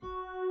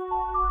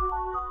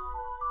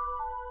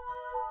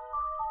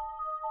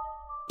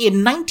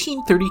In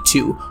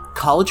 1932,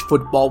 college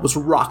football was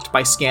rocked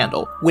by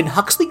scandal when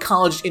Huxley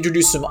College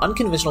introduced some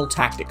unconventional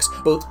tactics,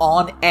 both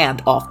on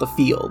and off the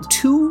field.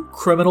 2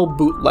 criminal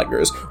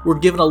bootleggers were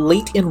given a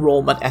late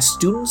enrollment as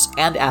students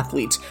and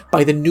athletes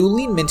by the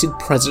newly minted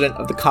president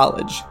of the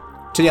college.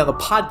 Today on the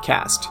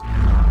podcast,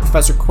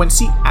 Professor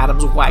Quincy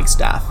Adams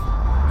Wagstaff,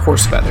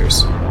 Horse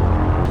Feathers.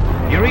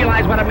 You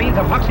realize what it means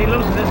if Huxley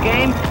loses his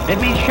game? It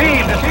means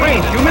shame,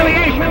 disgrace,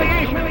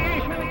 humiliation.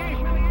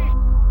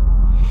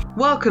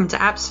 Welcome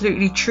to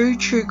Absolutely True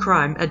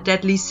Crime, a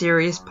deadly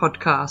serious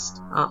podcast.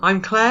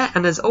 I'm Claire,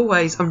 and as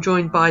always, I'm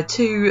joined by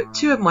two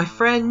of my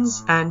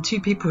friends and 2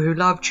 people who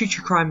love true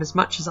crime as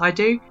much as I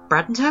do,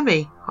 Brad and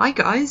Tammy. Hi,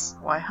 guys.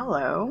 Why,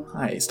 hello.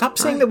 Hi. Stop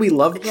saying that we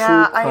love true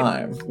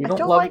crime. We don't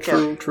love like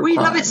true crime. We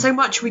love it so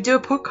much, we do a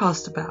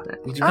podcast about it.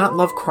 We do not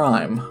love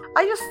crime.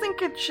 I just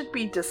think it should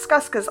be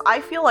discussed because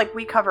I feel like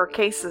we cover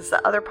cases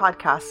that other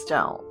podcasts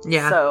don't.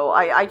 Yeah. So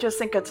I just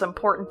think it's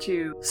important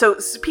so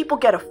people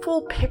get a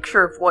full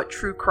picture of what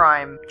true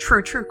crime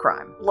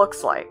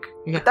looks like.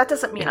 Yeah. But that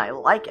doesn't mean I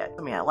like it.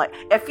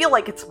 I feel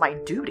like it's my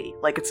duty.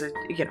 Like it's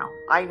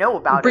I know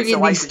about Bringing it,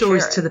 so I these should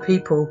stories share to it. the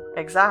people.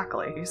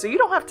 Exactly. So you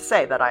don't have to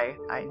say that I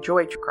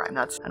enjoy true crime.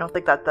 I don't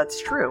think that's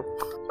true.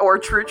 Or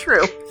true.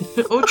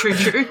 Or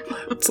true.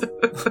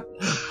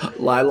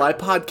 Lie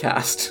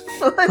podcast.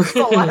 It's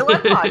the Lila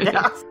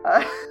podcast.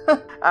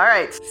 All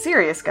right,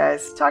 serious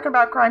guys, talking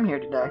about crime here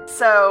today.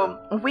 So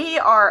we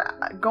are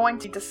going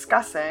to be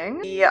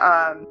discussing the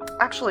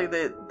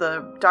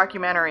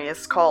documentary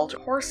is called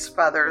Horse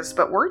Feathers,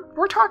 but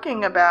we're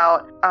talking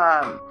about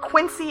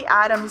Quincy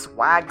Adams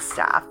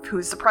Wagstaff,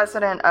 who's the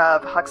president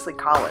of Huxley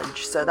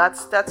College. So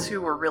that's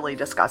who we're really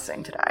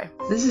discussing today.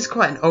 This is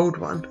quite an old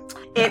one.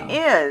 It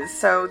is.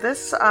 So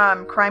this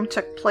crime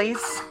took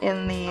place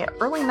in the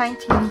early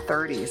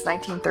 1930s,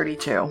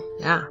 1932.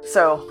 Yeah.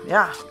 So,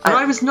 yeah.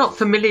 I was not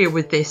familiar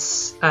with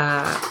this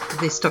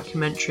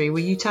documentary. Were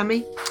you,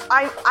 Tammy?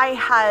 I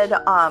had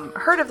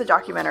heard of the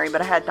documentary, but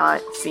I had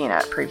not seen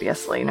it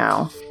previously,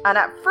 no. And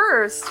at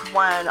first,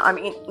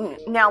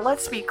 now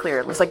let's be clear.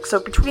 It was so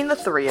between the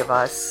 3 of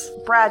us,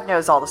 Brad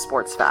knows all the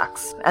sports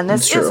facts. And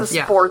this is a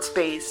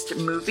sports-based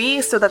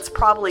movie, so that's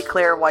probably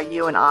clear why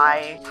you and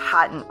I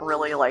hadn't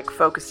really,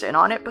 focused in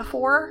on it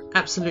before.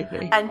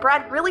 Absolutely. And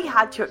Brad really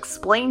had to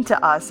explain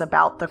to us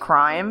about the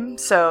crime,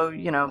 so,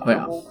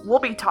 we'll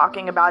be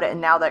talking about it,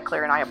 and now that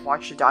Claire and I have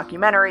watched the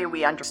documentary,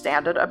 we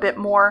understand it a bit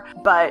more.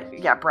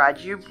 But, yeah, Brad,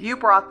 you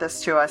brought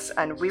this to us,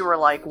 and we were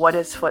like, what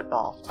is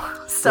football?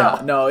 So...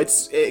 Yeah, no,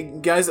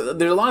 guys,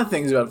 there's a lot of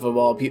things about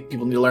football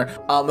people need to learn.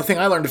 The thing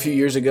I learned a few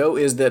years ago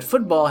is that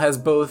football has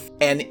both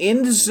an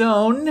end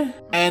zone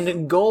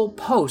and goal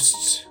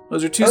posts.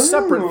 Those are 2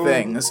 separate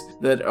things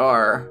that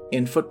are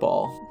in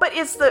football. But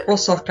or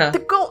soccer.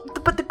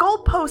 The goal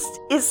post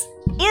is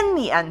in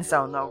the end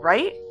zone, though,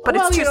 right? But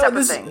it's 2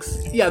 separate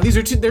things. Yeah,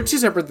 they're 2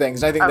 separate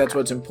things, and I think that's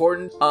what's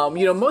important.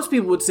 Most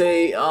people would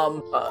say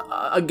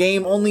a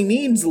game only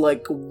needs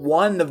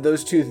one of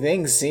those 2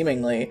 things,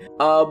 seemingly.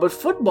 But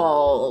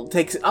football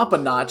takes it up a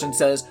notch and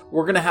says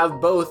we're gonna have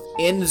both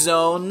end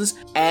zones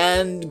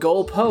and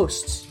goal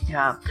posts.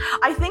 Yeah.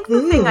 I think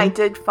the thing I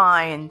did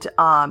find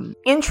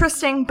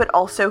interesting but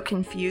also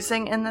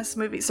confusing in this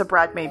movie, so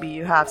Brad, maybe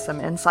you have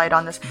some insight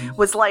on this,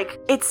 was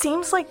it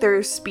seems like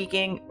they're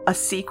speaking a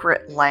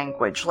secret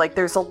language.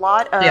 There's a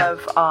lot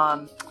of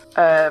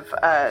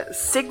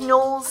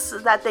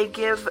signals that they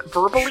give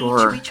verbally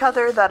to each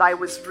other that I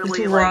was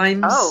really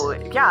rhymes. Oh,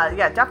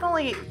 yeah,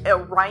 definitely a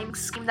rhyme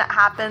scheme that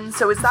happens.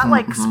 So is that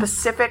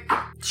specific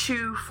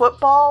to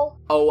football?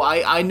 Oh,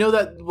 I know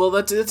that. Well,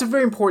 that's a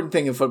very important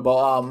thing in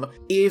football.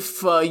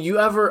 If you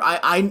ever,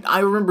 I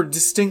remember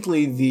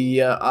distinctly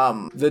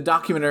the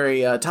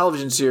documentary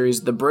television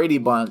series, The Brady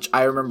Bunch.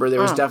 I remember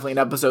there was definitely an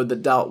episode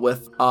that dealt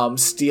with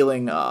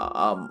stealing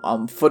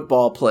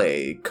football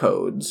play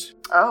codes.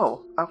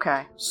 Oh,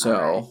 okay.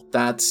 So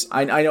that's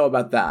I know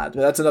about that.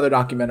 But that's another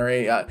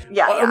documentary. We're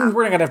not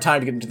gonna have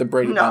time to get into the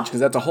Brady Bunch because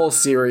that's a whole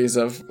series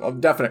of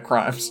definite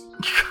crimes.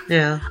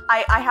 Yeah,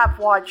 I have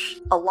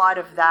watched a lot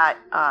of that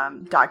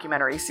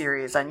documentary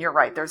series, and you're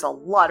right. There's a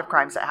lot of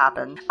crimes that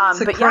happen.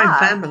 It's a crime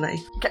family.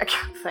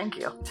 Thank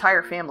you.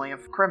 Entire family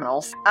of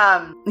criminals.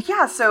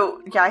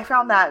 I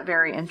found that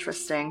very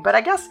interesting. But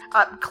I guess,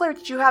 Claire,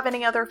 did you have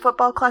any other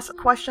football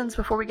questions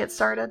before we get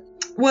started?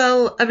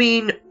 Well,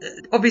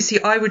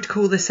 obviously I would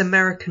call this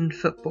American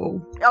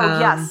football. Oh,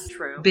 yes,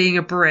 true. Being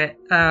a Brit,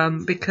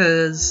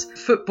 because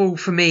football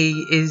for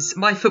me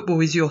my football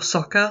is your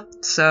soccer.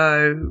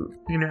 So,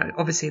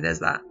 obviously there's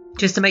that.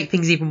 Just to make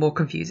things even more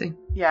confusing.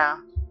 Yeah.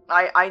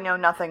 I know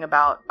nothing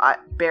about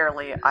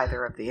barely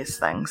either of these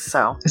things,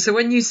 so... So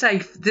when you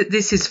say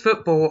this is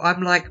football,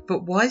 I'm like,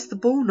 but why is the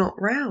ball not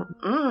round?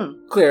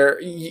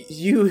 Claire,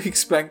 you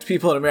expect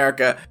people in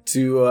America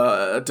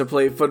to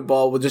play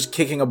football with just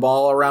kicking a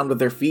ball around with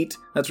their feet?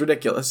 That's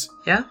ridiculous.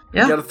 Yeah.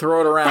 You gotta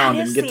throw it around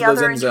and get to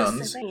those end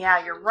zones.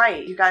 Yeah, you're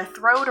right. You gotta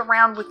throw it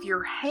around with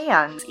your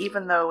hands,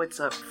 even though it's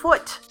a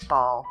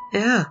football.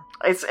 Yeah.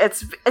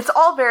 It's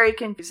all very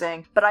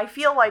confusing, but I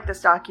feel like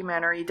this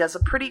documentary does a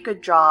pretty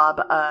good job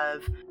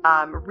of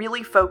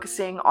really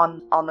focusing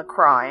on the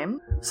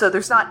crime. So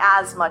there's not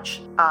as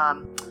much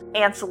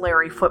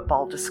ancillary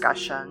football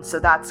discussion, so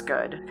that's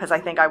good, because I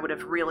think I would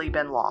have really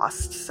been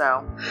lost.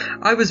 So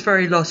I was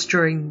very lost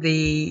during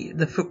the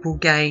football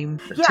game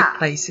that took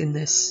place in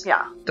this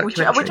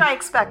documentary. Which I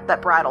expect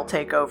that Brad will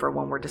take over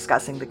when we're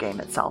discussing the game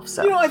itself.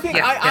 So I think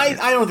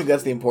I don't think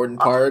that's the important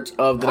part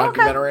of the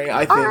documentary.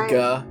 I think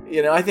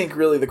I think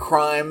really the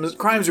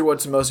crimes are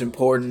what's most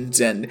important,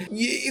 and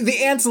the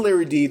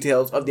ancillary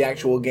details of the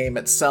actual game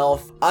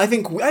itself. I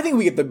think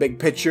we get the big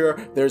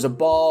picture. There's a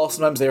ball.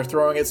 Sometimes they're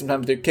throwing it.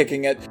 Sometimes they're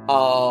kicking it.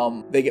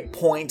 They get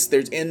points.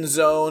 There's end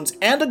zones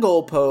and a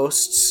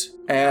goalposts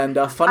and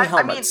funny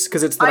helmets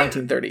because it's the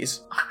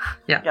 1930s.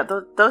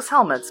 Those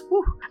helmets.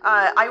 Whew.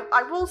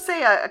 I will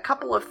say a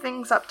couple of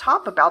things up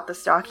top about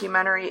this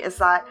documentary is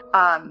that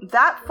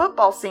that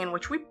football scene,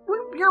 which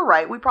you're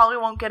right, we probably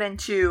won't get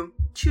into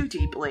too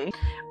deeply.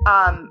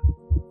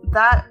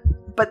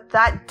 But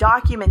that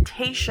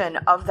documentation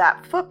of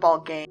that football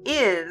game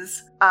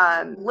is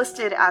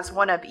listed as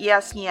one of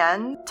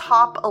ESPN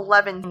top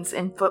 11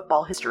 in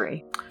football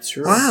history.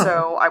 Sure. Wow.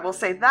 So I will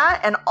say that,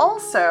 and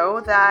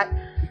also that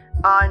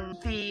on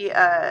the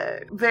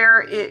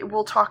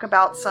we'll talk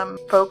about some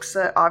folks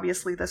that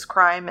obviously this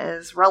crime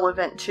is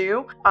relevant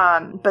to,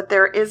 but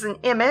there is an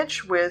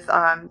image with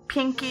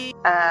Pinky,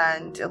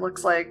 and it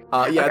looks like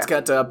it's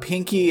got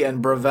Pinky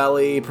and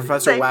Bravelli,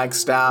 Professor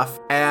Wagstaff,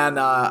 and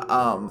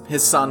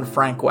his son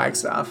Frank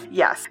Wagstaff.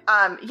 Yes.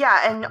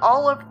 And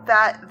all of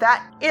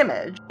that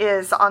image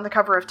is on the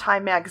cover of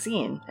Time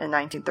magazine in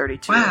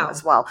 1932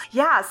 as well.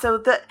 Yeah,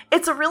 so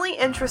it's a really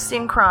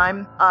interesting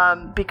crime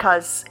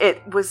because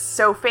it was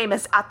so famous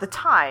at the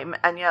time,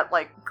 and yet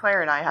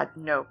Claire and I had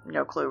no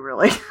clue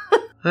really.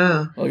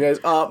 Well, guys,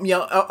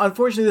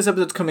 unfortunately this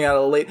episode's coming out a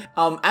little late.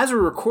 As we're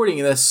recording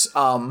this,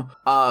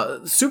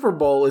 Super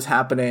Bowl is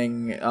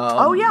happening.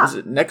 Is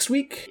it next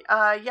week?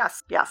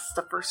 Yes,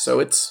 the first. So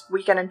it's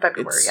weekend in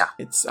February.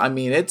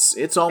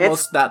 It's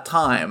almost that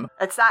time.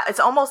 It's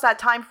almost that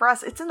time for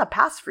us. It's in the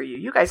past for you.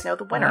 You guys know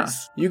the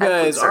winners. You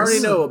guys already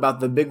know about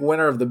the big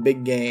winner of the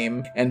big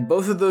game, and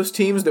both of those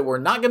teams that we're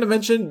not going to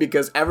mention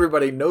because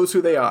everybody knows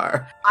who they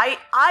are.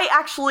 I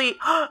actually,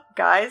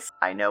 guys,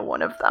 I know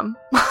one of them.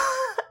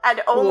 And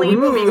only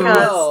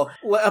because...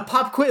 a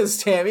pop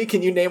quiz, Tammy.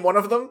 Can you name one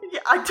of them?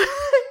 Yeah,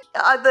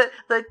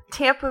 the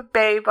Tampa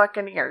Bay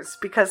Buccaneers,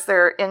 because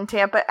they're in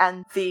Tampa,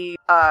 and the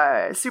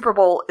Super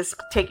Bowl is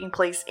taking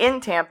place in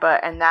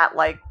Tampa, and that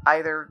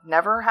either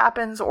never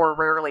happens or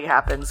rarely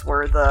happens,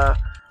 where the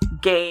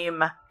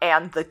game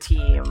and the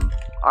team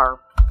are...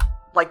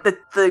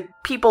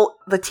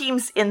 the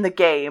teams in the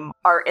game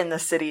are in the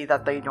city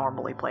that they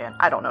normally play in.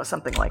 I don't know,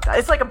 something like that.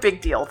 It's a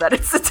big deal that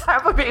it's the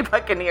Tampa Bay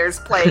Buccaneers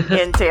playing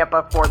in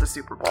Tampa for the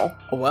Super Bowl.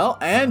 Well,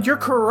 and you're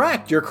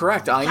correct.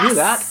 I knew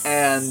that,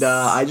 and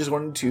I just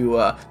wanted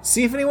to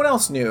see if anyone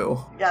else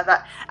knew.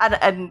 Yeah,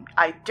 and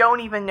I don't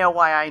even know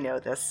why I know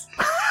this.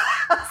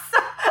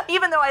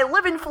 Even though I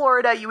live in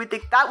Florida, you would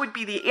think that would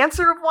be the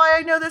answer of why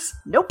I know this.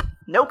 Nope,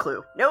 no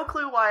clue. No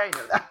clue why I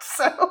know that,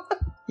 so...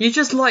 You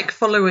just like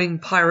following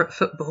pirate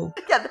football.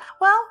 Yeah,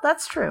 well,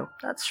 that's true.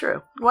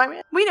 Well, I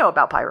mean, we know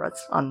about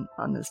pirates on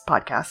this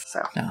podcast,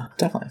 so yeah,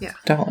 definitely.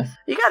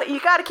 You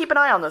got to keep an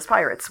eye on those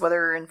pirates,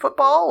 whether in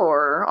football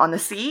or on the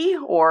sea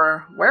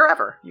or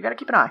wherever. You got to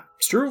keep an eye.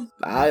 It's true.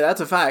 That's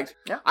a fact.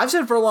 Yeah. I've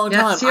said for a long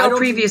time. See our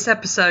previous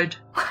episode.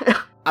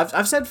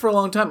 I've said for a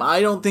long time, I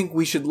don't think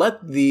we should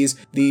let these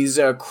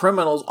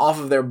criminals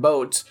off of their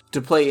boats to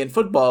play in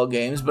football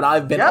games, but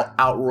I've been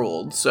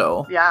outruled,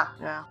 so... Yeah.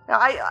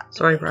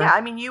 Sorry, Brad. Yeah,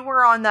 I mean, you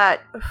were on that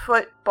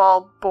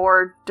football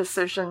board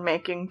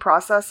decision-making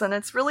process, and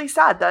it's really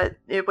sad that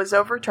it was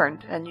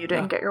overturned and you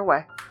didn't get your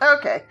way.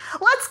 Okay,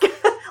 let's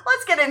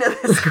get into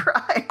this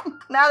crime,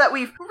 now that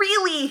we've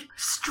really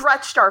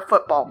stretched our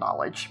football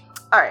knowledge.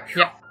 All right.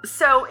 Yeah.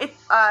 So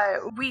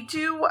we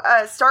do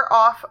start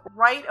off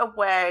right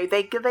away.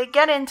 They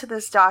get into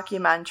this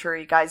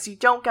documentary, guys. You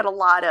don't get a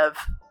lot of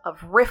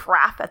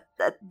riffraff at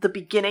the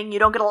beginning. You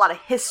don't get a lot of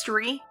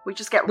history. We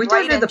just get we right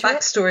don't know into the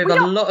backstory of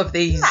a lot of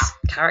these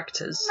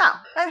characters. No,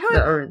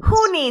 and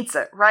who needs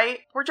it, right?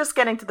 We're just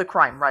getting to the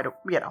crime right,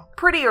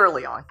 pretty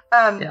early on.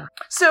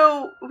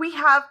 So we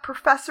have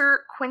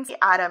Professor Quincy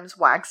Adams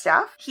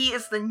Wagstaff. He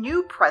is the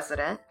new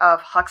president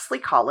of Huxley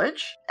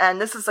College, and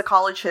this is a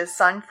college his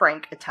son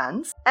Frank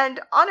attends.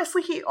 And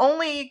honestly, he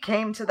only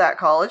came to that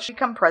college to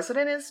become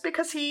president is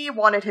because he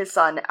wanted his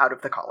son out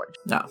of the college.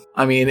 No,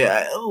 I mean,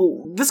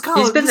 this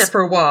college... He's been there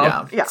for a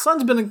while. Yeah.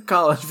 Son's been in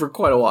college for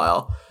quite a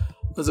while.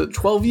 was it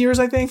 12 years,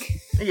 I think?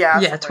 Yeah.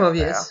 Yeah, 12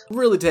 years.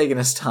 Really taking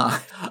his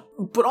time.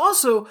 But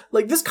also,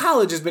 like, this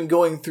college has been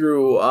going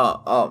through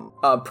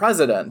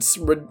presidents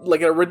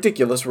like at a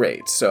ridiculous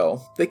rate,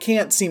 so they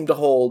can't seem to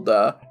hold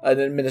an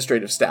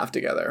administrative staff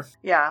together.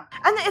 Yeah,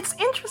 and it's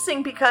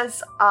interesting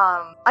because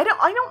I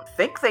don't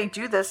think they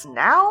do this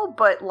now,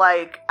 but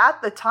like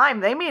at the time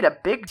they made a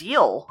big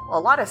deal, a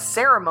lot of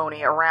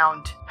ceremony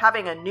around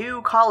having a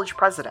new college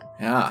president.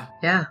 Yeah.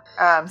 Yeah.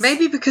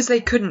 Maybe because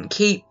they couldn't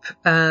keep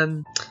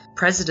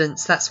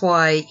presidents, that's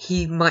why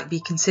he might be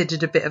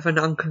considered a bit of an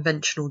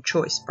unconventional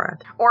choice,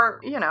 Brad. Or,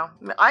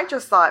 I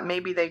just thought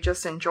maybe they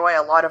just enjoy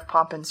a lot of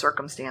pomp and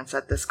circumstance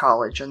at this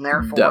college, and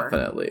therefore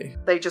Definitely.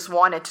 They just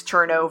wanted to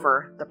turn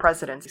over the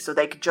presidency so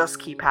they could just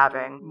keep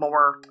having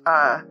more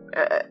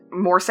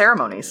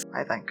ceremonies,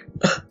 I think.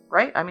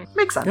 Right? I mean,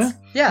 makes sense.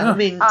 Yeah, I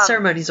mean,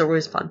 ceremonies are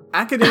always fun.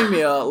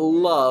 Academia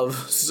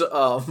loves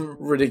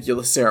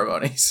ridiculous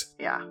ceremonies.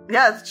 Yeah,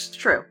 it's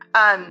true.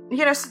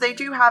 So they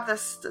do have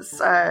this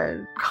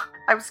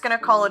I was going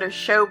to call it a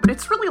show, but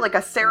it's really like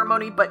a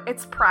ceremony, but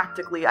it's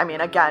practically, I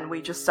mean, again,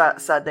 we just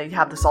said they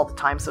have this all the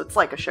time, so it's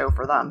like a show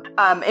for them,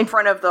 in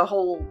front of the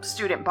whole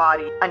student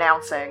body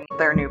announcing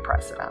their new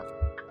president.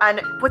 And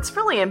what's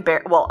really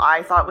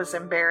I thought was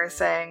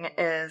embarrassing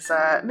is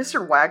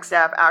Mr.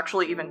 Wagstaff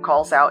actually even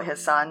calls out his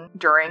son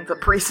during the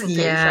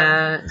presentation.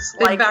 Yeah, it's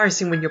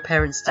embarrassing when your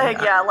parents do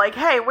that. Yeah, like,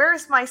 hey,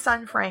 where's my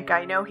son Frank?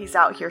 I know he's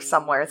out here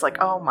somewhere. It's like,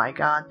 oh my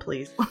god,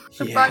 please.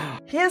 Yeah.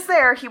 But he is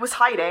there. He was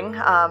hiding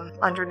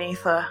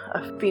underneath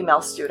a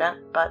female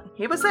student, but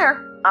he was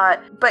there.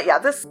 But yeah,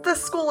 this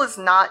school is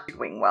not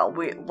doing well.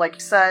 Like you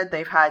said,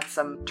 they've had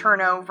some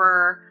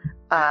turnover.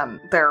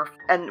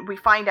 And we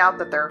find out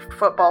that their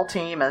football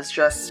team is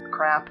just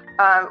crap.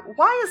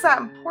 Why is that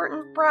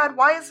important, Brad?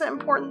 Why is it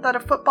important that a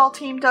football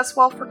team does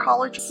well for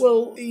colleges?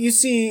 Well, you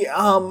see,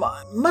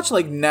 much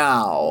like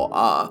now,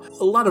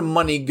 a lot of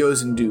money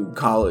goes into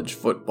college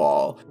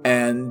football,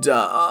 and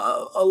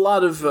a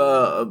lot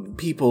of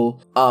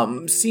people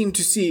seem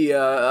to see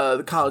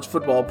the college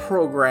football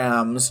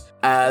programs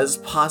as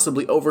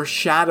possibly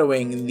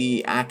overshadowing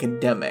the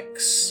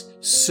academics.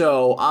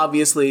 So,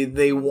 obviously,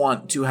 they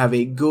want to have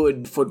a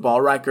good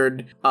football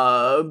record,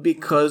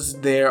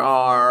 because there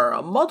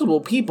are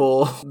multiple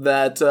people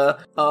that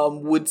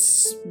would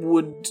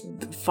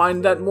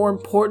find that more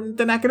important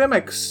than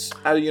academics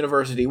at a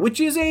university, which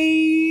is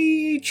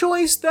a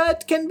choice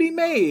that can be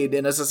made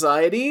in a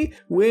society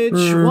which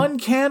one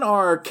can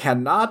or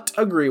cannot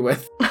agree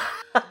with.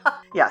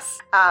 Yes.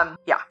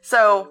 Yeah.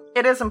 So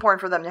it is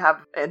important for them to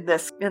have in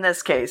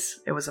this case,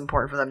 it was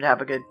important for them to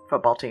have a good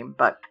football team,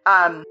 but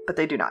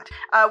they do not.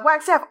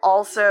 Wagstaff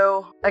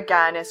also,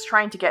 again, is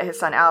trying to get his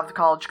son out of the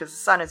college because his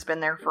son has been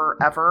there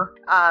forever.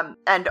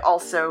 And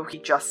also he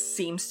just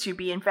seems to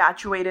be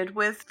infatuated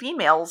with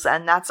females,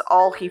 and that's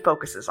all he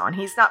focuses on.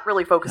 He's not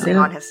really focusing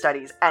on his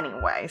studies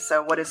anyway.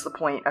 So what is the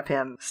point of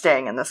him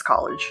staying in this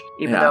college?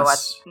 Even though at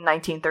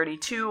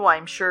 1932,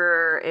 I'm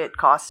sure it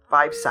cost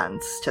 5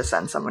 cents to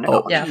send someone to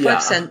college. Yeah,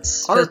 5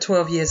 cents for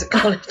 12 years at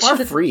college. Are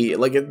free.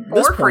 Like at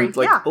this point,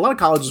 free, a lot of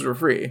colleges were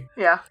free.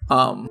 Yeah.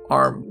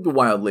 Are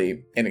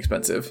wildly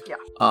inexpensive. Yeah.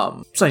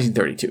 It's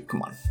 1932.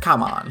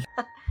 Come on.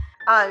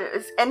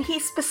 And he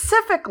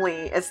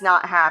specifically is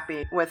not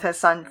happy with his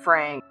son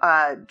Frank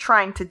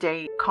trying to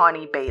date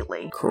Connie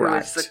Bailey,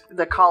 Correct. who is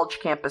the college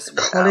campus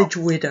widow. College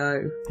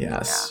widow.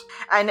 Yes.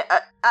 Yeah. And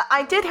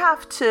I did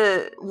have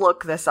to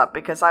look this up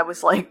because I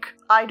was like,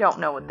 I don't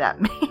know what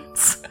that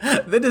means.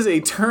 That is a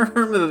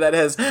term that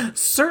has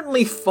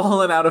certainly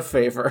fallen out of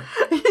favor.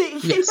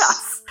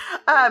 Yes.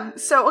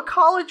 So a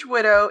college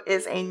widow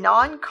is a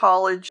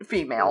non-college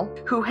female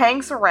who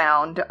hangs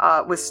around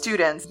with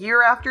students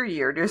year after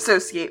year to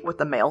associate with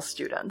the male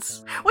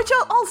students. Which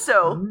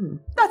also,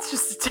 that's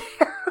just a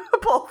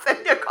terrible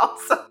thing to call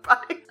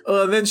somebody.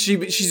 Then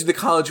she's the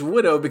college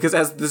widow because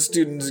as the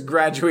students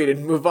graduate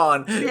and move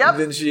on,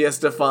 then she has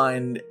to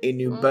find a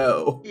new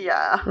beau.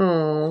 Yeah.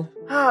 Oh.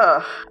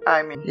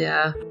 I mean...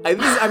 Yeah.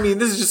 I mean,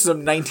 this is just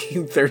some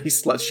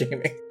 1930s slut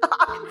shaming.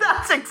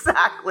 That's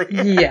exactly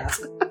it. Yeah.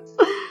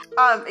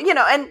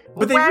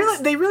 But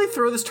they really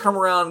throw this term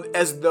around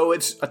as though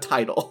it's a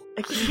title.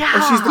 Yeah.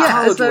 Oh, she's the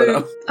college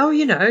widow. Oh,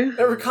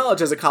 Every college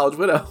has a college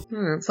widow.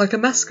 It's like a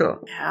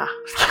mascot. Yeah.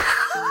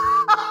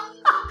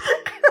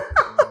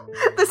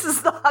 This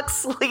is the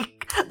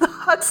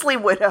Huxley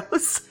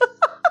widows.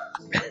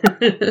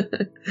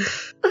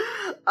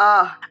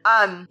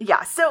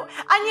 Yeah, so,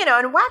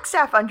 and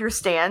Wagstaff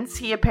understands.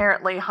 He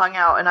apparently hung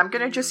out, and I'm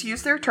gonna just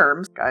use their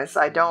terms, guys.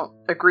 I don't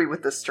agree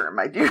with this term.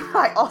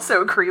 I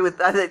also agree with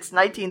that it's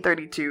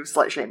 1932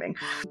 slut shaming.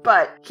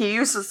 But he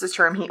uses the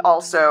term, he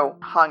also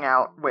hung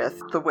out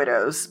with the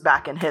widows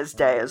back in his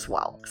day as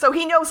well. So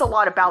he knows a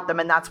lot about them,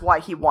 and that's why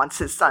he wants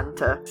his son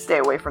to stay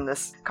away from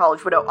this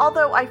college widow.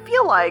 Although I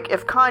feel like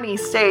if Connie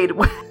stayed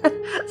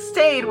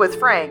with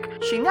Frank,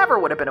 she never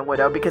would have been a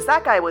widow, because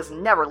that guy was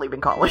never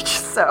leaving college,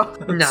 so...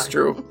 That's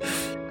true.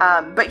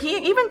 But he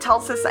even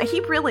tells his son,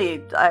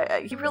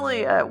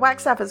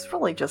 Wagstaff is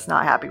really just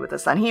not happy with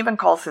his son. He even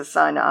calls his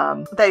son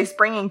that he's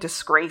bringing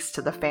disgrace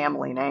to the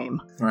family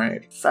name.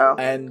 Right. So.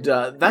 And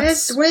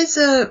that's... Where's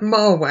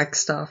Ma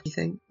Wagstaff, you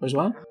think? Where's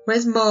what?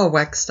 Where's Ma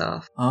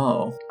Wagstaff?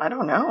 Oh. I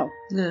don't know.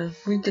 No,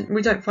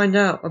 we don't find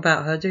out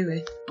about her, do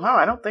we? No,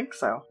 I don't think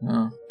so.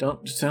 Oh.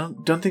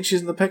 Don't think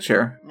she's in the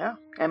picture. Yeah.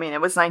 I mean,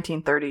 it was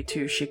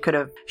 1932. She could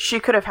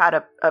have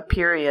had a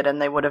period,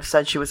 and they would have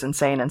said she was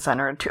insane and sent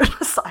her into an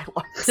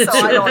asylum. So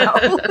I don't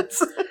know.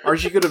 Or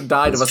she could have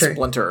died of a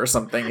splinter or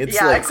something. It's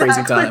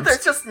crazy times.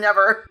 There's just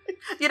never...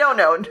 You don't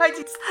know.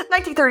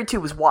 1932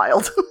 was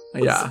wild.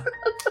 Yeah.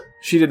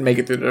 She didn't make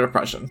it through the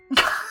Depression.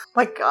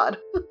 My God.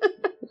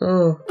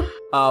 Oh.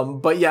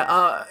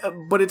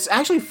 But it's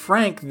actually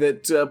Frank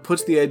that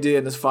puts the idea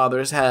in his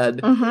father's head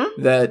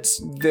that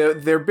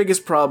their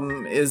biggest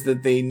problem is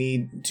that they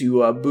need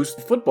to boost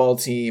the football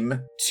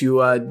team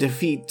to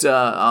defeat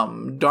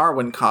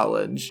Darwin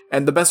College,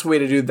 and the best way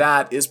to do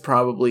that is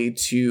probably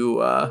to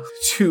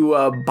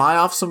buy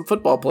off some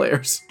football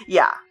players.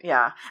 Yeah.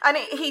 And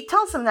he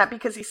tells him that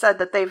because he said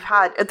that they've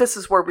had, this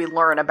is where we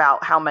learn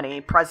about how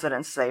many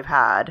presidents they've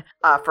had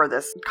for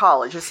this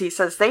college, is he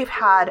says they've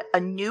had a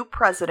new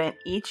president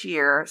each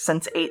year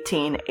since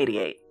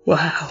 1888.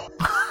 Wow.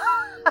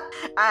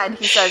 And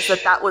he says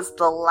that was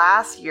the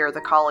last year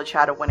the college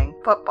had a winning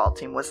football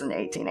team was in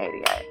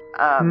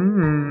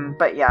 1888.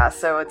 But yeah,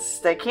 so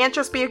they can't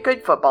just be a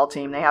good football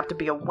team. They have to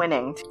be a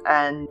winning,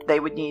 and they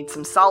would need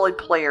some solid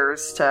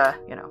players to,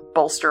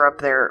 bolster up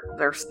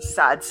their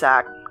sad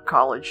sack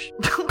college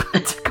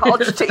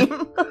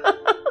team.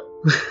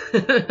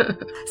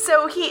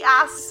 So he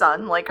asks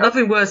son,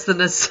 nothing worse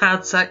than a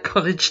sad sack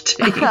college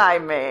team. I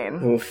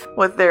mean,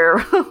 with their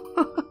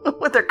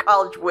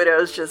college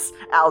widows just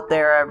out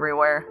there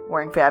everywhere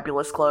wearing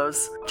fabulous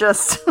clothes.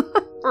 Just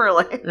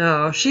really.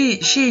 Oh,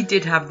 she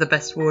did have the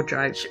best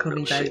wardrobe,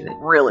 Connie Bailey.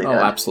 Really did. Oh,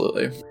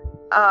 absolutely.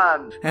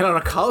 And on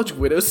a college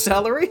widow's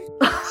salary?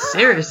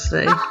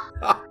 Seriously.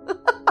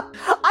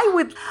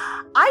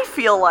 I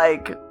feel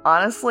like,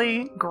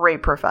 honestly,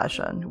 great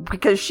profession,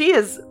 because she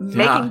is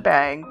making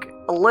bank,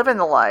 living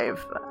the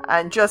life,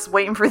 and just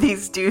waiting for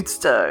these dudes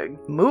to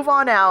move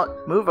on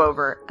out, move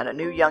over, and a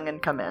new youngin'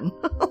 come in.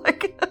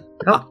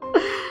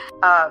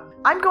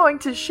 I'm going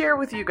to share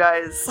with you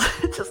guys,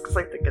 just because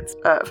I think it's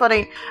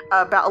funny,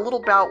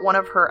 about one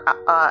of her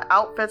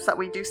outfits that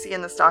we do see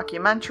in this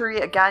documentary.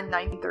 Again,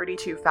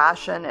 1932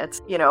 fashion.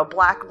 It's, a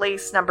black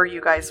lace number,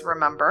 you guys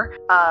remember.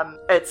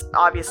 It's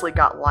obviously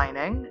got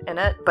lining in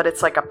it, but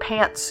it's like a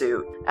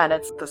pantsuit, and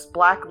it's this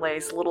black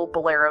lace little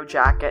bolero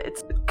jacket.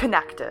 It's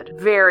connected.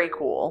 Very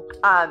cool.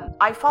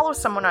 I follow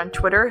someone on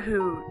Twitter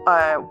who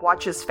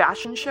watches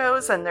fashion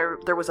shows, and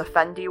there was a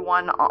Fendi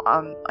one,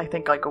 I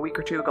think like a week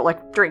or two ago,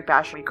 like during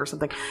Fashion Week or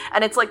something,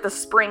 and it's like the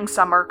spring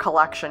summer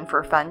collection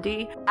for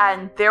Fendi,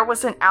 and there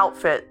was an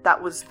outfit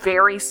that was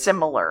very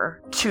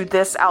similar to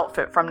this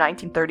outfit from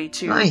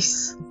 1932.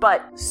 Nice.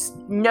 But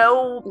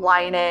no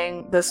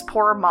lining. This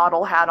poor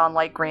model had on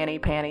like granny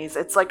panties.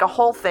 It's like a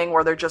whole thing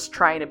where they're just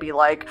trying to be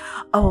like,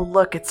 oh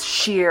look, it's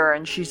sheer,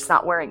 and she's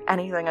not wearing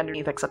anything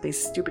underneath except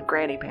these stupid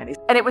granny panties.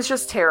 And it was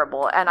just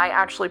terrible. And I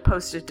actually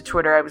posted to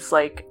Twitter, I was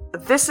like,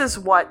 this is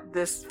what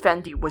this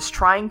Fendi was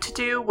trying to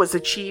do, was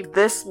achieve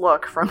this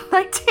look from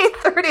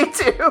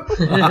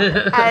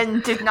 1932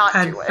 and did not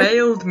do it. And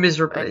failed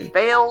miserably. And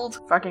failed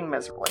fucking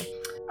miserably.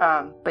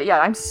 But yeah,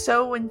 I'm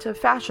so into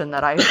fashion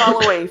that I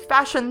follow a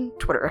fashion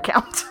Twitter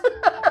account.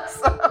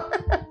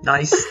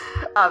 Nice.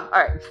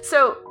 Alright,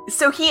 so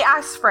he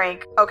asks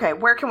Frank, okay,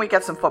 where can we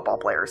get some football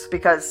players?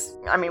 Because,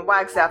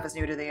 Wagstaff is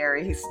new to the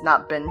area. He's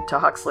not been to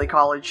Huxley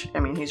College.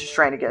 He's just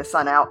trying to get his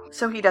son out.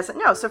 So he doesn't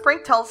know. So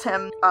Frank tells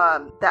him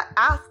that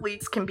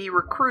athletes can be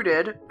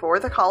recruited for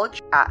the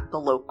college at the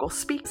local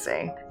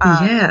speakeasy.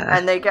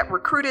 And they get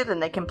recruited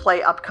and they can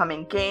play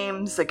upcoming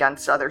games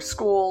against other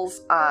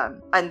schools.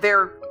 And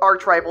their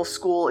arch rival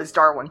school is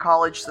Darwin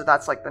College, so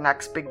that's like the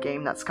next big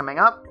game that's coming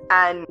up.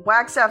 And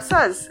Wagstaff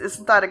says,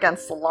 isn't that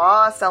against the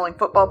law, selling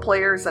football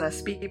players in a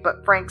speakeasy?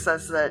 But Frank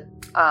says that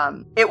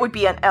it would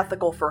be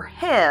unethical for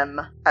him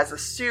as a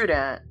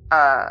student,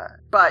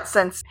 but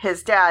since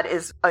his dad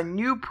is a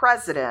new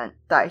president,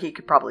 that he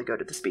could probably go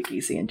to the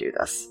speakeasy and do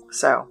this.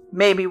 So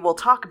maybe we'll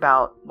talk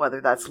about whether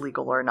that's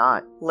legal or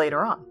not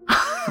later on.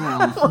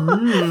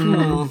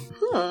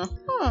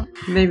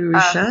 Maybe we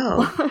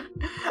shall.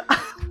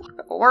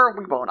 Or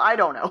we won't. I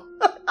don't know.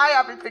 I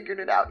haven't figured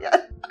it out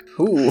yet.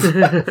 Ooh.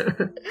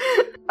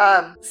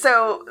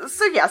 So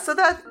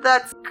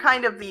that's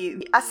kind of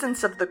the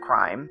essence of the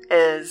crime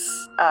is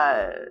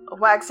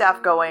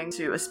Wagstaff going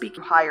to a speakeasy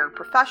to hire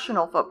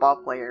professional football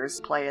players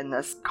to play in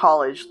this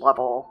college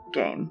level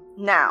game.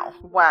 Now,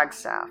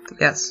 Wagstaff.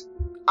 Yes.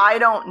 I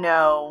don't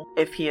know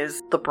if he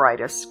is the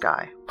brightest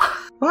guy.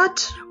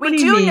 What? What We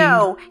do you mean?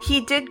 know he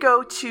did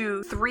go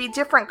to 3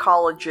 different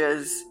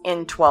colleges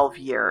in 12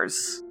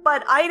 years.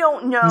 But I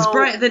don't know... He's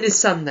brighter than his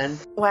son, then.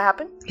 What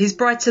happened? He's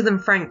brighter than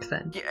Frank,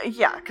 then.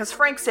 Yeah, because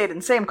Frank stayed in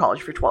the same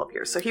college for 12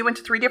 years. So he went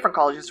to 3 different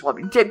colleges for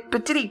 12 years.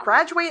 But did he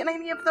graduate in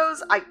any of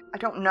those? I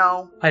don't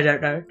know. I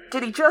don't know.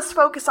 Did he just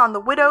focus on the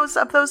widows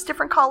of those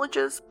different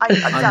colleges? I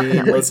definitely.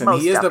 I mean, listen,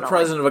 most he is the definitely.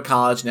 president of a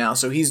college now,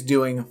 so he's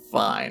doing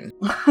fine.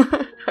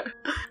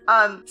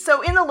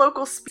 So in the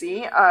local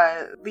city,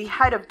 the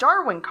head of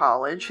Darwin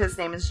College, his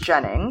name is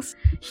Jennings,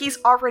 he's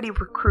already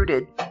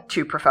recruited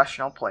 2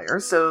 professional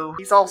players, so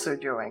he's also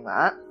doing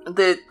that.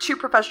 The 2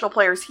 professional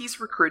players he's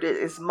recruited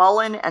is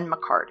Mullen and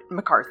McCarthy.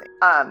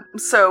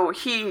 So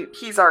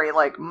he's already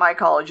like, my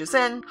college is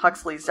in,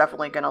 Huxley's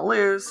definitely gonna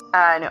lose,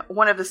 and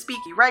one of the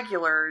speaky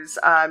regulars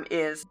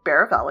is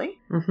Baravelli.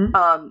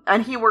 Mm-hmm.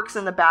 And he works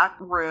in the back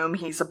room.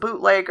 He's a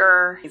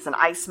bootlegger, he's an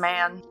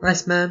Iceman,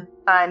 Nice man.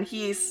 and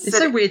he's It's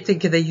so weird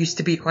thinking they used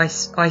to be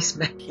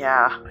Icemen.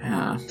 Yeah.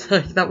 Yeah.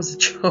 That was a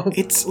joke.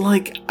 It's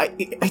like,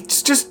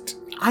 it's just,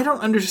 I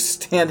don't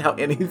understand how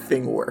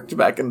anything worked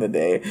back in the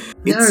day.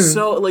 It's No.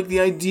 so, like,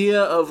 the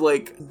idea of,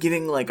 like,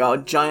 getting, like, a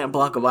giant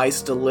block of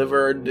ice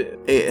delivered,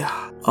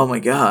 oh my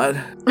god.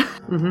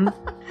 Mm-hmm.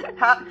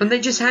 And they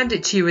just hand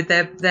it to you with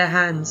their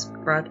hands,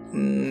 Brad.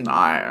 I'm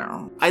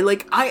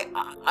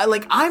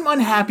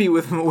unhappy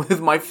with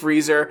my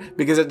freezer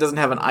because it doesn't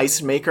have an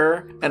ice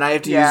maker, and I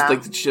have to use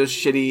like just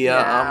shitty,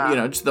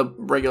 just the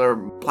regular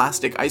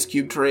plastic ice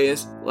cube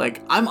trays.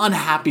 Like, I'm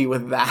unhappy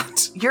with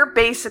that. You're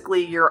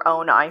basically your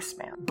own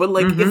Iceman. But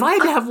like, if I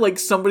had to have like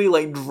somebody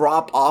like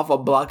drop off a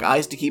block of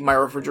ice to keep my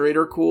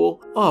refrigerator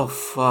cool, oh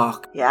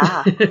fuck,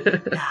 Yeah.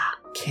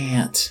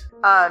 can't.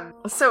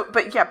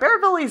 But yeah,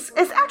 Baravelli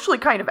is actually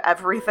kind of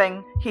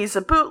everything. He's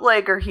a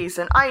bootlegger, he's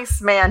an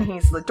Iceman,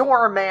 he's the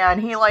doorman,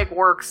 he like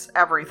works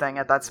everything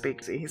at that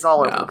speakeasy. He's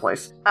all over the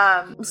place.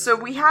 So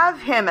we have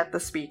him at the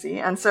speakeasy,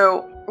 and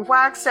so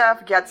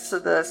Wagstaff gets to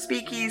the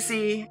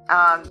speakeasy,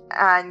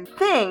 and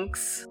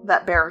thinks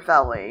that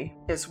Baravelli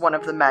is one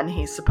of the men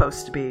he's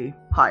supposed to be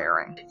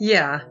hiring.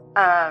 Yeah.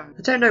 I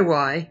don't know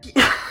why.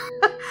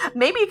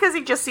 Maybe because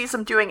he just sees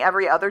him doing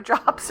every other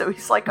job, so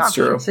he's like, That's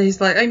true. So he's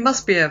like, he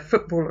must be a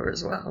footballer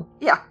as well.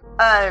 Yeah.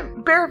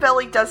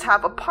 Baravelli does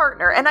have a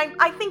partner, and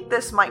I think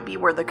this might be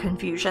where the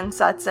confusion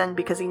sets in,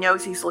 because he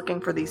knows he's looking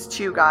for these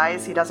 2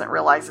 guys. He doesn't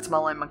realize it's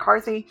Mullen and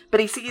McCarthy, but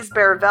he sees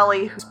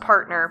Baravelli, whose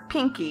partner,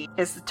 Pinky,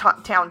 is the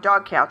town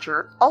dog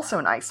catcher, also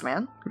an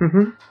Iceman.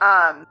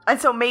 Mm-hmm.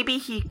 And so maybe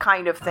he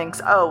kind of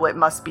thinks, oh, it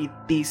must be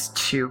these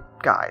 2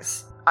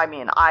 guys. I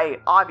mean, I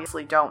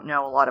obviously don't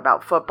know a lot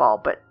about football,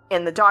 but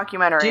in the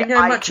documentary... Do you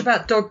know much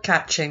about dog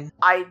catching?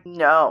 I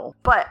know,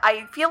 but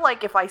I feel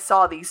like if I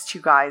saw these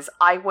 2 guys,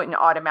 I wouldn't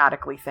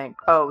automatically think,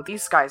 oh,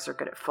 these guys are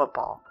good at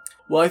football.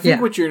 Well, I think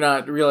what you're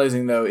not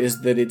realizing, though,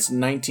 is that it's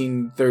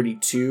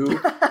 1932,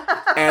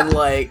 and,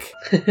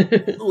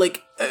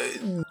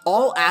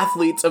 all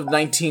athletes of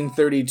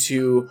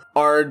 1932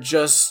 are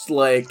just,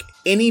 like,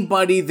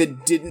 anybody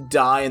that didn't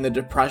die in the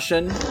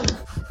Depression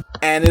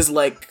and is,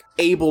 like,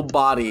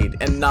 able-bodied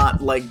and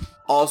not, like,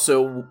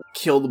 also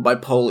killed by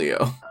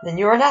polio. Then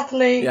you're an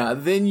athlete. Yeah,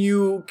 then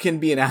you can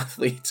be an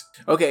athlete.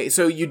 Okay,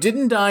 so you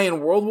didn't die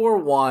in World War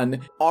I,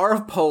 are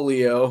of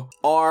polio,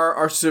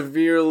 are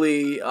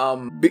severely,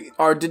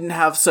 didn't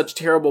have such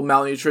terrible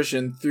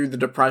malnutrition through the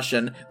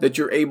Depression that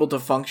you're able to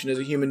function as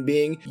a human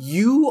being.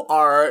 You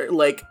are,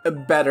 like,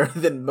 better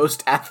than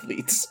most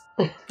athletes.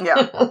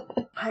 Yeah,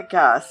 I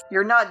guess.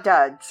 You're not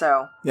dead,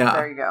 so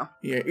there you go.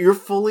 You're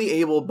fully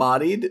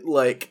able-bodied,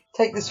 like...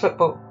 Take this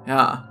football.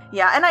 Yeah.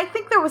 Yeah, and I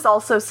think there was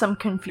also some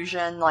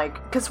confusion,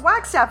 like, because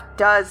Wagstaff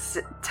does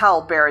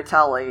tell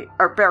Baravelli,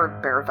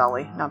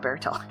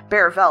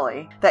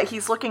 that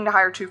he's looking to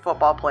hire 2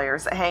 football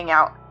players that hang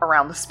out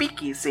around the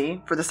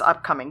speakeasy for this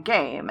upcoming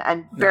game,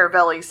 and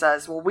Baravelli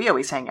says, well, we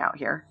always hang out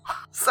here.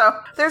 So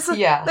there's a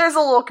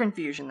little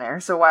confusion there.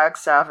 So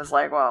Wagstaff is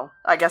like, well,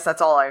 I guess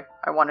that's all I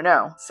want to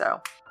know.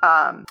 So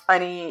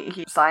and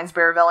he signs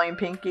Baravelli and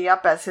Pinky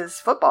up as his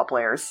football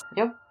players.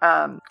 Yep.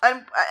 And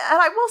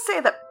I will say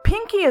that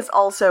Pinky is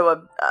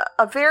also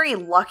a very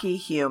lucky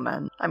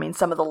human. I mean,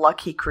 some of the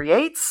luck he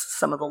creates,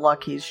 some of the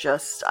luck he's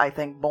just, I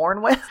think,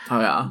 born with. Oh,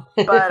 yeah.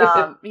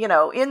 But,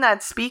 in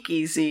that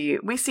speakeasy,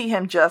 we see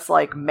him just,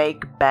 like,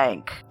 make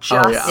bank.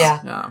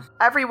 Yeah.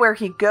 Everywhere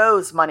he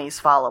goes, money's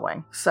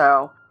following.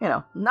 So...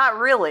 not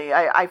really.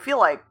 I feel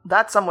like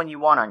that's someone you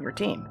want on your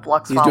team.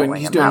 Luck's following him.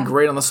 He's doing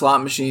great on the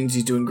slot machines.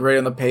 He's doing great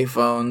on the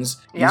payphones.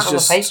 Yeah, on the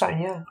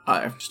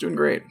payphone, just doing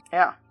great.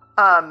 Yeah.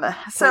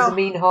 So he's a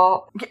mean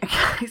harp.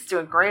 He's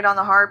doing great on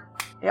the harp.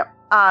 Yep.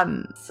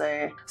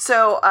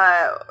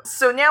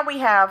 So now we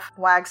have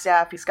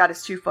Wagstaff. He's got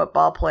his 2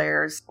 football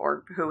players,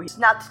 or who he's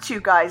not the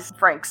 2 guys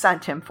Frank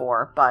sent him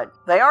for, but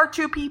they are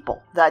 2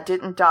 people that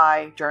didn't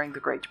die during the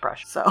Great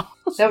Depression. So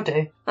they'll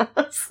do.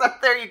 So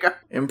there you go.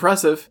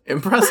 Impressive.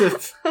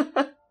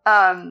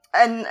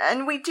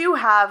 And we do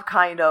have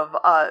kind of,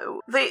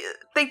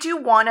 they do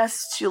want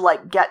us to,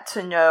 like, get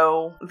to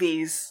know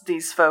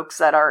these folks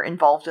that are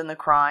involved in the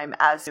crime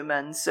as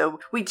humans. So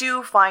we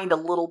do find a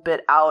little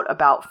bit out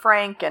about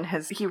Frank and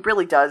he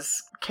really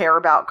does care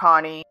about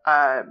Connie,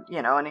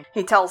 and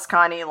he tells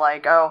Connie,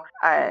 like, oh,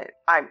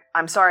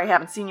 I'm sorry I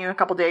haven't seen you in a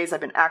couple days.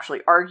 I've been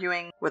actually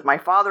arguing with my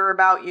father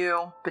about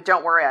you, but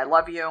don't worry, I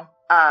love you.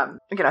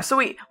 So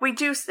we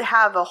do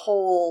have a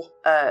whole,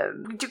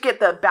 we do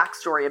get the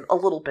backstory of a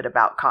little bit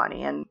about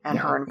Connie and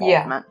her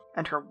involvement.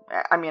 And her,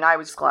 I mean, I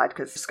was glad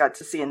because I just got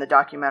to see in the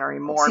documentary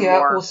more and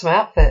more awesome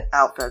outfits.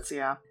 Outfits,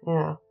 yeah.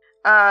 Yeah.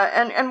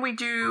 And we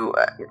do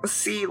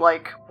see,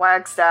 like,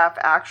 Wagstaff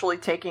actually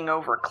taking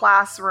over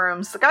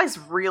classrooms. The guy's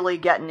really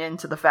getting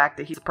into the fact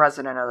that he's the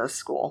president of this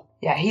school.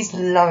 Yeah, he's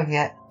loving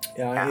it.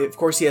 Yeah, of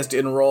course he has to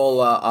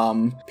enroll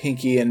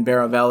Pinky and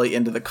Baravelli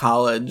into the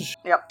college.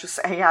 Yep,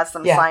 just he has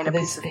them sign a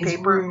piece of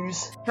paper.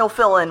 Rooms. He'll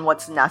fill in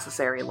what's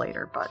necessary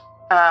later, but...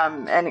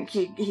 and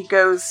he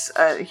goes,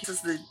 he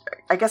says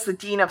I guess the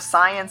dean of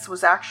science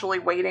was actually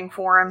waiting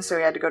for him, so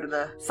he had to go to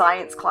the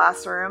science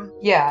classroom.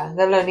 Yeah,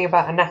 they're learning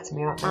about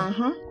anatomy, aren't they?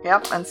 Mm-hmm.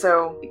 Yep, and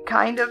so he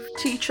kind of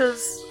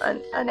teaches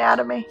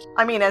anatomy.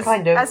 I mean,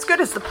 as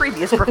good as the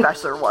previous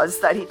professor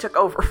was that he took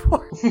over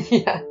for.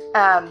 Yeah.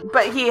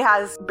 But he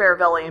has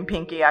Baravelli and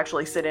Pinky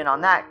actually sit in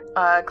on that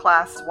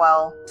class as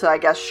well, to, I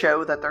guess,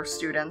 show that they're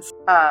students.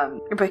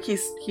 But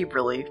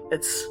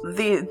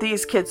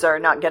these kids are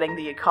not getting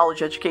the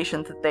college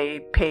education that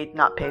they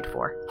not paid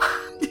for.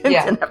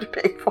 Didn't have to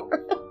pay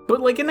for. But,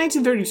 like, in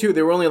 1932,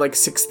 there were only, like,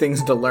 6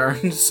 things to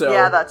learn, so...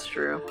 Yeah, that's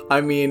true. I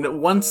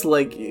mean, once,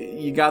 like,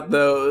 you got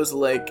those,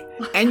 like,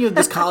 and you have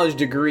this college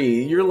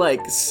degree, you're,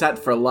 like, set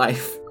for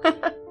life.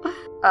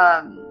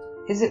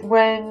 Is it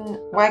when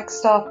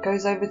Wagstaff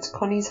goes over to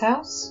Connie's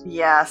house?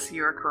 Yes,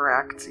 you're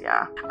correct,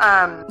 yeah.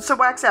 So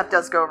Wagstaff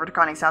does go over to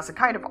Connie's house and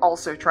kind of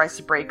also tries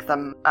to break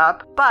them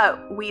up,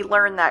 but we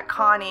learn that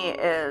Connie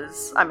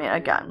is, I mean,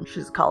 again,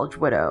 she's a college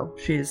widow.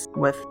 She's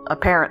with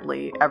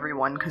apparently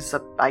everyone, because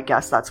I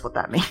guess that's what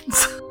that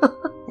means.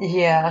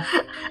 Yeah.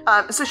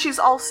 So she's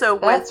also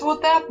with... That's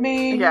what that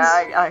means.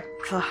 Yeah,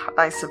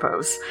 I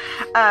suppose.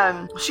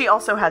 She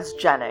also has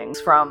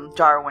Jennings from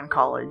Darwin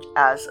College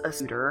as a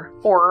suitor,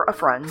 or a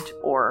friend,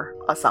 or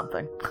a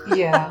something.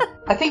 Yeah.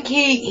 I think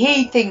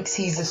he thinks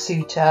he's a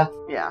suitor.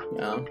 Yeah.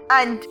 No.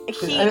 And I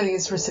don't think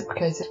it's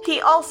reciprocated.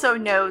 he also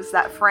knows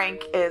that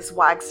Frank is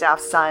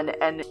Wagstaff's son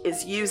and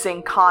is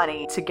using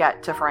Connie to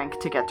get to Frank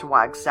to get to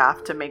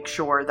Wagstaff to make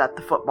sure that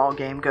the football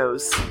game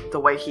goes the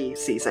way he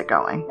sees it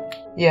going.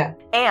 Yeah.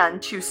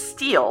 And to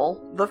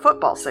steal the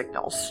football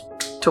signals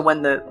to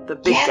win the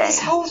big game.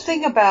 This whole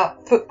thing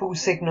about football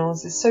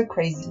signals is so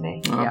crazy to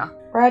me. Oh. Yeah.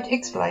 Brad,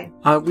 explain.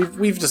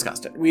 We've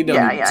discussed it. We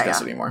don't need to discuss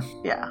it anymore.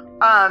 Yeah.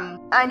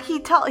 And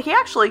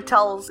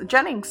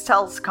Jennings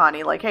tells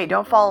Connie, like, hey,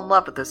 don't fall in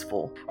love with this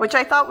fool. Which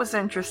I thought was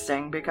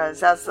interesting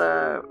because as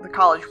the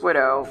college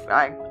widow,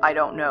 I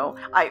don't know.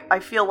 I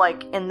feel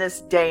like in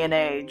this day and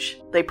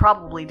age, they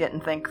probably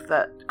didn't think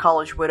that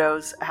college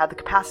widows had the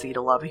capacity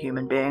to love a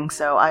human being,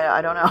 so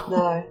I don't know.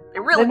 No.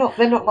 Really,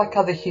 they're not like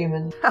other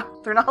humans.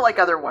 they're not like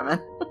other women.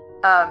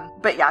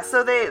 But yeah,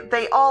 so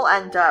they all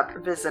end up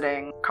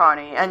visiting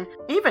Connie, and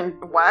even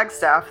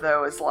Wagstaff,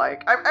 though, is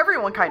like,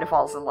 everyone kind of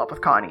falls in love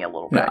with Connie a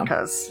little bit,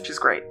 because she's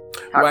great.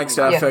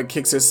 Wagstaff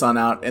kicks his son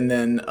out and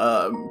then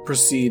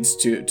proceeds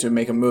to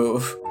make a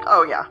move.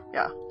 Oh, yeah.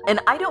 And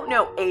I don't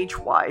know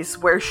age-wise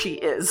where she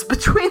is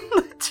between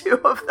the two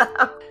of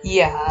them.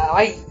 Yeah,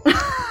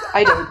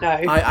 I don't know.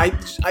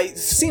 I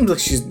seems like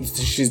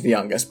she's the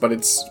youngest, but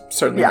it's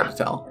certainly hard to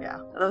tell. Yeah,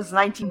 those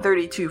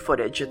 1932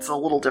 footage, it's a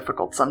little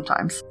difficult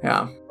sometimes.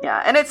 Yeah.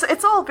 Yeah, and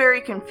it's all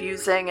very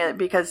confusing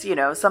because,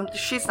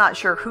 she's not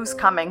sure who's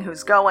coming,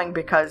 who's going,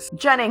 because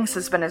Jennings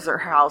has been at her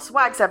house,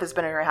 Wagstaff has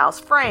been at her house,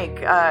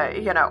 Frank,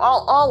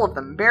 all of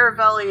them,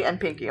 Baravelli and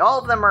Pinky, all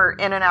of them are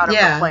in and out of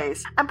the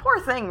place. And poor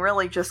thing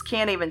really just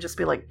can't even just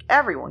be like,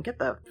 everyone, get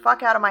the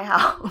fuck out of my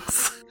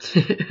house.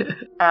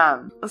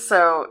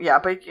 So, yeah,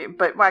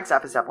 but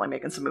Wagstaff is definitely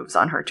making some moves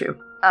on her, too.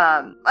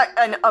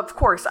 And of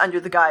course,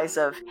 under the guise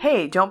of,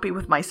 hey, don't be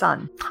with my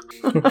son.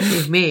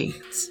 With me.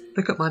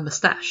 Look at my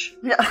mustache.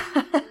 Yeah.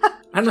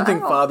 I don't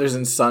think fathers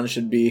and sons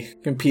should be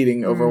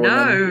competing over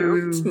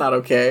women. It's not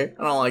okay.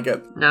 I don't like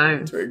it. No.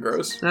 It's very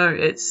gross. No,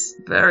 it's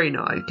very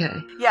not okay.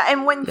 Yeah,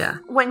 and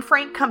when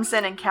Frank comes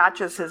in and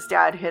catches his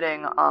dad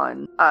hitting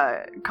on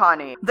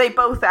Connie, they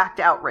both act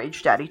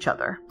outraged at each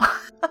other.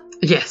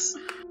 Yes.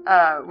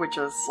 Which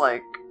is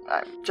like,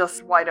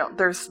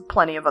 there's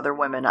plenty of other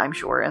women, I'm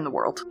sure, in the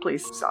world.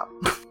 Please stop.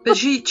 But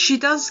she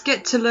does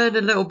get to learn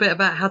a little bit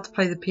about how to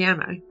play the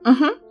piano.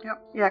 Mm-hmm.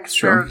 Yep. Yeah, because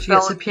she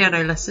gets a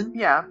piano lesson.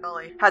 Yeah,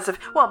 Belly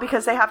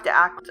because they have to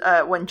act,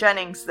 when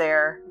Jennings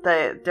there,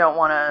 they don't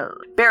want to,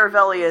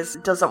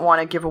 Baravelli doesn't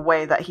want to give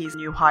away that he's a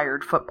new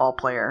hired football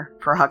player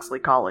for Huxley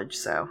College,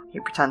 so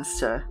he pretends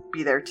to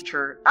be their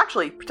teacher.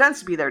 Actually, pretends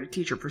to be there to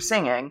teach her for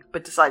singing,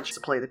 but decides to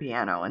play the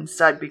piano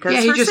instead because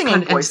he her just singing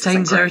kind of voice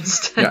entertains isn't her great.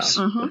 instead.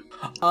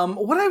 Yeah.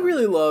 What I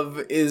really love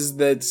is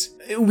that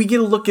we get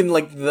a look in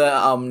like the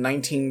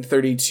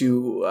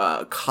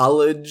 1932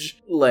 college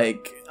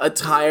like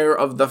attire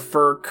of the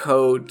fur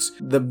coat,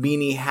 the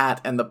beanie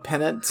hat, and the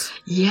pennant.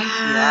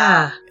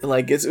 Yeah.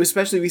 Like it's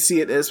especially we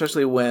see it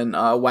especially when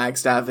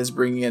Wagstaff is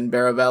bringing in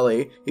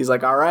Baravelli. He's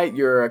like, "All right,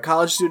 you're a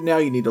college student now.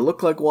 You need to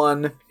look like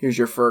one. Here's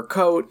your fur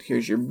coat.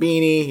 Here's your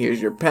beanie.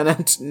 Here's your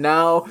pennant.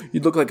 Now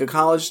you look like a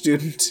college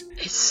student."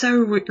 It's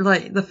so,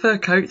 like, the fur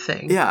coat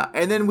thing. Yeah,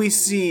 and then we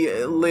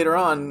see later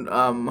on,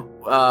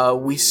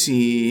 we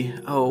see,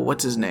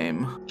 what's his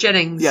name?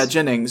 Jennings. Yeah,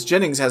 Jennings.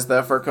 Jennings has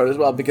the fur coat as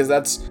well because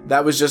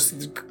that was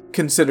just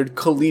considered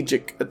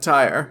collegiate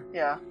attire.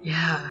 Yeah.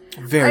 Yeah.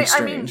 Very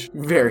I mean, strange.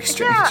 Very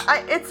strange.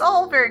 Yeah, it's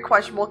all very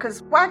questionable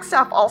because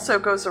Wagstaff also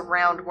goes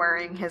around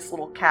wearing his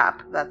little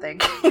cap that they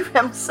gave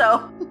him,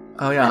 so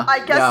Oh yeah.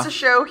 I guess to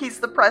show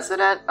he's the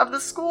president of the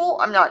school.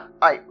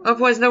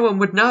 Otherwise, no one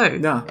would know.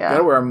 No,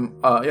 gotta wear them.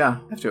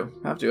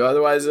 Have to.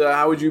 Otherwise,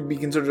 how would you be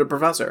considered a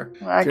professor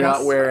if you're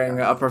not wearing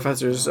a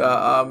professor's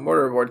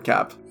mortarboard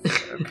cap?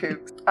 Okay.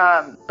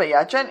 But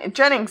yeah,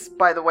 Jennings,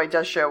 by the way,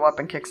 does show up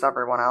and kicks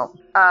everyone out.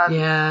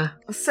 Yeah.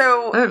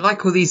 So I don't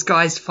like all these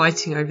guys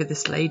fighting over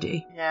this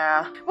lady.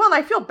 yeah. Well, and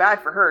I feel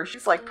bad for her.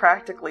 She's like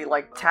practically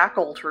like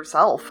tackled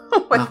herself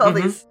with all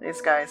these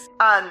guys.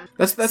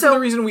 That's the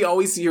reason we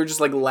always see her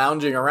just like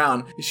lounging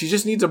around. She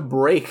just needs a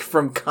break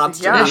from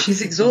constantly Yeah,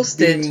 she's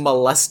exhausted. being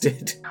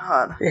molested.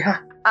 God. Yeah.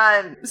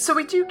 So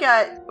we do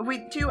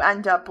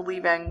end up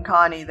leaving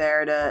Connie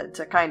there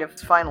to kind of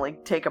finally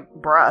take a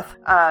breath.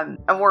 And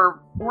we're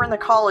in the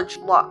college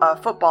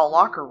football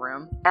locker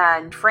room,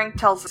 and Frank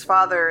tells his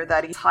father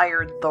that he's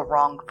hired the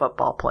wrong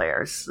football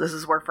players. This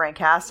is where Frank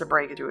has to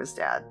break it to his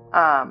dad.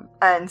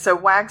 And so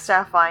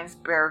Wagstaff finds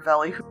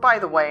Baravelli, who, by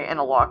the way, in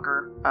a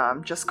locker,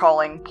 just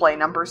calling play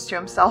numbers to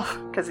himself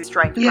because he's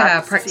trying to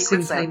practice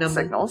secret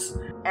signals.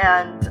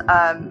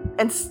 And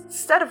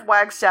instead of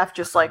Wagstaff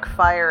just like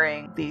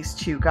firing these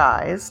two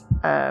guys,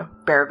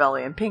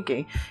 Baravelli and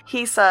Pinky,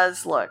 he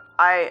says, "Look,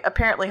 I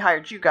apparently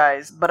hired you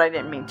guys, but I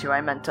didn't mean to.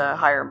 I meant to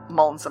hire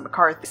Mullins and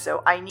McCarthy,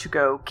 so I need to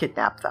go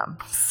kidnap them."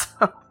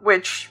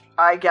 Which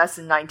I guess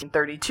in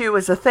 1932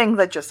 is a thing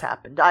that just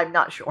happened. I'm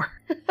not sure.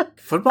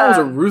 Football was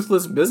a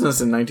ruthless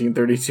business in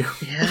 1932.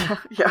 Yeah.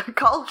 Yeah,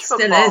 college Still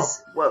football.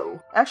 is.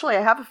 Whoa. Actually,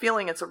 I have a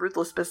feeling it's a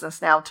ruthless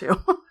business now,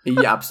 too.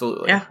 Yeah,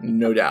 absolutely. Yeah.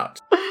 No doubt.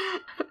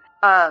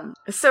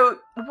 So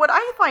what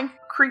I find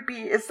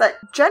creepy is that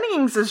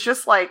Jennings is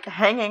just like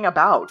hanging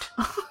about.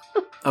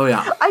 Oh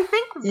yeah. I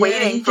think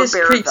waiting he for just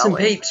creeps and Baravelli.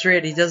 peeps,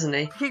 really, doesn't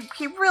he?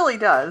 He really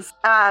does.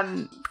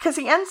 Because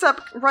he ends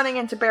up running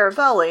into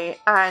Baravelli,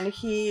 and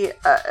he,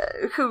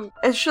 who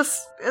is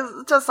just,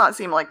 it does not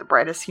seem like the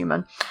brightest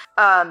human.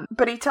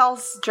 But he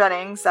tells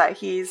Jennings that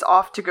he's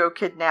off to go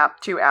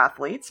kidnap two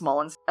athletes,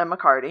 Mullins and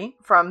McCarty,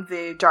 from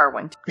the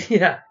Darwin team.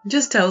 Yeah.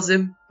 Just tells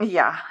him.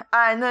 Yeah.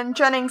 And then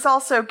Jennings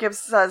also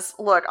says,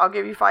 "Look, I'll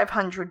give you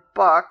 $500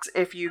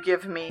 if you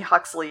give me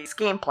Huxley's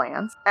game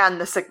plans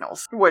and the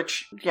signals,"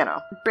 which,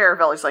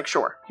 Baravelli's like,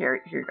 "Sure,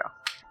 here you go."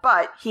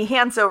 But he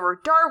hands over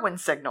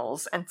Darwin's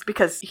signals, and it's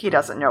because he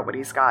doesn't know what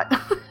he's got.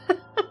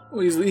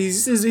 Well,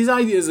 his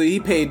idea is that he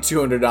paid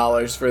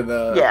 $200 for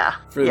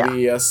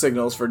the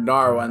signals for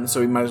Darwin,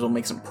 so he might as well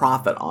make some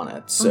profit on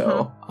it.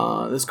 So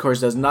this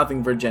course does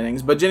nothing for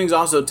Jennings, but Jennings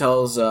also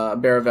tells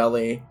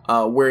Baravelli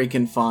where he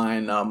can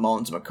find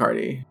Mullins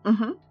McCarty.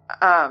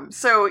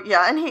 So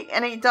yeah,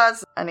 and he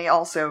does, and he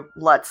also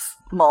lets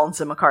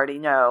Mullins and McCarty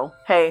know,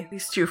 hey,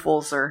 these two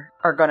fools are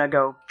gonna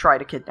go try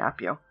to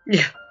kidnap you.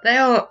 Yeah. They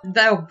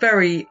are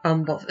very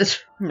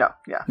unbothered. No,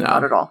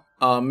 not at all.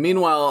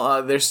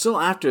 Meanwhile, they're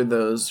still after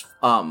those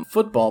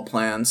football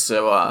plans.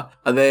 So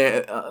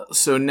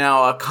so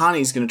now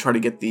Connie's going to try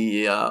to get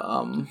the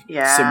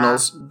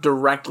signals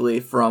directly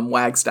from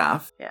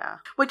Wagstaff. Yeah,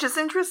 which is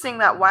interesting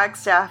that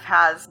Wagstaff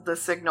has the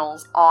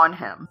signals on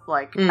him,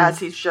 as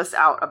he's just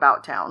out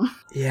about town.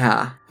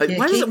 Yeah, why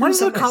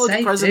does a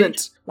college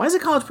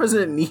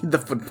president need the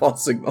football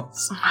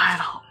signals? I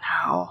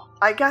don't know.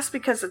 I guess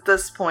because at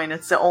this point,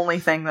 it's the only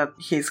thing that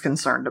he's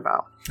concerned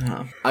about.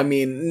 I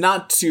mean,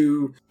 not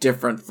too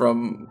different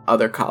from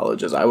other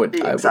colleges, I would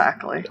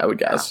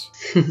guess.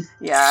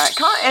 Yeah,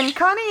 and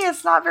Connie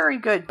is not very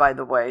good, by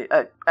the way,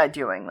 at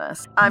doing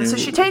this. No. So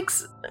she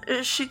takes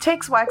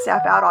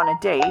Wagstaff out on a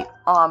date,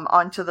 on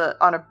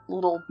a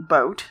little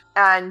boat,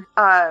 and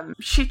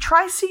she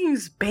tries to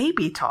use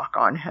baby talk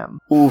on him.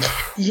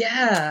 Oof.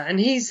 Yeah, and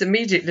he's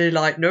immediately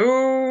like,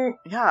 "No."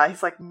 Yeah,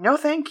 he's like, "No,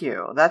 thank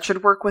you. That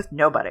should work with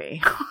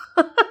nobody."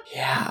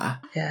 Yeah.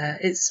 Yeah,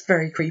 it's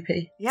very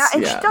creepy. Yeah,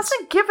 and she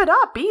doesn't give it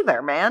up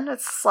either, man.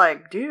 It's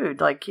like,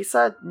 dude, like he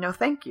said, no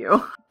thank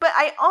you. But But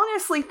I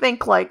honestly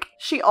think, like,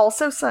 she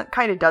also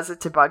kind of does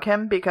it to bug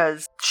him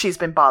because she's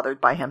been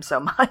bothered by him so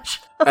much.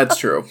 That's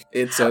true.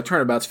 It's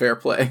turnabout's fair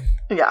play.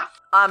 Yeah.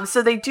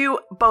 So they do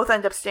both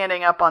end up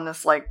standing up on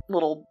this, like,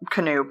 little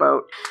canoe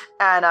boat,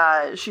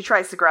 and she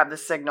tries to grab the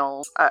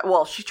signals.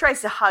 She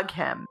tries to hug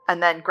him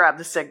and then grab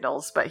the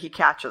signals, but he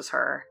catches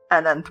her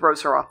and then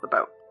throws her off the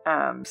boat.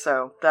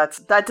 So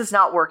that does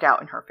not work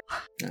out in her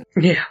favor.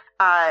 Yeah.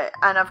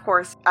 And of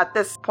course, at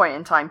this point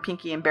in time,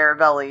 Pinky and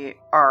Baravelli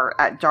are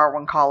at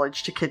Darwin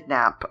College to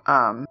kidnap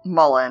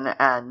Mullen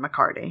and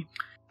McCarty.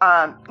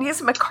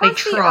 Is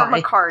McCarthy or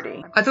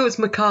McCarty? I thought it was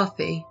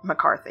McCarthy.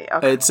 McCarthy.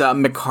 Okay. It's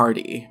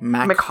McCarty.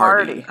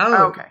 McCarty.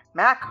 Oh. Okay.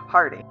 Mac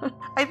Hardy.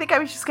 I think I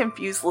was just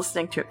confused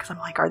listening to it because I'm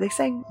like, are they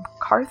saying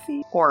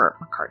McCarthy or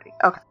McCarty?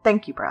 Okay.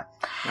 Thank you, Brad.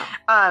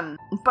 No.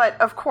 But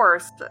of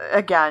course,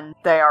 again,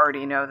 they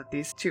already know that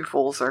these two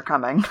fools are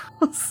coming.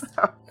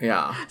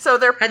 So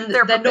they're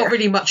not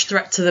really much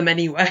threat to them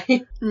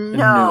anyway.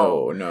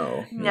 No.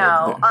 No.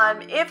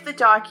 If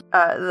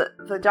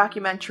the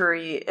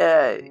documentary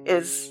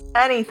is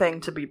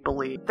anything to be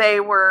believed, they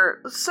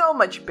were so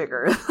much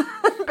bigger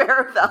than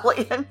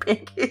Baravelli and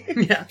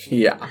Pinky.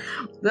 Yeah.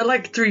 They're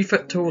like 3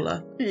 foot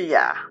taller.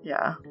 Yeah.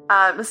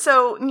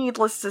 So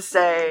needless to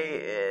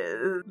say,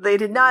 they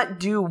did not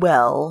do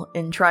well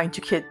in trying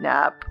to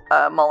kidnap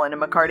Mullen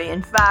and McCarty.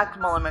 In fact,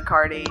 Mullen and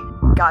McCarty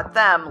got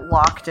them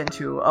locked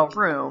into a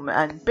room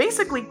and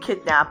basically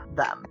kidnapped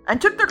them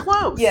and took their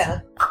clothes.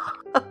 Yeah.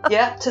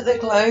 Yeah, to their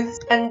clothes.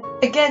 And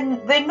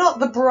again, they're not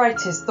the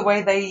brightest the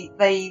way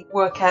they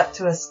work out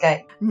to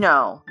escape.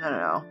 No.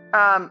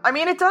 I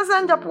mean, it does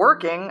end up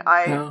working,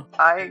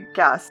 I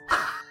guess.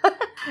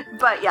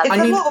 But yeah, it's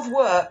a lot of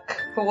work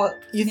for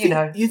what you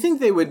know. You think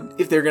they would,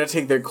 if they're going to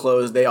take their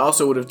clothes, they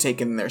also would have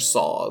taken their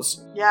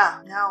saws. Yeah,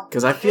 no.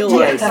 Because I feel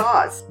like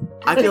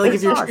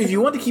if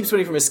you want to keep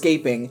somebody from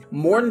escaping,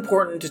 more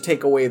important to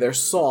take away their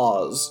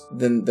saws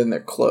than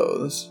their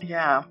clothes.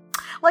 Yeah.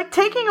 Like,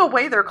 taking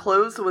away their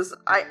clothes was,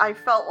 I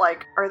felt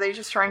like, are they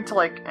just trying to,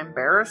 like,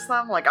 embarrass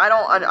them? Like,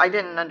 I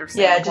didn't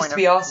understand the point just to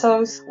be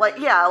arseholes?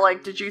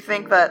 Like, did you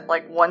think that,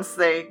 like, once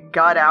they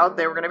got out,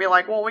 they were gonna be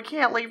like, well, we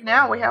can't leave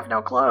now, we have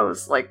no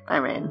clothes? Like, I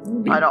mean,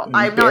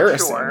 I'm not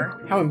sure.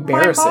 How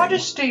embarrassing. My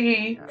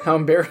modesty! How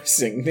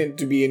embarrassing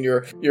to be in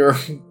your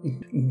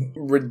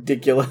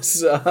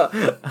ridiculous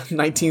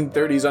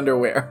 1930s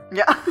underwear.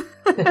 Yeah.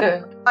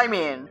 I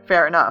mean,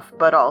 fair enough,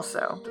 but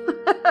also...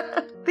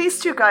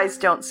 These two guys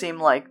don't seem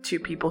like two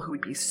people who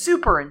would be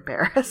super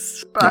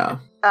embarrassed, but...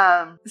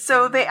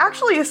 So they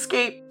actually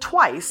escape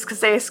twice, because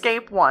they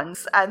escape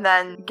once, and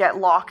then get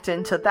locked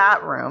into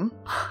that room,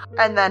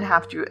 and then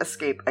have to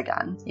escape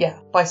again. Yeah,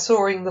 by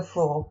sawing the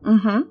floor.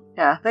 Mm-hmm.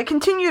 Yeah, they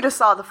continue to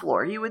saw the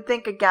floor. You would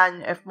think,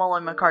 again, if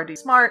Mullen and McCarty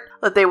smart,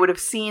 that they would have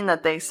seen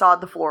that they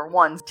sawed the floor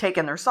once,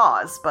 taken their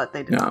saws, but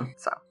they didn't,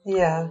 so...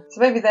 Yeah,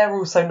 so maybe they're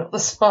also not the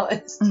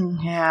smartest.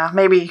 Yeah,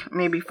 maybe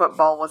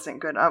football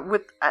wasn't good.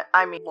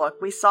 I mean, look,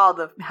 we saw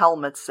the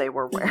helmets they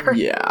were wearing.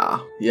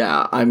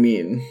 Yeah, I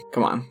mean,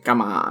 come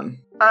on.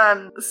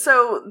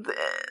 So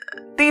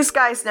these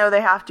guys know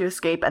they have to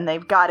escape, and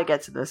they've got to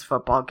get to this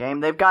football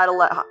game. They've got to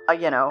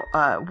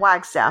let,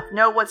 Wagstaff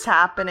know what's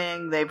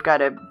happening. They've got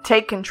to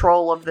take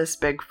control of this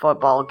big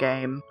football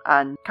game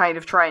and kind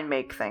of try and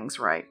make things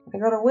right. They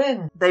gotta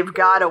win. They've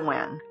got to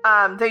win.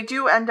 They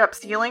do end up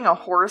stealing a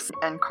horse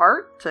and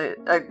cart to,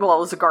 it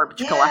was a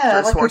garbage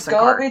collector's like horse a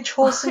garbage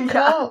horse and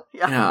cart.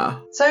 Yeah.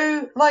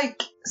 So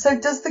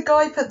does the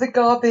guy put the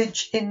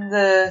garbage in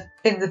the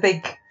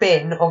big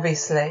bin,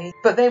 obviously,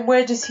 but then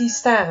where does he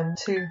stand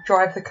to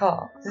drive the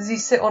car? Does he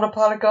sit on a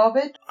pile of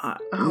garbage? Gosh.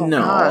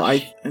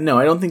 I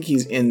don't think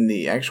he's in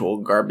the actual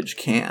garbage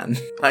can.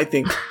 I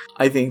think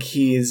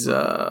he's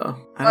I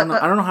don't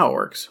know how it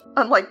works.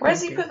 Unlike where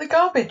does he put the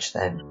garbage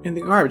then? In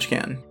the garbage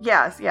can.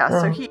 Yeah.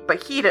 So he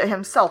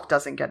himself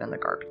doesn't get in the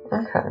garbage.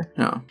 Okay.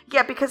 No.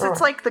 Yeah, because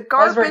it's like the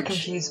garbage. I was very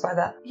confused by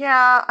that.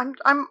 Yeah,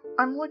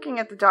 I'm looking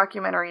at the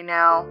documentary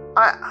now.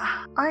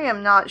 I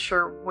am not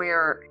sure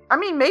where. I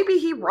mean, maybe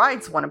he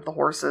rides one of the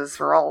horses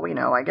for all we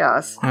know, I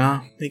guess.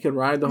 Yeah, he could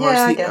ride the horse.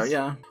 Yeah, I guess.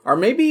 Yeah. Or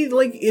maybe,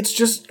 like, it's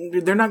just,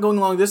 they're not going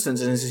long distance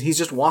and he's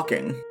just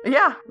walking.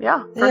 Yeah,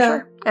 for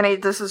sure.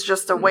 And this is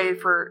just a way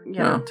for,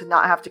 to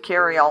not have to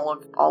carry all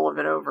of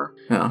it over.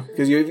 Yeah,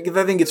 because if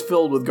that thing gets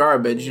filled with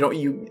garbage, it's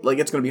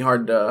going to be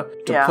hard to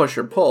push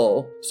or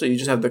pull, so you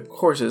just have the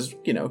horses,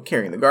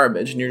 carrying the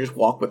garbage, and you just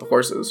walk with the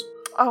horses.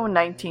 Oh,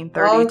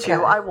 1932.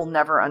 Okay. I will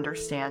never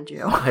understand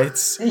you.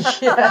 It's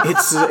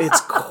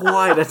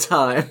quite a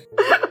time.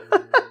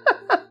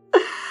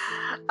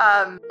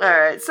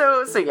 Alright,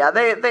 so yeah,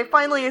 they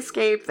finally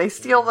escape. They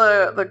steal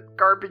the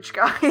garbage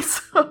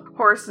guy's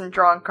horse and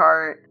drawn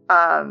cart.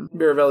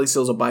 Baravelli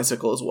steals a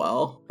bicycle as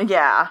well.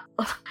 Yeah.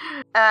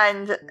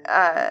 And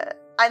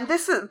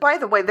this is, by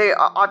the way,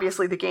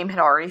 obviously the game had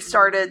already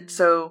started,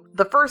 so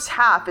the first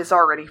half is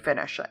already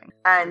finishing.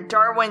 And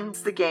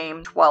Darwin's the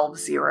game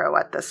 12-0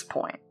 at this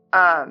point.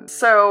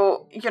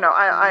 So,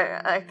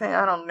 I think,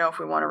 I don't know if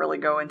we want to really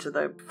go into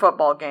the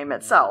football game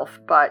itself,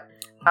 but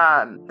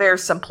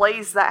There's some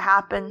plays that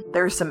happen.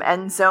 There's some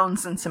end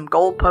zones and some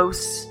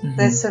goalposts.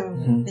 There's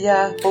some,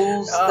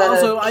 balls that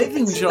also, are I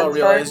think we should all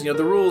realize, the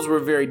rules were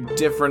very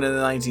different in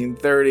the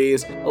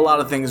 1930s. A lot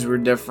of things were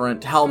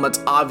different. Helmets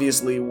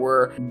obviously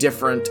were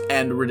different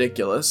and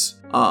ridiculous.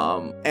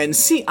 And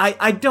see,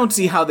 I don't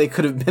see how they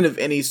could have been of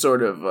any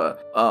sort of,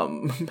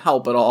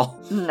 help at all.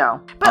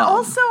 No. But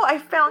also, I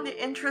found it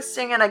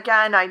interesting, and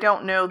again, I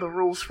don't know the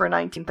rules for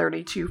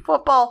 1932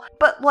 football,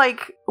 but,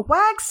 like,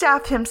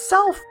 Wagstaff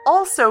himself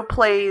also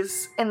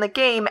plays in the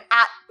game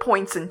at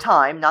points in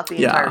time, not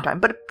the entire time,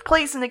 but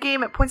plays in the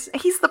game at points.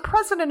 He's the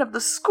president of the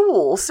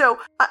school, so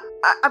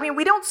I mean,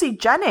 we don't see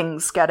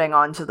Jennings getting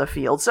onto the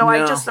field, so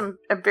I just am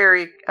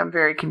very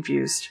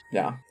confused.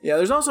 Yeah.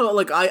 There's also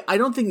like I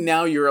don't think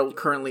now you're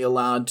currently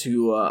allowed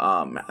to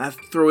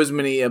throw as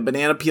many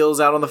banana peels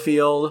out on the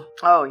field.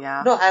 Oh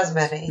yeah, not as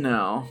many.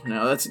 No,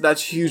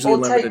 that's hugely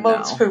limited now. Or take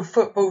multiple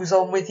footballs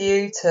on with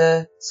you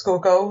to score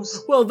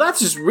goals. Well, that's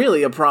just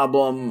really a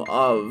problem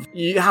of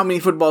how many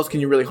footballs can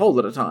you really hold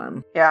at a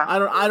time. Yeah,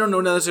 I don't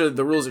know necessarily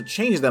the rules have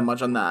changed that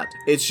much on that.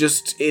 It's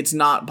just it's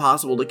not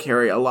possible to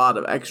carry a lot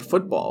of extra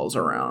footballs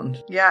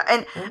around. Yeah,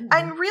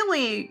 and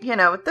really,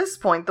 at this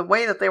point, the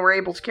way that they were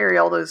able to carry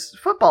all those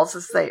footballs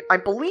is I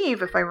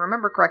believe, if I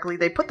remember correctly,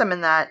 they put them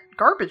in that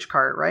garbage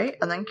cart, right?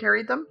 And then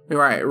carried them?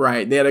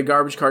 Right. They had a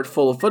garbage cart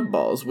full of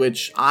footballs,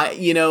 which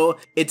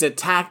it's a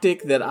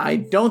tactic that I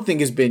don't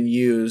think has been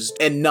used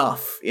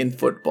enough in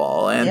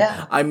football. And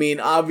I mean,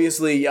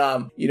 obviously,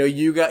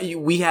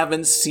 we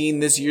haven't seen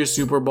this year's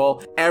Super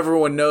Bowl.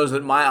 Everyone knows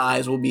that my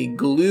eyes will be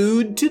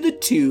glued to the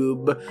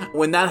tube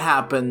when that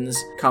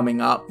happens coming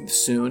up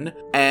soon.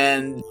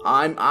 And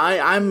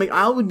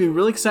I would be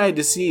really excited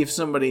to see if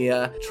somebody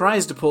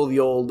tries to pull the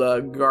old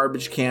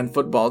garbage can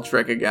football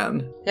trick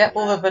again. Yep,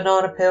 or the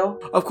banana peel.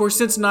 Of course,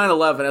 since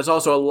 9/11, it's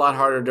also a lot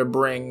harder to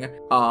bring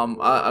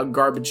a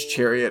garbage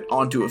chariot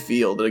onto a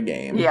field at a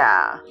game.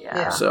 Yeah.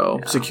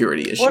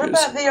 Security issues. What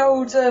about the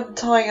old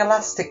tying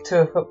elastic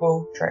to a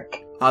football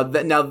trick?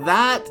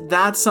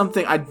 That's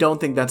something I don't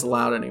think that's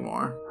allowed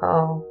anymore.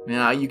 Oh.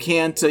 Yeah, you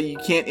can't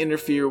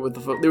interfere with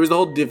the foot. There was the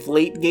whole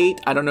deflate gate.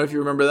 I don't know if you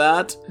remember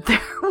that.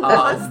 There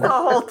was the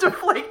whole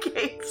deflate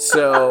gate.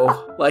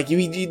 So, like,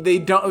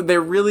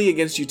 they're really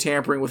against you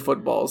tampering with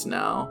footballs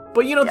now.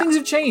 But things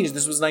have changed.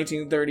 This was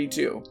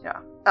 1932. Yeah.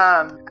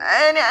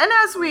 And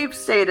as we've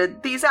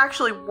stated, these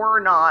actually were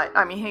not,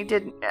 he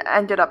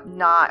ended up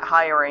not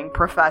hiring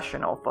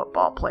professional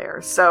football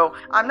players. So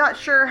I'm not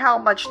sure how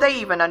much they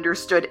even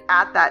understood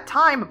at that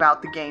time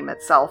about the game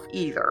itself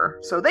either.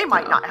 So they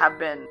might not have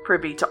been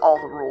privy to all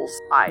the rules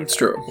either. It's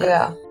true.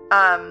 Yeah.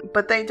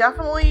 But they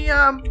definitely,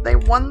 they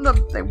won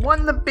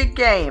the big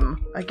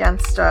game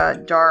against,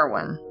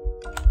 Darwin.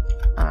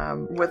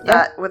 With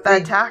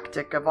that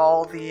tactic of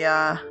all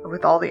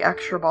the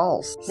extra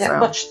balls. Yeah, so.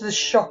 Much to the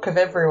shock of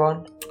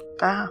everyone.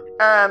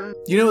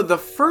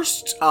 The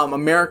first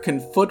American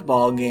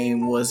football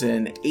game was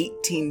in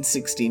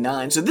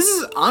 1869, so this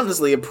is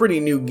honestly a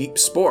pretty new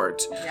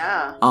sport.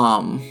 Yeah.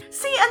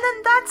 See, and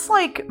then that's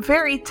like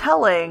very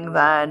telling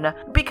then,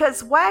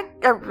 because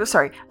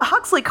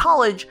Huxley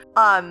College,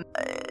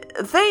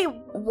 they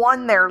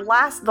won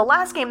the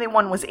last game they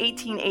won was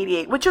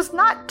 1888, which is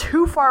not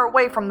too far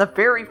away from the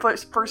very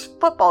first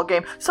football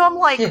game. So I'm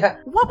like,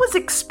 what was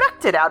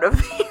expected out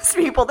of these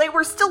people? They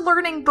were still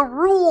learning the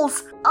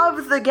rules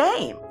of the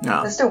game.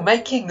 Yeah. They're still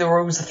making the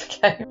rules of the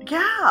game.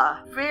 Yeah,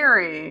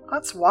 very.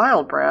 That's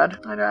wild, Brad.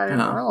 I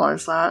didn't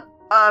realize that.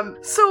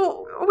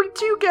 So we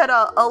do get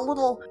a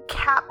little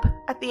cap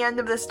at the end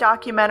of this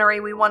documentary.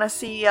 We want to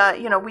see,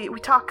 we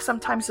talk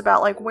sometimes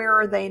about, like, where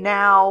are they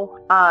now?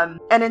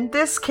 And in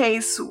this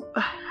case,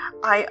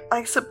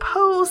 I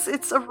suppose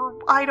it's a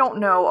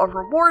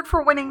reward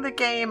for winning the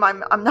game.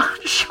 I'm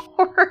not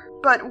sure.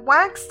 But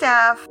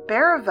Wagstaff,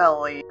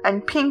 Baravelli,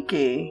 and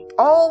Pinky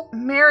all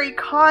marry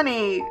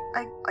Connie,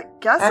 I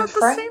guess, and at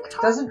Frank? the same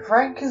time? Doesn't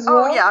Frank as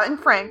well? Oh, yeah, and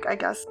Frank, I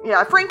guess.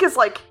 Yeah, Frank is,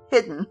 like,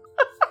 hidden.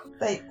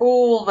 They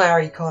all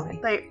marry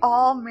Connie.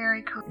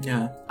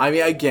 Yeah. I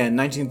mean, again,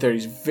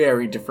 1930s,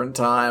 very different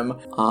time.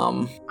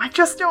 I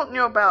just don't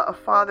know about a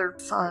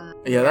father-son.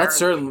 Yeah, that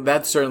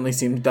certainly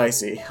seems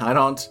dicey. I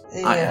don't...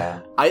 Yeah.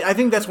 I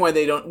think that's why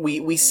they don't...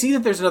 We see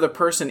that there's another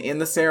person in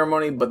the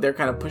ceremony, but they're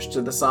kind of pushed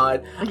to the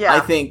side. Yeah. I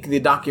think the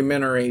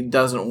documentary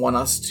doesn't want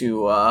us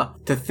to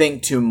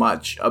think too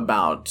much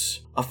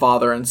about a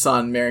father and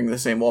son marrying the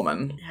same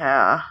woman.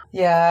 Yeah.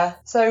 Yeah.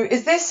 So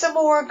is this a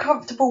more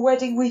uncomfortable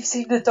wedding we've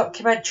seen in the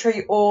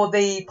documentary, or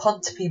the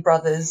Pontopy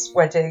brothers'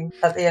 wedding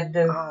at the end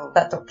of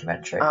that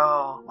documentary?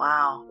 Oh,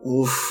 wow.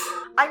 Oof.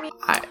 I mean,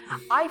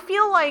 I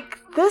feel like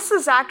this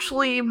is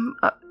actually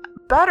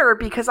better,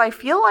 because I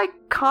feel like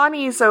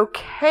Connie's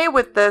okay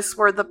with this,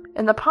 where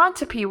in the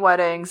Pontype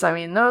weddings, I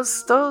mean,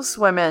 those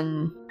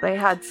women, they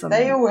had some...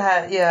 They all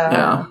had,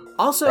 Yeah.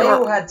 Also, they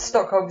all had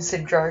Stockholm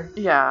Syndrome.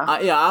 Yeah.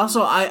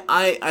 Also,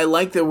 I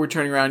like that we're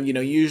turning around,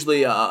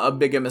 usually a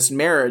bigamous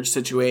marriage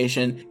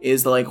situation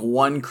is like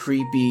one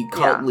creepy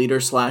cult leader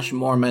 /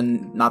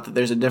 Mormon, not that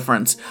there's a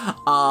difference,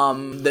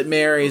 that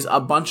marries a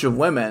bunch of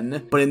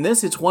women, but in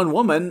this, it's one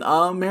woman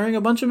marrying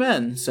a bunch of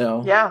men,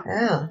 so... Yeah.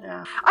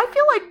 I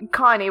feel like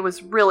Connie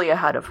was really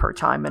ahead of her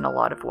time in a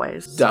lot of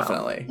ways. So.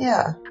 Definitely.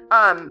 Yeah.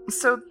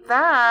 So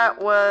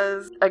that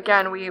was,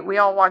 again, we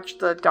all watched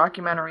the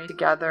documentary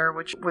together,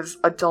 which was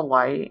a delight.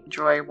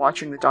 Enjoy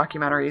watching the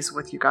documentaries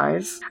with you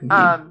guys.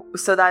 Mm-hmm.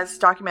 So that's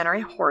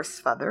documentary Horse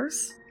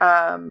Feathers.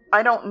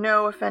 I don't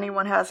know if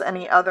anyone has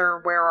any other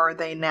Where Are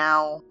They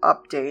Now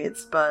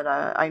updates, but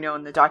I know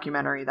in the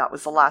documentary that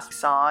was the last we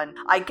saw, and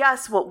I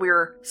guess what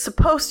we're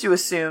supposed to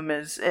assume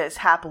is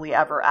happily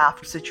ever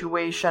after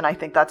situation. I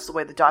think that's the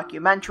way the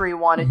documentary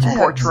wanted to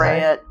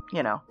portray it.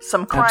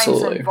 Some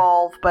crimes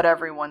involved, but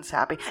everyone's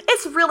happy.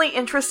 It's really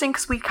interesting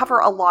because we cover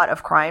a lot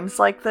of crimes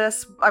like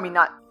this. I mean,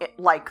 not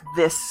like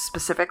this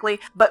specifically,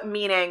 but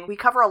meaning we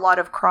cover a lot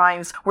of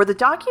crimes where the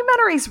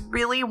documentaries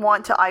really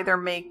want to either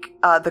make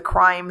the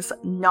crimes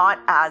not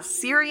as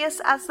serious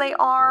as they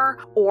are,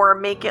 or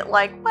make it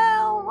like,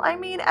 well, I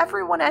mean,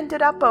 everyone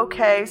ended up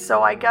okay,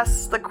 so I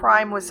guess the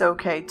crime was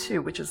okay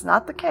too, which is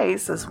not the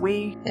case, as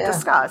we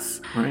discuss.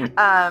 Right.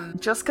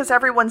 Just because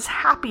everyone's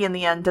happy in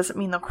the end doesn't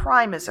mean the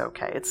crime is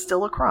okay. It's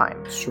still a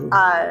crime. Sure.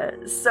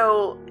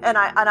 And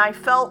I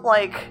felt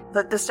like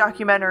that this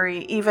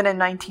documentary, even in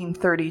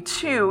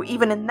 1932,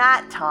 even in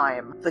that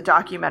time, the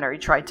documentary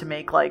tried to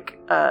make like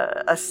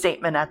a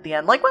statement at the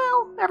end, like,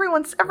 well,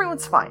 everyone's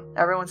fine.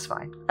 Everyone's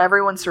fine.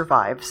 Everyone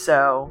survived,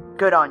 so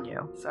good on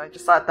you. So I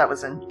just thought that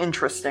was an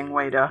interesting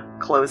way to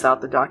close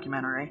out the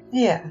documentary.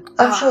 Yeah.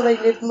 I'm sure they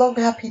lived long,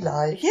 happy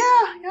lives. Yeah,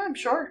 I'm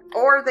sure.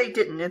 Or they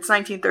didn't. It's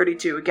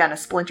 1932. Again, a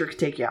splinter could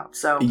take you out.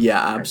 So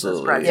yeah,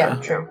 absolutely. Yeah,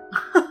 true.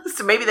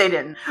 So maybe they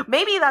didn't.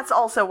 Maybe that's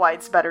also why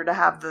it's better to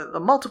have the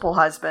multiple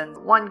husbands.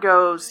 One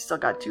goes, still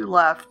got 2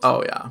 left.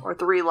 Oh, yeah. Or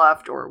 3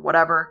 left, or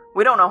whatever.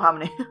 We don't know how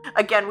many.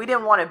 Again, we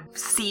didn't want to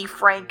see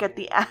Frank at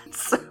the end,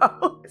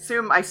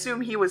 so I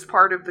assume he was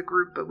part of the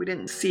group, but we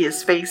didn't see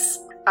his face.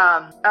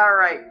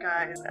 Alright,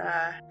 guys.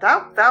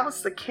 That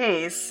was the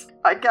case.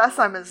 I guess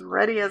I'm as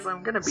ready as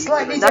I'm gonna be.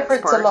 Slightly for the next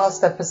different part. to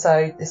last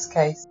episode, this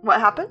case. What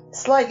happened?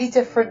 Slightly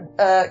different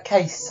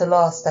case to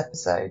last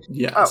episode.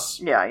 Yes.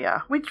 Oh,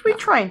 yeah. We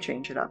try and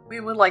change it up. We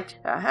would like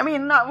to, I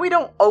mean, we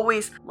don't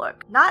always,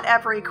 look, not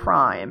every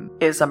crime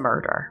is a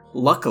murder.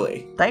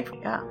 Luckily. Thankfully,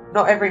 yeah.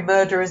 Not every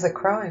murder is a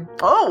crime.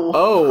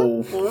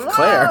 Oh,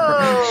 Claire.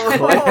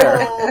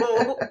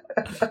 Whoa.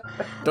 Claire.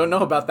 Don't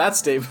know about that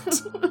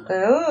statement.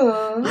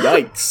 Oh.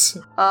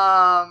 Yikes.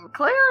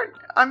 Claire,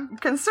 I'm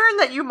concerned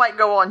that you might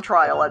go on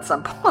trial at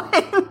some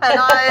point, and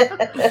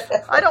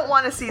I don't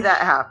want to see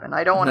that happen.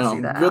 I don't want to see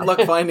that Good happen.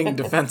 luck finding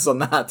defense on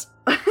that.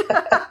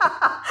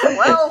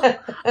 Well,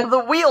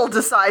 the wheel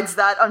decides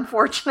that,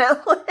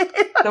 unfortunately.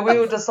 The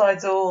wheel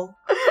decides all.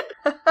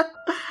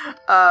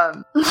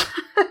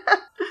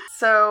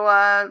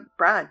 So,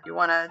 Brad, you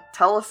want to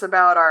tell us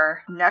about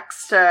our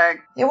next... Yeah,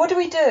 what do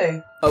we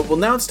do? Well,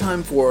 now it's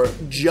time for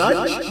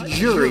Judge,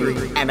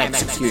 Jury, and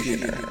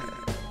Executioner.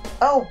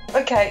 Oh,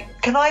 okay.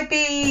 Can I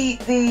be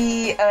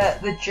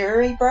the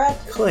jury, Brad?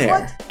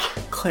 Claire.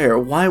 Claire,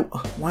 why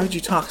would you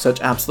talk such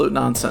absolute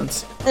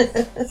nonsense?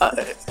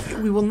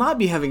 We will not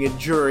be having a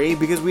jury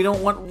because we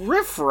don't want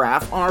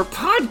riffraff on our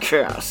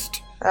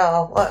podcast.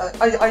 Oh,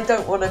 I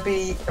don't want to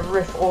be a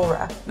riff or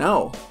a...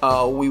 No.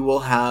 We will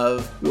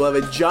have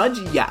a judge,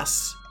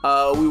 yes.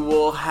 We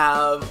will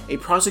have a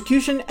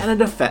prosecution and a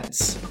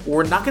defense.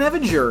 We're not gonna have a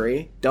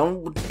jury.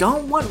 Don't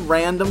want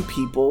random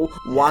people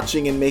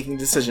watching and making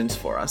decisions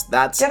for us.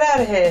 Get out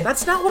of here.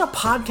 That's not what a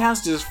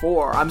podcast is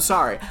for. I'm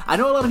sorry. I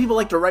know a lot of people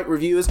like to write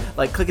reviews,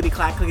 like clickety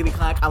clack.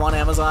 I'm on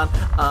Amazon.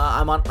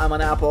 I'm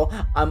on Apple.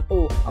 I'm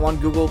on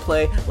Google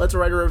Play. Let's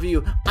write a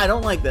review. I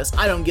don't like this.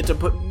 I don't get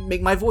to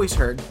make my voice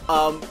heard.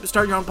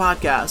 Start your own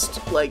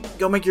podcast. Like,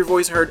 go make your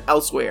voice heard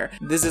elsewhere.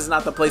 This is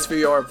not the place for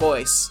your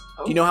voice.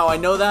 Do you know how I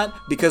know that?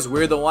 Because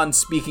we're the ones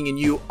speaking and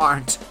you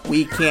aren't.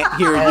 We can't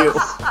hear you.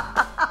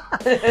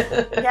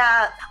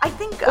 Yeah, I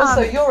think...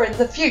 Also, you're in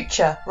the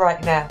future right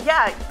now.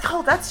 Yeah,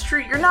 that's true.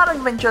 You're not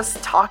even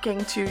just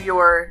talking to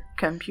your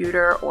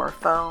computer or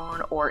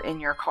phone or in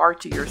your car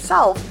to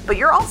yourself, but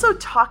you're also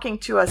talking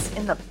to us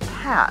in the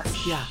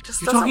past. Yeah,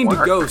 just you're talking work.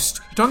 to ghosts.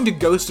 You're talking to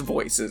ghost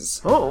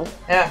voices. Oh.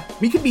 Yeah.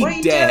 We could be What are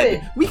you dead.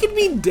 doing? We could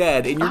be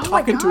dead and you're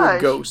talking to a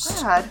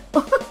ghost. Brad.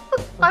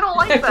 I don't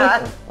like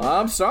that.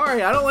 I'm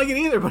sorry, I don't like it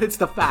either, but it's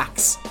the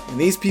facts. And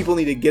these people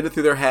need to get it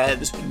through their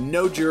heads.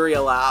 No jury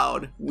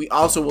allowed. We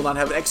also will not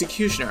have an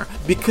executioner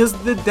because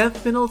the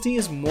death penalty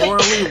is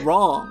morally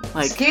wrong.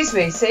 Like, Excuse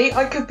me, see?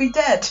 I could be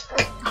dead.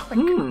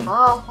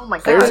 Oh my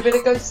There's god. a bit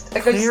of ghost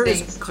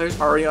sneeze. Claire's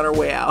already on her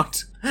way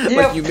out. Yep.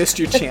 Like, you missed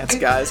your chance,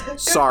 guys.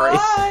 Sorry.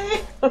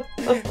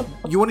 Goodbye.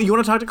 You want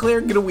to talk to Claire?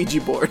 Get a Ouija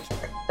board.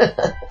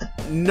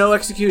 No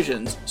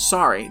executions.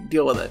 Sorry,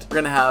 deal with it. We're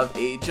gonna have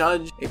a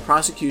judge, a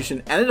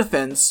prosecution, and a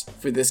defense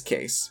for this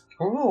case.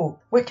 Ooh,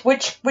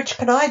 which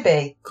can I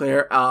be?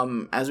 Claire,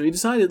 as we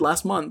decided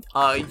last month,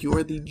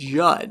 you're the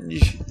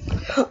judge.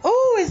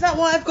 Oh, is that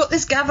why I've got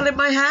this gavel in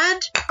my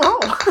hand? Oh.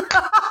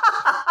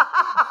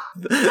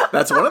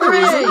 That's one of the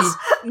reasons.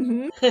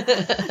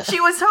 She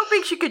was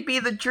hoping she could be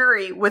the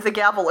jury with a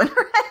gavel in her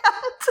hand.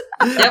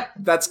 Yep.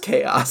 That's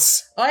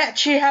chaos. I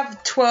actually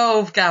have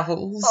 12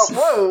 gavels.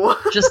 Oh,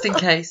 whoa. Just in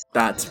case.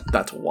 That's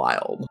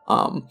wild.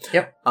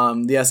 Yep.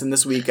 Yes, and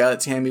this week,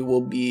 Tammy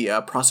will be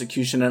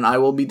prosecution and I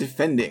will be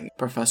defending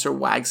Professor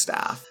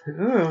Wagstaff.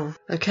 Ooh.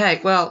 Okay,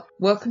 well,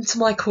 welcome to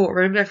my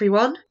courtroom,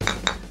 everyone.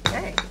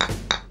 Hey.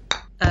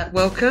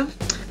 Welcome.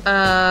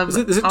 Is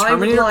it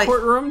Terminator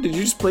courtroom? Did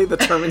you just play the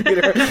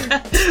Terminator?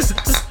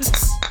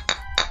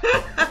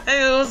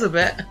 It was a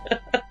bit.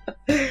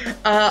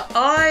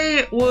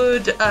 I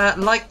would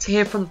like to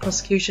hear from the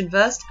prosecution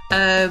first,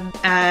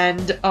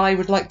 and I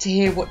would like to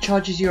hear what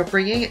charges you are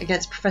bringing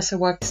against Professor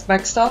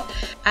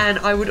Wagstaff, and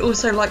I would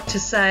also like to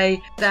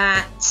say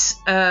that,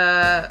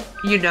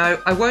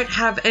 I won't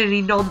have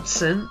any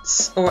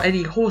nonsense, or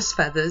any horse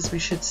feathers, we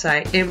should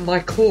say, in my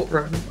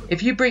courtroom.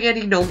 If you bring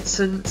any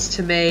nonsense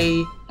to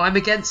me, I'm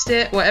against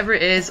it. Whatever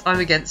it is, I'm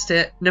against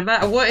it. No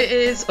matter what it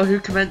is or who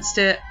commenced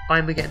it,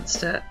 I'm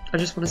against it. I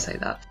just want to say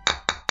that.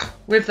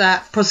 With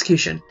that,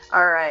 prosecution.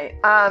 All right.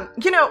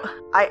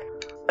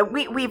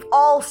 We've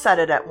all said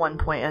it at one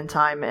point in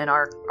time in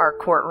our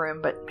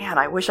courtroom, but man,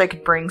 I wish I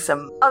could bring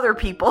some other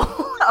people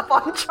up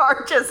on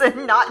charges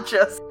and not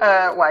just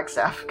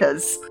Wagstaff,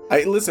 because...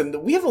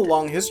 Listen, we have a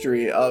long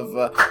history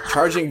of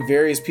charging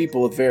various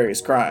people with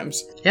various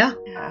crimes. Yeah.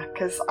 Yeah,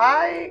 because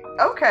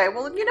okay,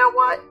 well, you know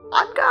what?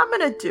 I'm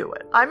gonna do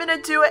it. I'm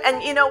gonna do it,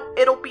 and,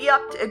 it'll be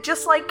up to,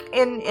 just like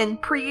in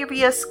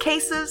previous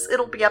cases,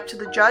 it'll be up to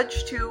the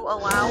judge to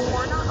allow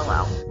or not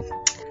allow.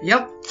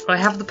 Yep, I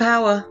have the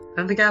power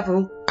and the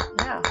gavel.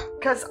 Yeah,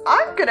 because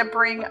I'm gonna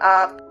bring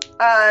up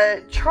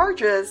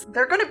charges.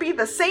 They're gonna be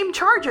the same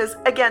charges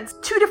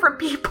against two different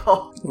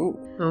people. Ooh.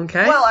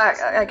 Okay. Well,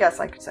 I guess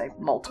I could say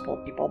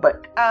multiple people,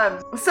 but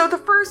so the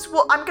first,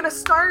 I'm gonna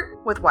start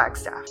with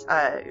Wagstaff.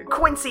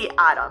 Quincy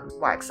Adams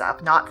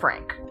Wagstaff, not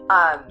Frank.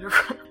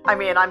 I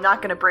mean, I'm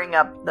not gonna bring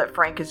up that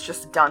Frank is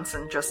just a dunce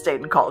and just stayed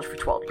in college for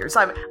 12 years.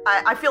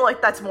 I feel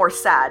like that's more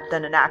sad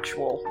than an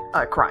actual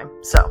crime,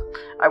 so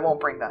I won't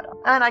bring that up.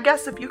 And I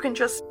guess if you can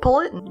just pull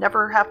it and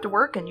never have to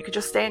work and you could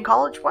just stay in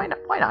college, why not?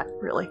 Why not,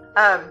 really?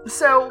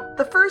 So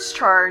the first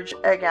charge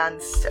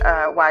against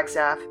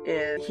Wagstaff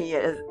is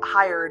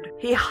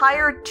he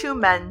hired two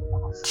men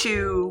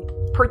to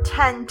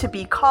pretend to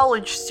be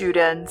college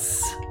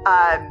students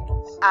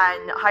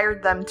and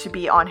hired them to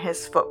be on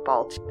his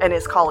football team, and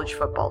his college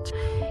football team.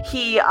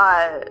 He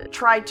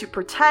tried to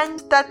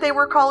pretend that they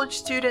were college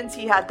students.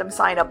 He had them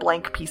sign a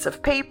blank piece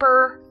of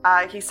paper.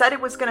 He said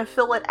it was going to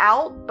fill it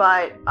out,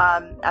 but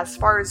as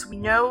far as we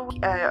know,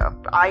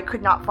 I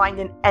could not find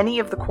in any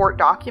of the court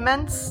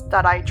documents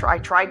that I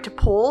tried to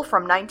pull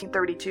from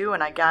 1932,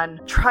 and again,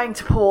 trying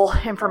to pull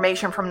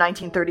information from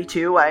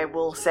 1932, I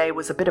will say,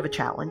 was a bit of a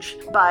challenge,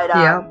 but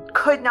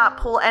could not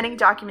pull any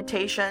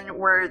documentation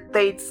where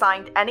they'd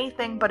signed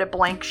anything but a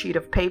blank sheet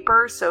of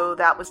paper, so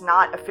that was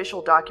not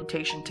official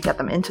documentation to get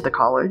them into the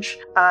college.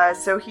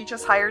 So he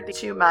just hired the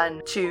two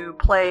men to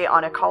play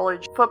on a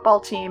college football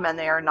team, and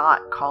they are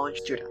not college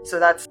students. So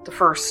that's the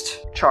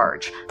first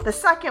charge. The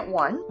second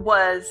one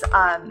was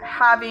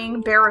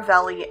having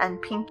Baravelli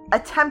and Pink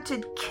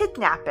attempted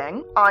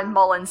kidnapping on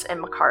Mullins and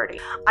McCarty.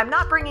 I'm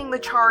not bringing the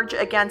charge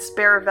against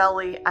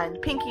Baravelli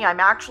and Pinky. I'm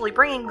actually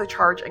bringing the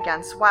charge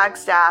against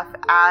Wagstaff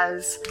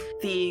as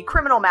the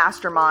criminal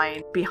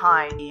mastermind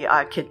behind the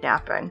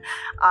kidnapping.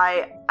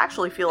 I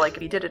actually feel like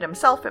if he did it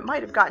himself, it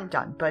might have gotten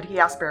done, but he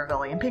asked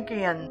Baravelli and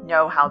Pinky and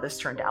know how this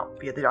turned out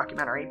via the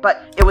documentary.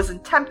 But it was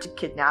attempted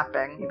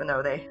kidnapping, even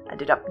though they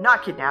ended up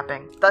not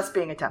kidnapping, thus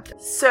being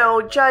attempted.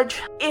 So,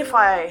 Judge, if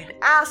I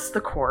ask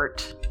the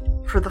court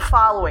for the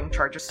following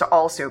charges to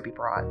also be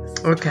brought.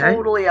 Okay.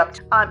 Totally up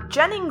to...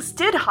 Jennings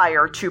did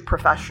hire two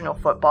professional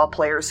football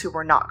players who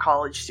were not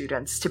college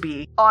students to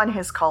be on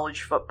his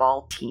college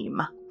football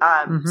team.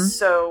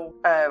 So,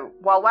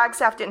 while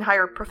Wagstaff didn't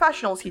hire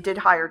professionals, he did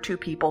hire two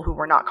people who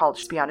were not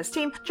college to be on his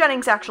team.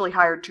 Jennings actually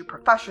hired two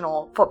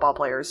professional football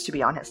players to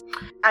be on his.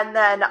 And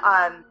then,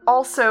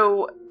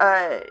 also,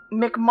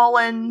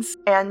 McMullins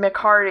and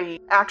McCarty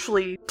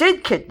actually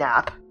did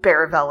kidnap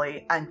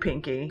Baravelli and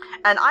Pinky.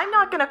 And I'm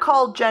not going to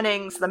call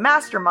Jennings the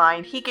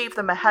mastermind. He gave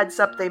them a heads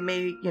up they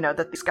may,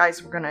 that these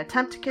guys were going to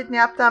attempt to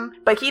kidnap them,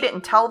 but he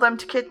didn't tell them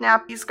to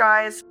kidnap these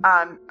guys.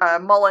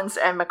 Mullins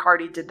and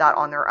McCarty did that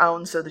on their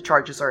own, so the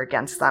charges are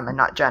against them and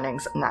not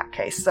Jennings in that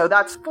case. So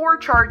that's 4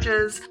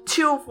 charges,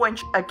 2 of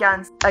which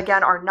again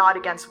are not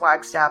against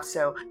Wagstaff,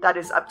 so that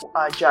is up to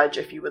Judge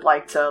if you would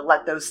like to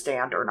let those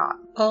stand or not.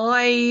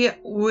 I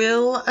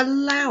will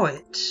allow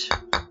it.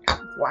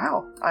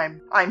 Wow,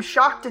 I'm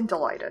shocked and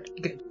delighted.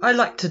 Good. I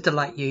like to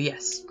delight you,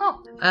 yes.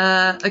 Oh,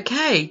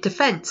 Okay,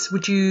 defense.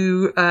 Would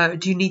you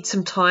do you need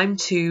some time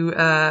to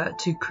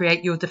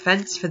create your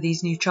defense for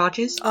these new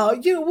charges?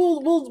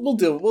 We'll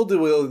do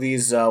all of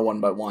these one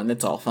by one.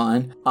 It's all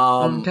fine.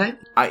 Okay.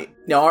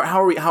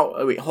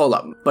 Wait, hold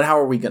up. But how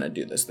are we gonna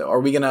do this though? Are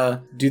we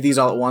gonna do these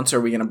all at once, or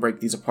are we gonna break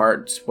these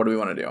apart? What do we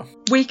want to do?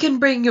 We can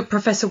bring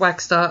Professor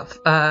Wagstaff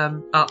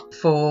up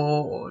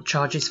for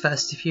charges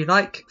first, if you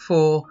like,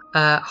 for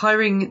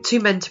hiring 2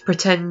 men to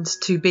pretend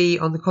to be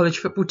on the college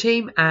football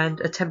team and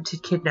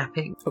attempted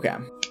kidnapping. Okay.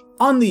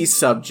 On the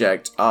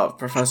subject of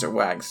Professor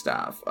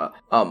Wagstaff,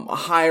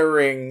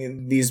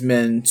 hiring these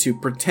men to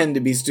pretend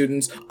to be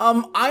students,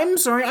 I'm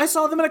sorry, I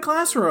saw them in a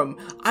classroom.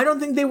 I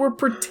don't think they were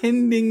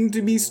pretending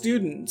to be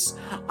students.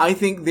 I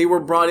think they were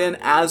brought in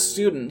as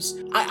students.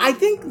 I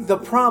think the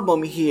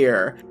problem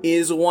here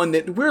is one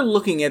that we're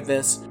looking at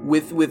this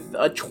with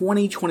a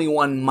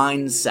 2021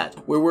 mindset,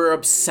 where we're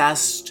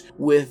obsessed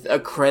with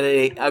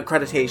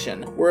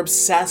accreditation. We're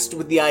obsessed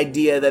with the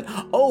idea that,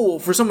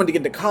 for someone to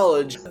get to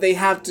college, they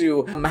have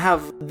to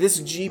have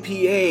this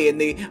GPA, and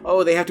they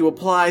have to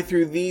apply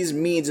through these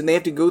means, and they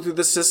have to go through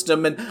the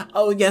system, and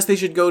yes, they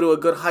should go to a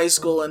good high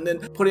school and then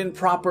put in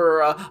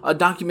proper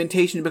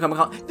documentation to become a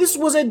college. This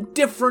was a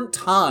different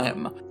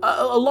time.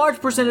 A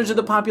large percentage of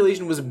the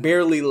population was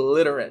barely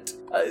literate.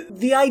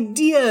 The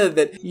idea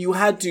that you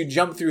had to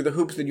jump through the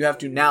hoops that you have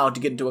to now to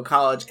get into a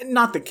college,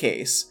 not the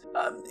case.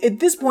 At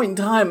this point in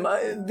time,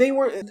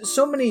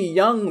 so many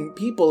young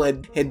people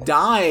had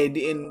died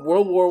in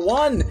World War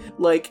I,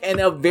 and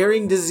of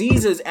varying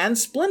diseases and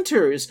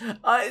splinters.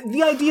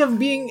 The idea of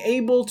being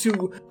able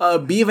to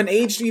be of an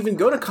age to even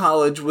go to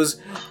college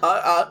was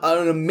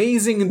an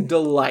amazing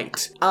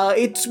delight.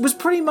 It was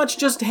pretty much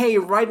just, hey,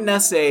 write an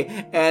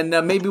essay, and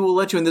maybe we'll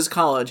let you in this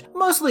college.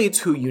 Mostly it's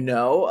who you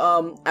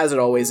know, as it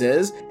always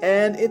is.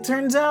 And it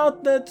turns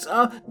out that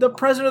the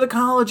president of the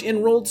college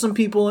enrolled some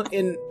people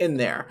in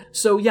there.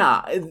 So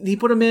yeah, he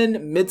put them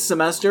in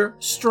mid-semester.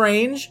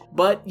 Strange,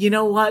 but you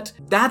know what?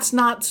 That's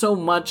not so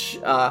much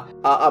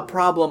a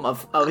problem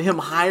of him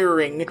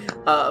hiring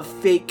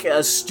fake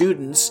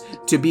students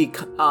to be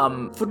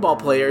football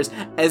players,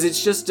 as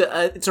it's just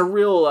it's a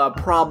real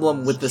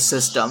problem with the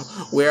system,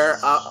 where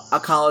a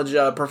college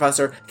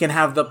professor can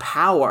have the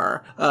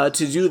power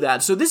to do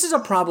that. So this is a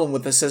problem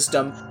with the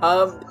system,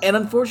 and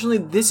unfortunately,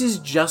 this is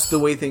just the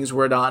way things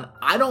were done.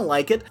 I don't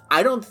like it.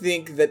 I don't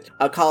think that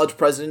a college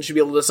president should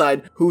be able to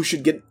decide who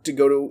should get to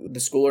go to the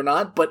school or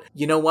not, but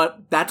you know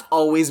what? That's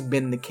always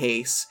been the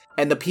case.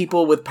 And the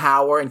people with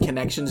power and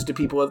connections to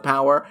people with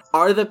power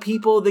are the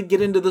people that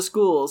get into the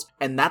schools,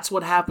 and that's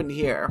what happened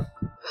here.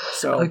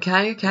 So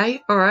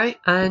Okay, alright.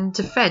 And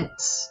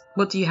defense.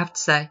 What do you have to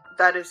say?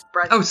 That is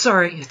Brett. Oh,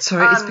 sorry. It's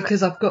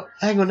because I've got...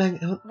 Hang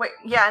on. Wait,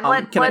 yeah, and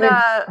let Brad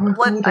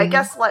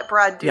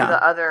do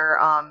the other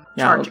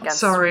charge against...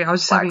 Sorry, I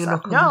was just having a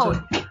knock on the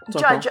door.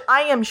 Judge,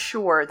 I am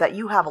sure that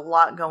you have a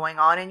lot going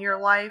on in your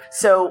life,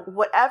 so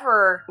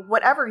whatever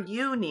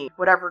you need,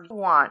 whatever you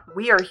want,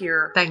 we are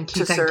here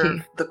to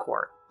serve the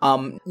court.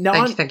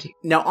 Thank you.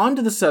 Now, on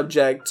to the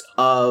subject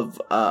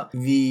of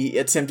the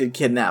attempted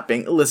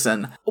kidnapping.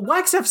 Listen,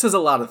 Wagstaff says a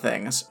lot of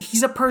things.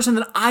 He's a person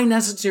that I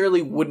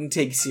necessarily wouldn't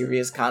take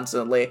serious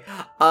constantly.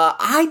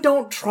 I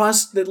don't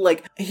trust that,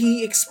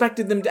 he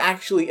expected them to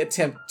actually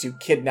attempt to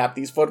kidnap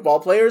these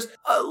football players.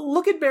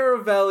 Look at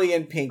Baravelli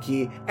and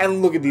Pinky,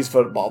 and look at these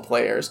football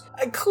players.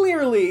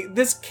 Clearly,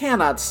 this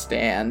cannot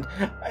stand.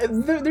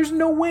 There's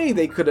no way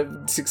they could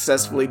have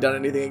successfully done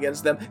anything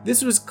against them.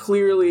 This was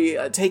clearly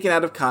taken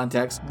out of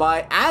context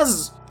by,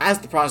 as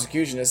the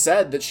prosecution has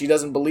said, that she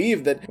doesn't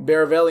believe that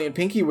Baravelli and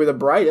Pinky were the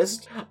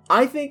brightest.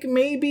 I think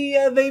maybe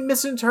they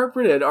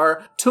misinterpreted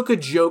or took a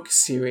joke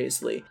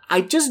seriously.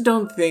 I just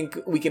don't think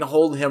we can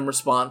hold him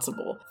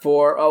responsible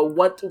for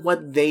what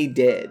they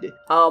did.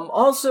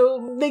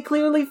 Also, they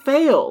clearly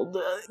failed.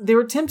 They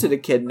were attempted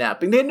at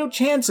kidnapping. They had no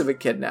chance of a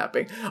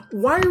kidnapping.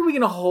 Why are we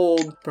going to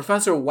hold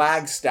Professor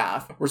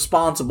Wagstaff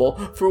responsible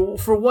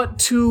for what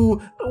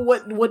two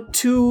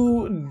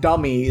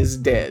dummies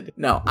did?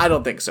 No, I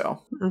don't think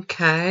so.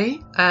 Okay.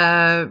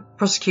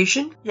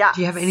 Prosecution? Yeah.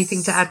 Do you have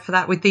anything to add for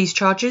that with these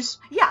charges?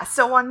 Yeah,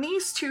 so on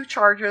these 2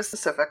 charges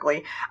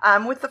specifically,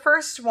 with the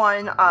first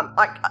one,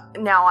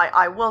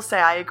 I will say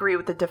I agree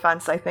with the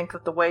defense. I think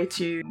that the way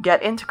to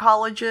get into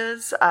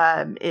colleges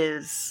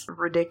is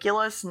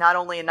ridiculous, not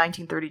only in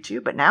 1932,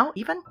 but now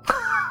even.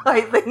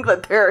 I think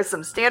that there are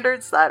some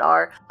standards that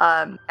are,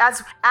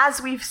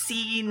 as we've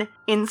seen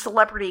in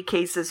celebrity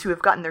cases who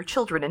have gotten their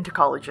children into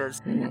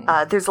colleges,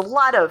 there's a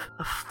lot of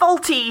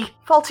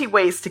faulty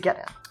ways to get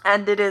in.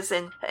 And it is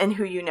in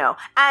who you know.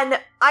 And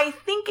I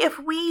think if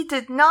we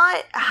did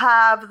not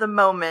have the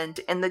moment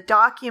in the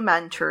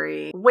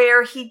documentary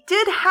where he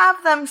did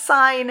have them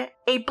sign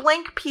a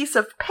blank piece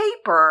of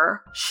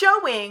paper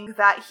showing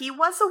that he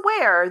was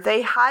aware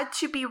they had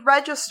to be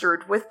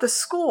registered with the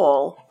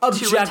school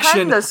to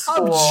attend the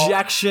school.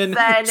 Objection.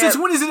 Since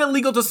when is it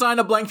illegal to sign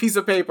a blank piece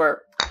of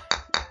paper?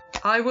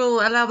 I will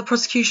allow the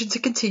prosecution to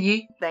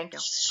continue. Thank you.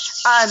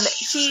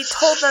 He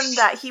told them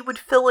that he would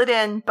fill it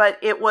in, but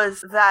it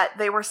was that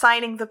they were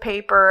signing the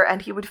paper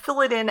and he would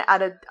fill it in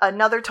at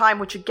another time,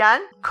 which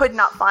again, could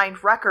not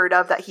find record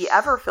of that he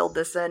ever filled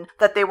this in,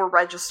 that they were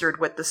registered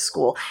with the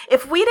school.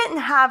 If we didn't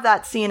have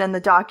that scene in the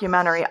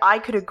documentary, I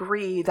could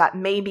agree that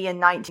maybe in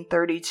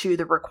 1932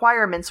 the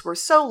requirements were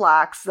so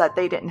lax that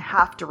they didn't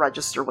have to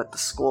register with the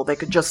school. They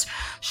could just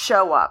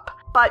show up.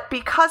 But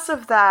because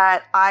of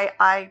that,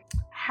 I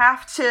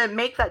have to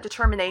make that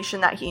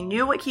determination that he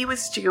knew what he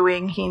was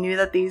doing. He knew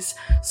that these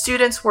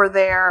students were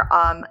there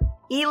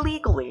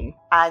illegally,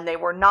 and they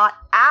were not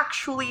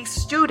actually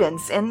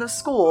students in the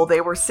school.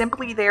 They were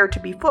simply there to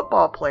be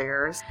football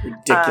players.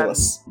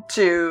 Ridiculous.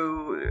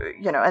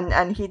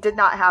 And he did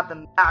not have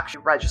them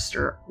actually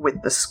register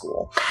with the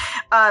school.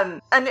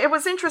 And it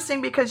was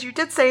interesting because you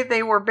did say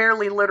they were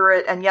barely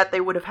literate, and yet they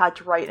would have had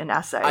to write an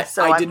essay.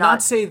 I did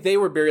not say they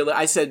were barely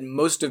literate. I said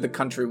most of the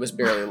country was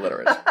barely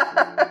literate.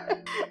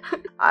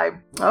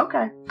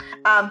 Okay.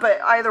 But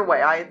either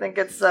way, I think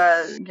it's,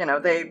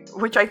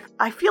 which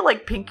I feel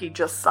like Pinky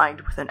just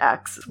signed with an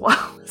X as well.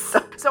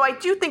 So I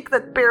do think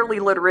that barely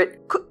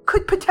literate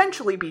could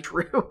potentially be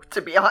true,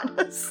 to be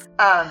honest.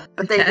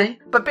 But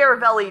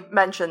Baravelli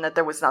mentioned that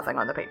there was nothing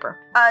on the paper.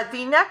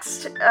 The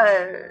next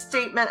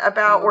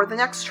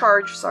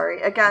charge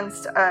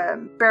against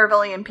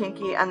Baravelli and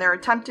Pinky and their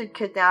attempted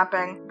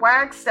kidnapping,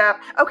 Wagstaff.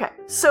 Okay,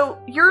 so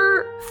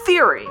your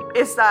theory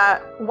is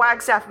that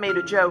Wagstaff made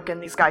a joke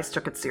and these guys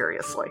took it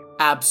seriously.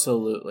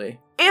 Absolutely.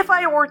 If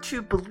I were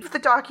to believe the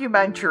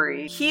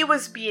documentary, he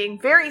was being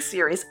very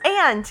serious,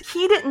 and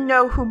he didn't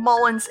know who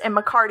Mullins and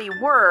McCarty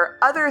were,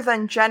 other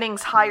than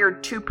Jennings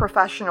hired 2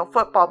 professional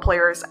football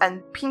players,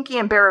 and Pinky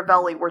and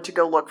Baravelli were to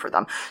go look for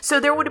them. So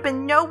there would have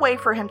been no way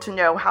for him to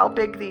know how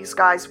big these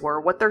guys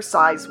were, what their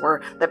size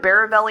were, that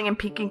Baravelli and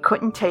Pinky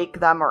couldn't take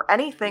them, or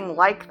anything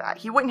like that.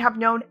 He wouldn't have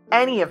known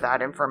any of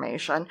that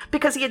information,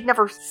 because he had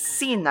never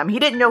seen them. He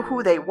didn't know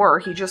who they were.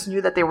 He just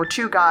knew that they were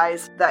 2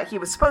 guys that he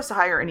was supposed to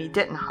hire, and he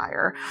didn't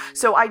hire.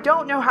 So I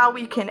don't know how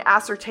we can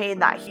ascertain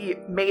that he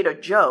made a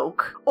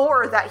joke,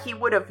 or that he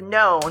would have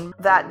known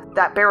that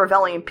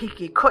Baravelli and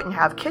Pinky couldn't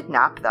have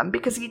kidnapped them,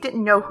 because he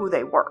didn't know who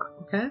they were.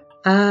 Okay.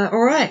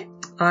 Alright.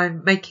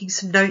 I'm making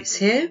some notes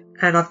here,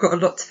 and I've got a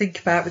lot to think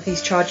about with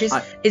these charges.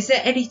 Is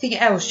there anything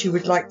else you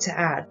would like to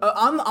add?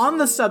 On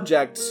the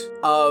subject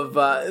of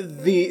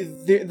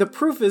the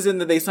proof is in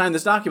that they signed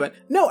this document.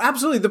 No,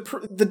 absolutely.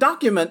 The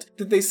document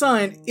that they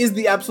signed is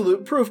the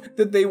absolute proof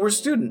that they were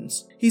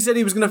students. He said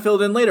he was going to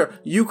fill it in later.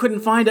 You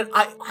couldn't find it.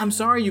 I'm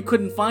sorry, you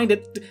couldn't find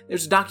it.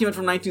 There's a document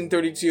from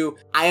 1932.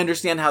 I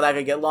understand how that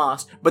could get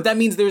lost, but that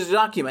means there's a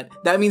document.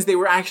 That means they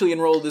were actually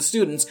enrolled as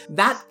students.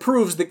 That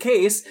proves the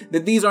case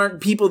that these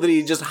aren't people that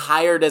he just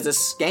hired as a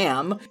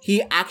scam.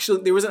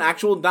 There was an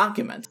actual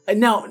document. And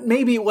now,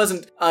 maybe it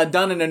wasn't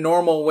done in a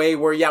normal way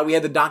where, we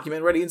had the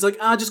document ready. It's like,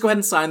 just go ahead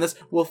and sign this.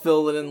 We'll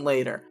fill it in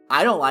later.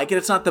 I don't like it.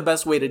 It's not the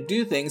best way to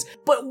do things,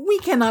 but we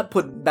cannot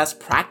put best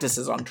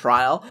practices on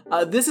trial.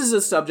 This is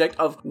a subject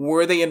of,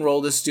 were they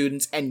enrolled as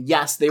students? And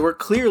yes, they were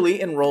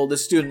clearly enrolled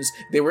as students.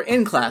 They were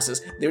in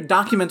classes. Their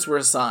documents were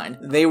assigned.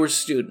 They were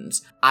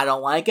students. I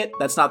don't like it.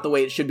 That's not the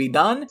way it should be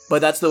done, but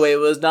that's the way it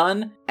was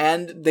done,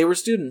 and they were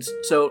students.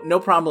 So no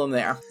problem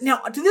there. Now,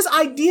 to this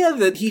idea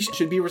that he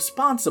should be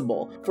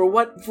responsible for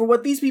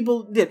what these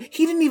people did.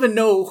 He didn't even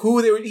know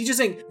who they were. He's just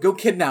saying, go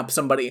kidnap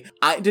somebody.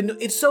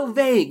 It's so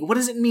vague. What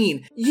does it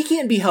mean? He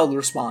can't be held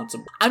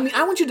responsible. I mean,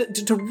 I want you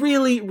to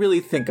really, really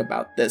think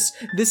about this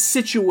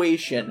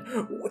situation.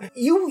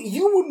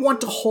 You would want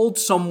to hold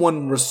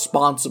someone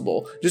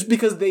responsible just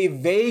because they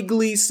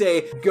vaguely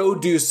say, go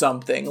do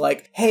something.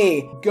 Like,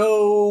 hey,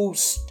 go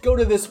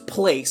to this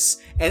place.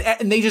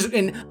 And they just,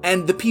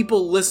 and the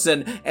people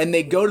listen, and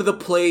they go to the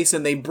place,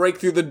 and they break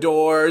through the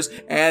doors,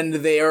 and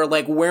they are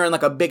like wearing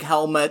like a big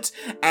helmet,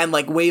 and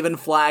like waving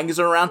flags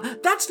around.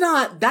 That's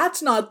not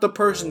the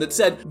person that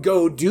said,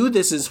 go do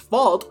this'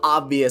 fault,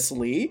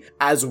 obviously,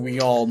 as we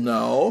all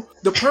know.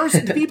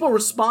 The people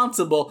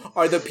responsible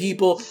are the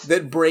people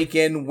that break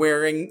in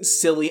wearing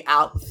silly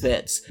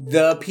outfits,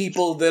 the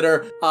people that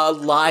are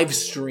live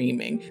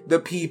streaming, the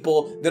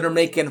people that are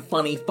making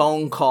funny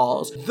phone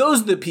calls.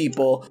 Those are the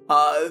people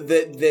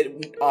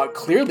that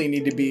clearly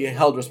need to be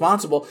held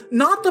responsible,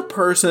 not the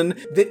person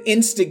that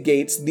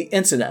instigates the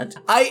incident.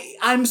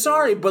 I'm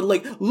sorry, but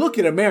like, look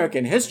at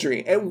American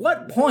history. At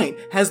what point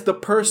has the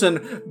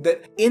person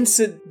that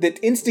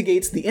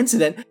instigates the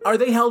incident, are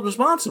they held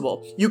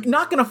responsible? You're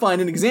not going to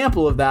find an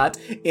example of that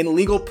in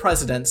legal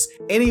precedents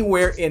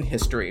anywhere in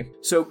history.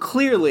 So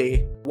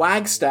clearly,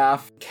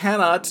 Wagstaff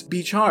cannot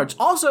be charged.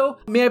 Also,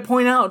 may I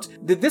point out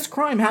that this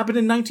crime happened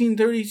in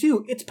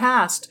 1932. It's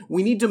past.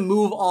 We need to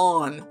move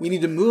on. We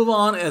need to move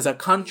on as a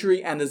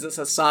country and as a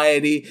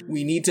society.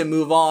 We need to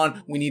move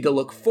on. We need to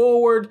look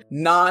forward,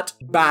 not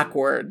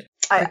backward.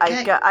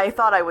 I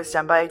thought I was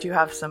done, but I do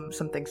have some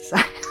things to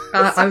say.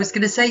 I was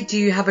going to say, do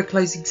you have a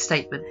closing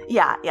statement?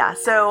 Yeah.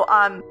 So,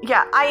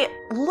 I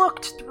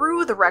looked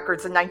through the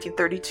records in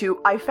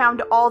 1932. I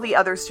found all the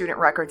other student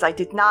records. I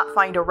did not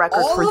find a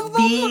record All for of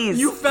them? these.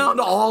 You found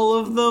all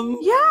of them?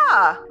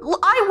 Yeah.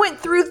 I went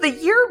through the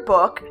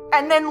yearbook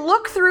and then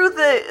looked through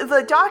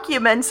the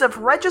documents of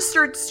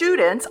registered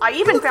students. I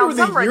even found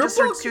some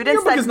registered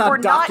students that were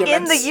not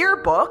in the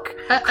yearbook.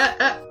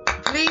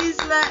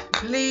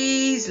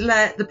 Please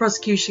let the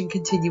prosecution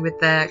continue with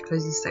their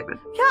closing statement.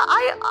 Yeah,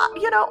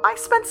 I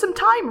spent some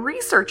time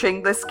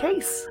researching this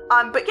case.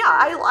 But yeah,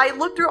 I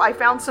looked through, I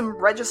found some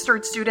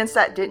registered students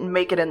that didn't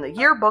make it in the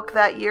yearbook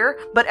that year,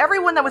 but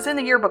everyone that was in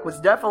the yearbook was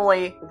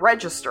definitely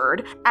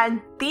registered.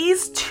 And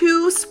these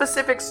two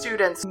specific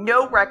students,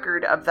 no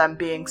record of them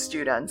being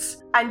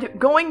students. And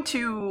going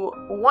to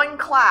one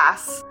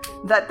class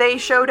that they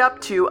showed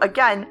up to,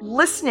 again,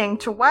 listening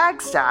to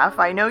Wagstaff.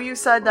 I know you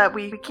said that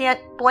we can't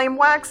blame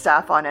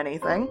Wagstaff on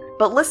anything,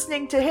 but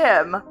listening to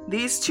him,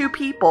 these two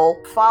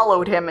people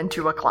followed him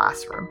into a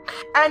classroom.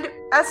 And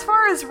as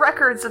far as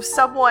records of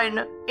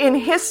someone in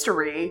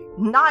history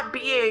not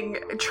being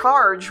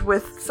charged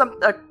with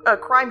a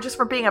crime just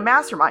for being a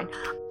mastermind,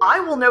 I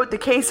will note the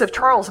case of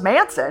Charles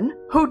Manson,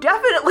 who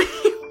definitely...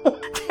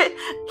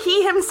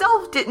 He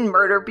himself didn't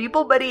murder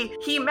people, but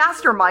he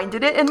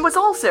masterminded it and was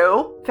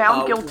also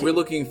found guilty. We're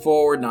looking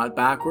forward, not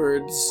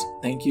backwards.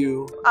 Thank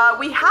you.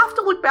 We have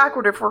to look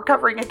backward if we're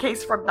covering a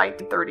case from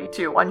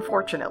 1932,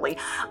 unfortunately.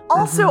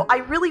 Also, I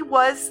really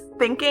was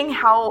thinking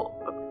how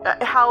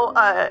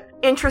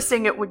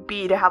interesting it would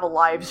be to have a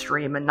live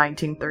stream in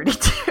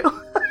 1932.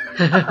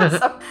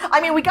 So,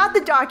 we got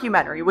the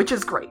documentary, which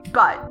is gret,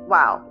 but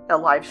wow, a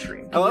live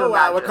stream. Hello,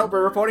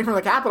 we're reporting from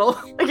the Capitol.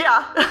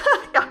 Yeah.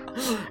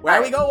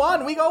 Where we go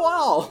one, we go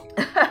all.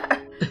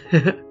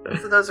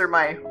 So those are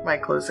my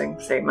closing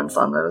statements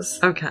on those.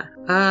 Okay.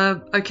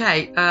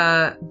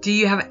 Do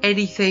you have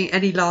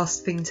any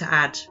last thing to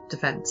add,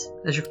 Defense,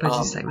 as your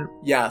closing statement?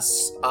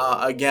 Yes.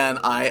 Again,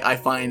 I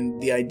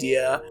find the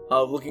idea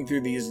of looking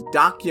through these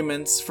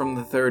documents from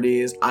the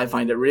 30s, I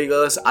find it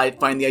ridiculous. I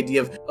find the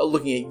idea of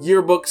looking at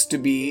yearbooks to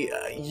be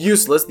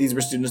useless. These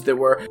were students that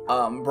were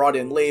brought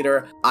in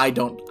later. I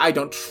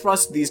don't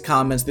trust these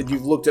comments that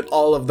you've looked at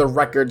all of the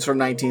records from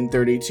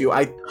 1932.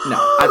 I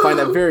find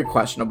that very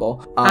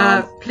questionable.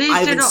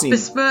 Please do not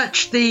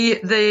besmirch the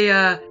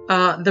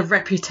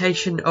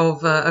reputation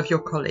of your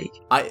colleague.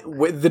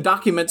 The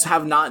documents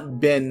have not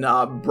been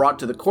brought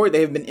to the court.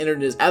 They have been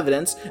entered as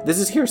evidence. This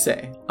is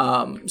hearsay.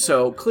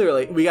 So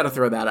clearly, we got to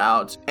throw that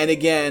out. And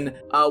again,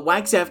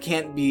 Wagstaff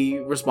can't be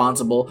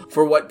responsible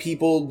for what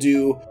people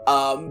do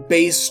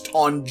based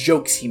on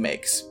jokes he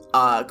makes.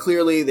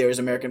 Clearly, there's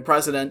American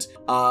precedent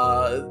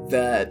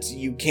that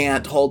you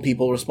can't hold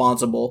people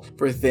responsible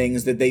for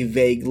things that they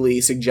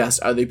vaguely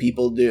suggest other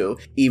people do,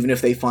 even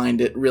if they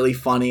find it really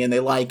funny and they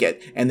like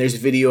it, and there's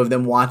video of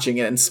them watching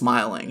it and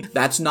smiling.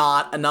 That's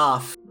not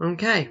enough.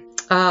 Okay.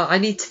 I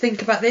need to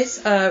think about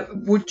this.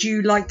 Would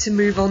you like to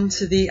move on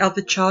to the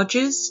other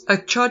charges?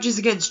 Charges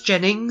against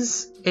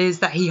Jennings is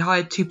that he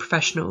hired two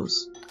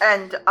professionals.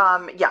 And,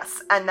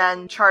 yes. And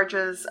then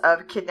charges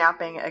of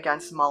kidnapping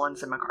against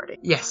Mullins and McCarty.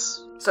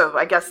 Yes. So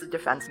I guess the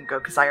defense can go,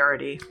 because I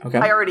already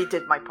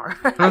did my part.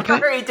 Okay. I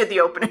already did the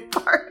opening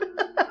part.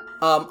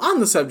 On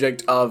the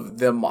subject of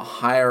them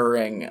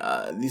hiring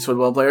these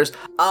football players,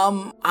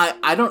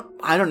 I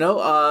don't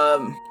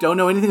know. Don't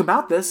know anything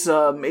about this.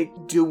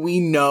 Do we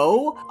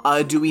know?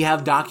 Do we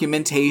have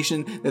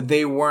documentation that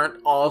they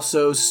weren't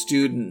also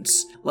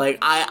students? Like,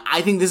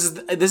 I think this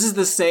is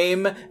the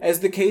same as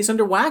the case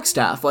under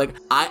Wagstaff. Like,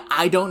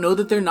 I don't know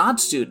that they're not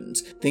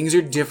students. Things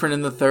are different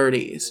in the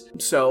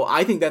 30s. So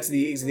I think that's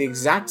the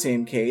exact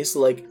same case.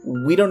 Like,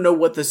 we don't know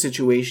what the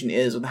situation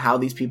is with how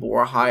these people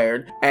were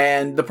hired.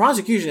 And the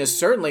prosecution has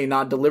certainly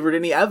not delivered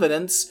any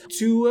evidence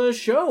to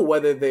show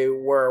whether they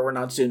were or were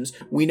not students.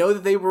 We know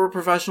that they were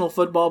professional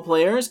football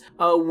players.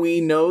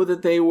 We know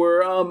that they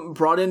were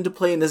brought in to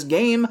play in this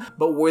game,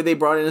 but were they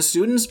brought in as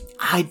students?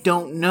 I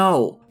don't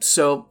know.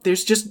 So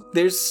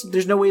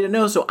there's no way to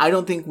know. So I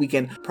don't think we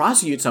can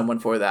prosecute someone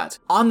for that.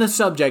 On the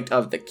subject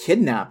of the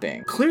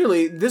kidnapping,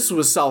 clearly this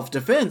was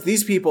self-defense.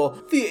 These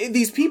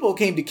people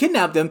came to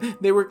kidnap them.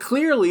 They were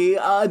clearly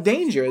a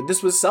danger.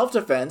 This was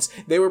self-defense.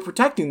 They were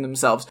protecting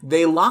themselves.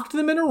 They locked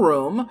them in a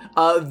room.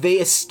 They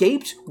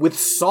escaped with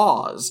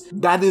saws.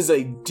 That is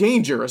a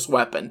dangerous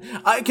weapon.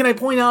 Can I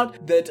point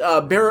out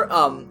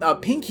that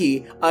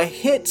Pinky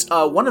hit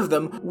one of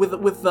them with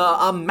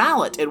a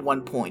mallet at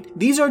one point.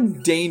 These are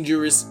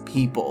dangerous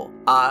people.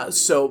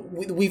 So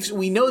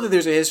we know that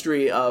there's a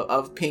history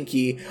of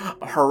Pinky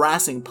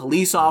harassing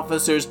police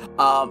officers,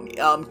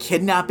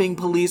 kidnapping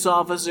police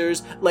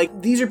officers.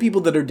 Like, these are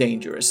people that are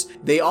dangerous.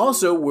 They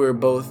also were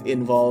both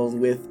involved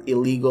with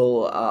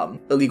illegal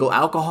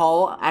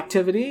alcohol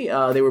activity.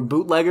 They were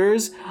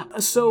bootleggers.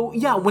 So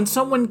yeah, when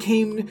someone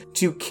came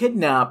to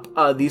kidnap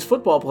these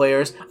football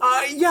players,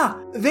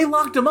 they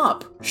locked them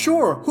up.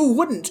 Sure, who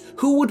wouldn't?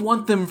 Who would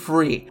want them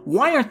free?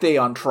 Why aren't they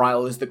on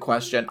trial is the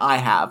question I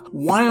have.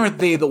 Why aren't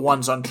they the ones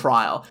ones on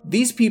trial.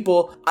 These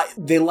people,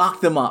 they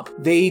locked them up.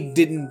 They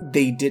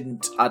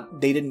didn't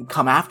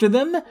come after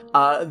them.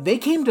 They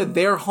came to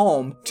their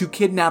home to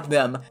kidnap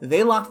them.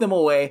 They locked them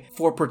away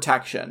for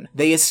protection.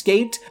 They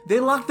escaped. They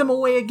locked them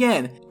away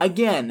again.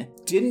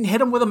 Didn't hit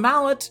them with a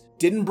mallet.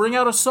 Didn't bring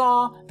out a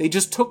saw. They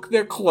just took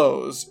their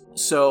clothes.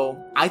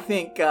 So I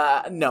think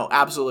no,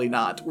 absolutely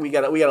not. We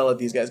gotta let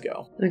these guys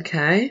go.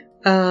 Okay.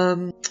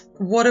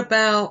 What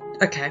about...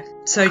 Okay,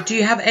 so do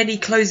you have any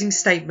closing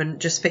statement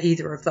just for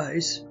either of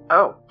those?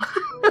 Oh.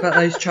 About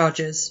those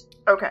charges?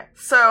 Okay,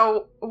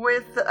 so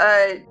with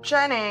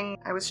Jennings,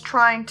 I was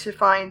trying to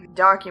find the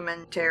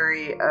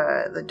documentary.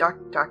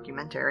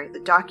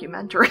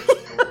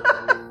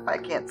 I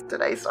can't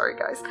today, sorry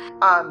guys.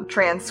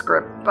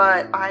 Transcript,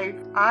 but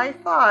I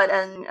thought,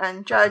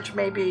 and Judge,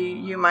 maybe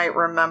you might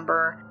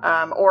remember,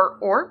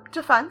 or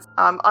defense.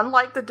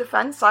 Unlike the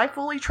defense, I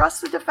fully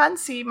trust the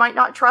defense. He might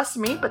not trust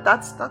me, but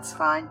that's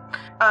fine.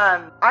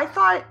 I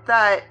thought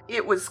that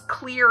it was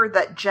clear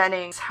that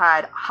Jennings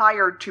had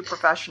hired 2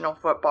 professional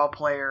football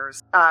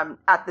players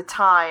at the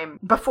time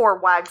before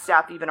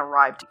Wagstaff even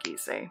arrived to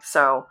Kesey.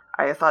 So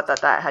I thought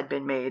that had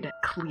been made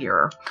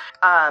clear.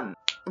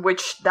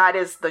 Which that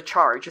is the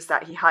charge, is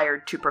that he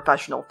hired 2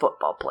 professional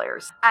football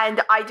players.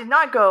 And I did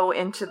not go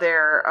into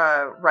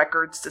their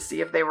records to see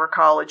if they were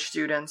college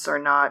students or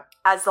not,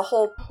 as the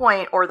whole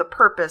point or the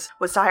purpose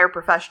was to hire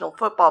professional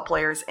football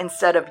players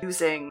instead of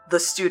using the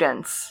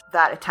students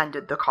that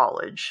attended the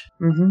college.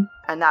 Mm-hmm.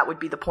 And that would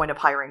be the point of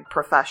hiring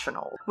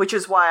professionals, which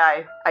is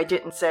why I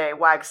didn't say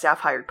Wagstaff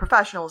hired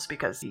professionals,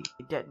 because he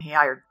didn't. He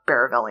hired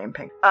Baravelli and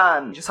Pink.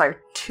 He just hired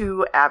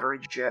 2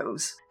 average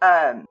Joes.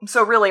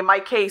 So really, my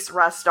case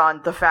rests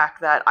on the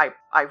fact that I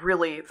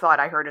really thought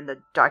I heard in the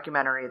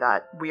documentary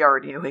that we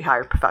already knew he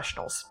hired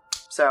professionals.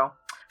 So,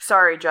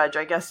 sorry, Judge,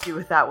 I guess do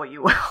with that what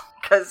you will,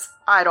 because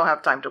I don't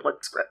have time to look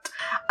at the script.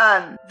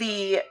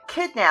 The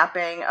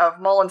kidnapping of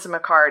Mullins and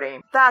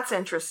McCarty, that's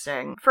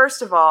interesting.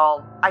 First of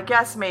all, I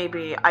guess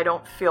maybe I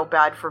don't feel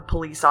bad for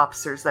police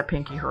officers that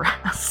Pinky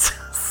harassed.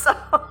 So,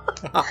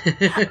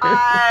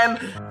 I'm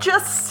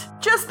just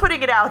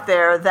putting it out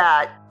there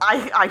that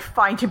I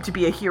find him to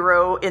be a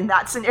hero in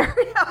that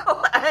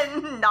scenario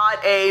and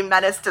not a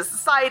menace to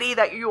society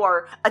that you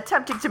are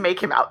attempting to make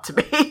him out to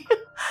be.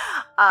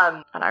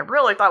 And I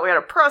really thought we had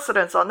a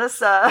precedence on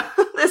this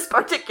this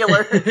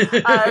particular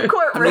courtroom.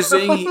 I'm just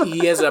saying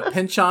he has a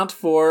penchant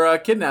for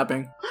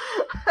kidnapping.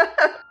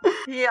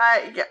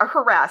 Yeah,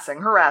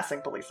 harassing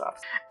police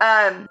officers.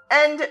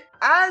 And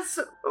as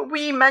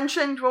we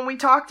mentioned when we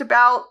talked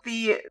about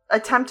the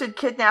attempted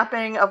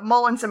kidnapping of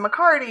Mullins and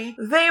McCarty,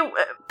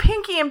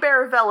 Pinky and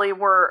Baravelli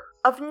were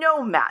of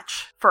no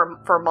match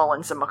for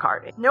Mullins and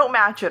McCarty. No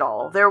match at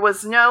all. There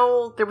was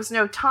no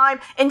time.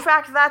 In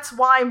fact, that's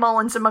why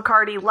Mullins and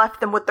McCarty left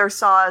them with their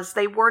saws.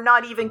 They were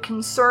not even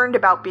concerned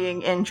about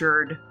being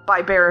injured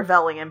by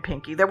Baravelli and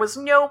Pinky. There was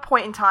no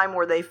point in time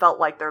where they felt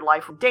like their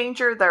life was in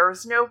danger. There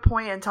was no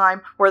point in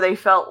time where they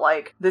felt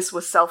like this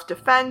was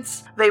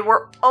self-defense. They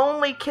were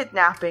only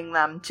kidnapping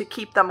them to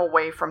keep them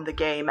away from the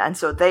game, and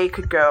so they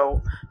could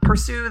go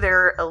pursue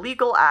their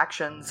illegal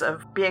actions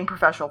of being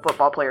professional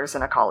football players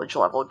in a college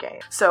level game.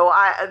 So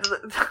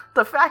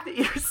the fact that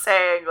you're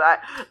saying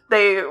that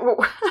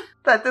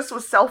that this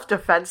was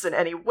self-defense in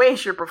any way,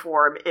 shape, or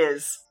form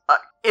is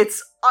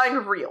it's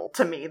unreal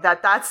to me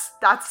that's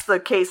the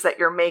case that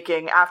you're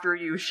making after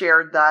you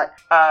shared that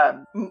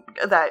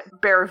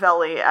that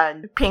Baravelli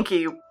and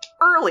Pinky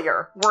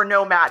earlier were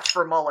no match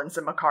for Mullins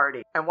and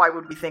McCarty, and why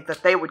would we think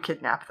that they would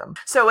kidnap them?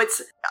 So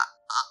it's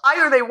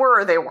either they were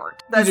or they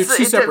weren't. These are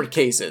 2 separate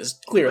cases,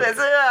 clearly.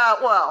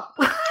 Well,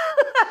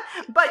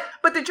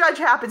 but the judge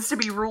happens to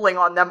be ruling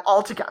on them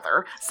all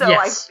together. So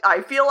yes.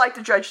 I feel like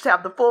the judge to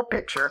have the full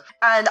picture.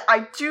 And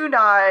I do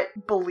not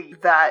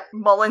believe that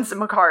Mullins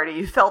and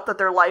McCarty felt that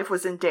their life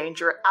was in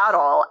danger at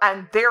all,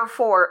 and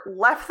therefore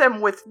left them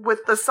with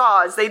the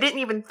saws. They didn't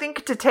even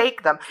think to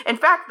take them. In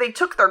fact, they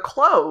took their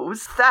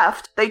clothes,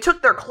 they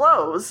took their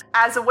clothes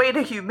as a way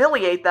to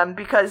humiliate them,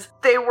 because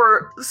they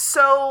were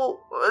so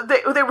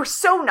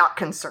not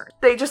concerned.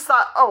 They just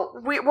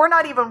thought, we're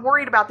not even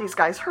worried about these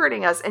guys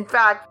hurting us. In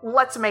fact,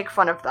 let's make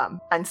fun of them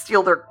and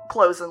steal their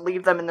clothes and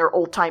leave them in their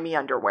old-timey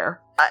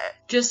underwear.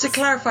 Just to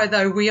clarify,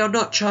 though, we are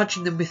not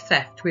charging them with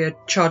theft. We are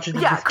charging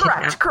them with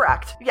kidnapping.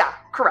 Correct. Yeah,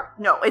 correct.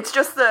 No, it's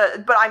just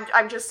but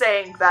I'm just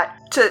saying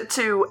that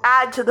to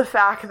add to the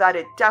fact that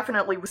it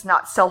definitely was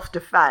not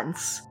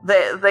self-defense,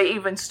 they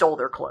even stole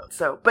their clothes.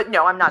 So, but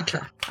no, I'm not.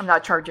 Okay. I'm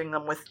not charging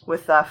them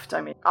with theft. I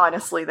mean,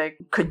 honestly, they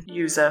could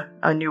use a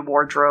new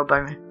wardrobe.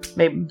 I mean,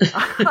 maybe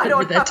I don't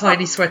with their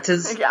tiny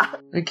sweaters. Yeah.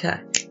 Okay.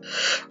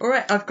 All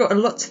right. I've got a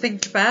lot to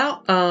think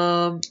about.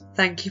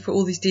 Thank you for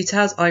all these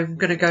details. I'm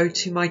going to go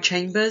to my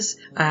chambers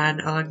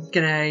and I'm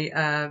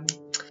gonna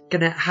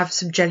have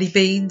some jelly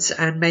beans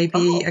and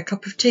maybe a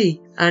cup of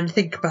tea and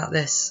think about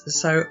this.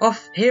 So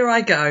here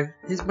I go.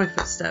 Here's my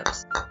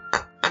footsteps.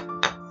 All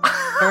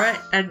right,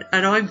 and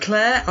I'm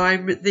Claire.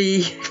 I'm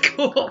the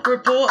court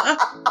reporter.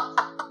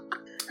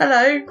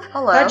 Hello.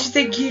 Hello. How do you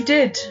think you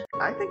did?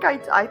 I think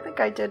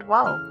I did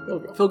well.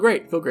 Feel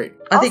great.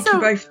 I think you Also-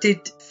 both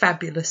did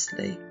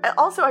fabulously.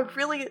 Also, I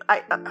really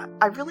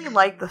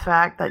like the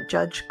fact that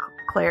Judge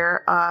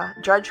Claire,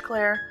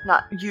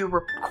 not you,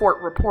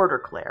 court reporter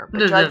Claire, but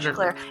No, Judge no.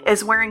 Claire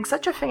is wearing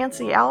such a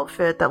fancy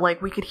outfit that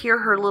like we could hear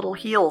her little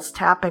heels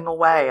tapping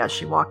away as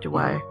she walked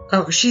away.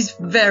 Oh, she's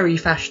very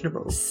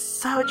fashionable.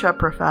 Such a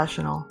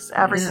professional. It's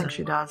everything Yeah.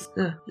 she does.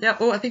 Yeah.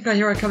 Oh, I think I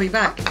hear her coming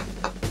back.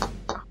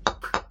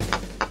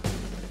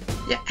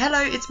 Yeah. Hello,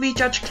 it's me,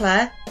 Judge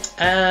Claire.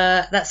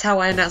 That's how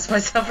I announce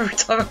myself every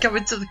time I come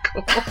into the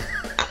court.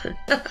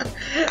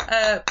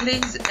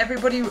 Please,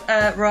 everybody,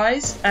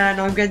 rise, and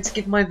I'm going to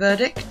give my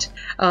verdict.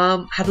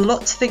 Had a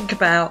lot to think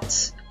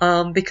about.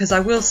 Because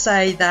I will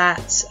say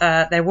that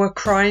there were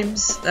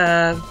crimes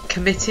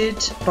committed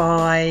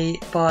by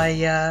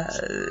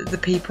the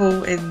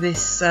people in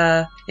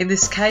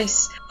this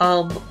case,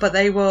 but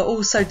they were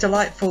also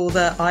delightful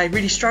that I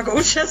really struggled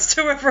as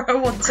to whether I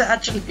want to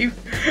actually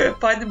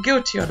find them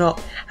guilty or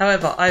not.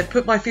 However, I've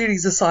put my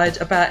feelings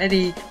aside about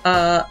any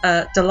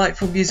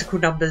delightful musical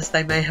numbers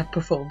they may have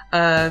performed,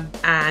 and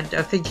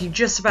I'm thinking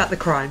just about the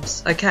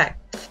crimes. Okay,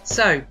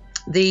 so.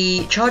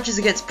 The charges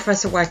against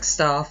Professor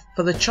Wagstaff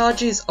for the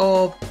charges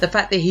of the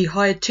fact that he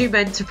hired two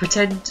men to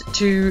pretend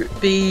to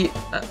be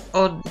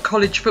on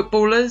college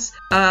footballers,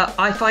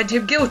 I find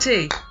him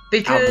guilty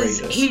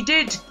because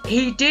Outrageous.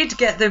 he did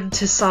get them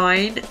to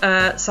sign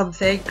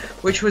something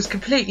which was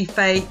completely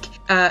fake,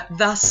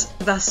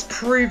 thus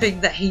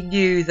proving that he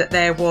knew that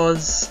there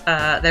was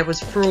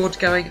fraud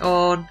going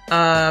on,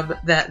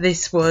 that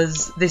this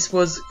was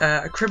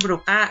a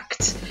criminal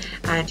act,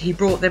 and he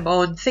brought them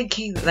on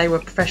thinking that they were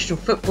professional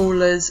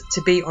footballers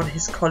to be on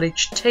his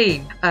college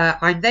team.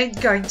 I'm then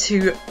going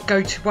to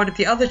go to one of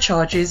the other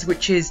charges,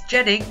 which is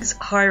Jennings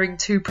hiring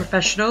two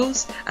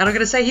professionals, and I'm going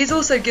to say he's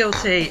also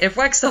guilty. If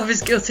Wagstaff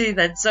is guilty,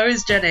 then so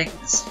is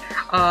Jennings,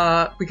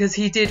 because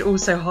he did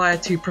also hire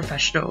two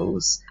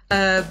professionals.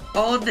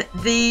 On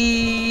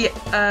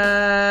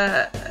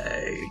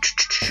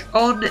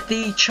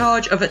the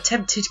charge of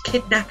attempted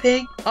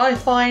kidnapping, I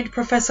find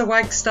Professor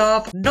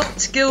Wagstaff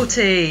not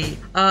guilty,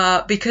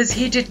 because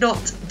he did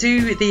not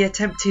do the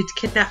attempted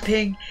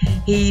kidnapping.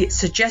 He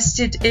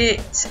suggested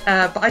it,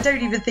 but I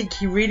don't even think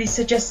he really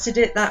suggested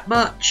it that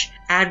much.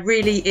 And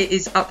really, it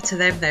is up to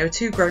them. They were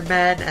two grown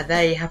men, and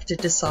they have to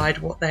decide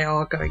what they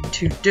are going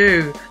to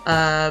do.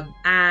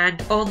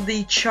 And on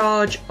the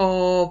charge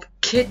of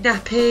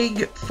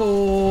kidnapping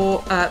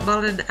for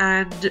Mullen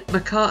and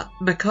McCartney.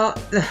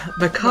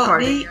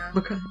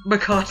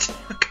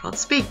 I can't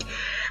speak.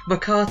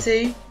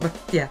 McCarthy.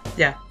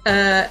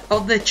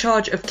 On the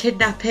charge of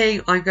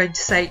kidnapping, I'm going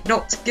to say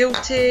not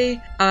guilty.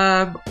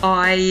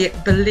 I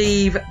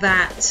believe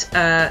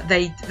that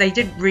they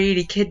didn't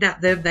really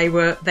kidnap them. They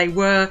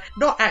were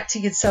not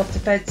acting in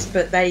self-defense,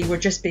 but they were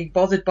just being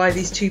bothered by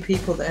these two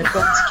people that had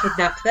gone to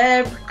kidnap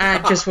them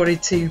and just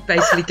wanted to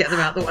basically get them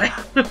out of the way.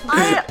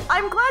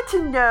 I'm glad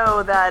to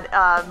know that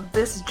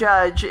this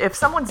judge, if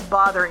someone's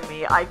bothering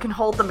me, I can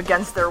hold them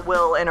against their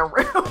will in a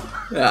room.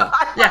 Yeah,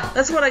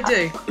 that's what I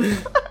do.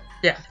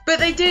 Yeah, but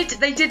they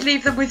did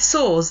leave them with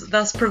saws,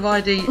 thus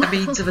providing a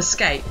means of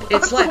escape.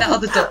 It's like that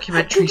other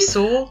documentary,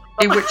 Saw,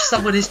 in which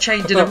someone is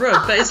chained in a room,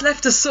 but it's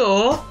left a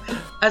saw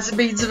as a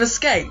means of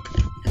escape.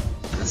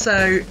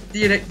 So,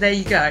 there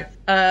you go.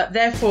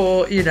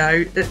 Therefore, in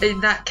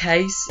that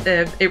case,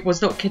 it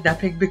was not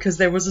kidnapping because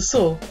there was a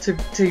saw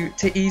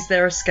to ease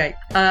their escape.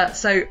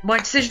 So my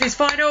decision is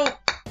final.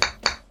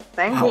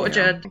 Thank Court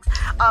you. adjourned.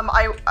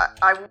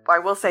 I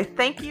will say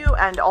thank you,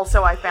 and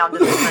also I found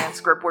in the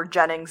transcript where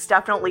Jennings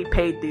definitely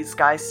paid these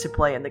guys to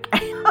play in the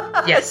game.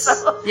 Yes,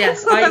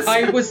 yes.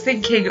 I was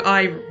thinking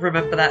I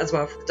remember that as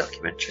well for the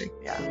documentary.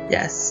 Yeah.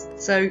 Yes.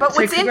 So, But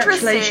what's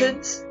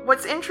congratulations.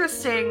 What's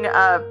interesting,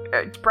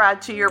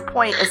 Brad, to your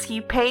point, is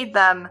he paid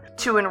them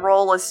to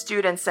enroll as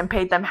students and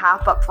paid them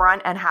half up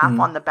front and half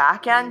on the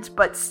back end,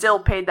 but still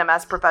paid them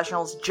as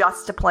professionals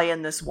just to play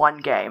in this one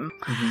game.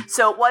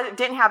 So it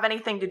didn't have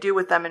anything to do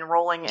with them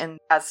enrolling in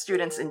as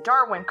students in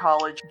Darwin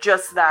College,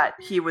 just that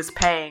he was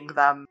paying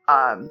them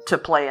to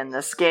play in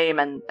this game,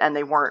 and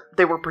they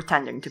were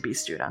pretending to be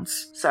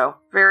students. So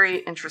very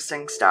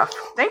interesting stuff.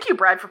 Thank you,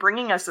 Brad, for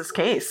bringing us this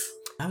case.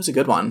 That was a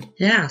good one.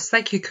 Yes,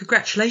 thank you.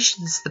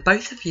 Congratulations, the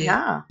both of you.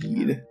 Yeah.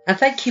 Indeed. And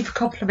thank you for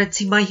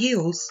complimenting my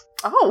heels.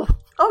 Oh,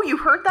 you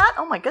heard that?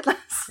 Oh my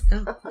goodness.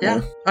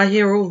 Yeah, I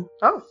hear all.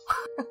 Oh.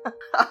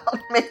 I'll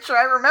make sure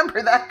I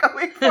remember that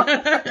going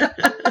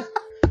forward.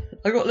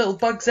 I got little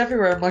bugs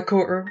everywhere in my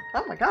courtroom.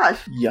 Oh my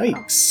gosh.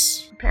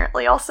 Yikes.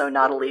 Apparently also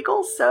not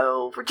illegal,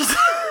 so we're just...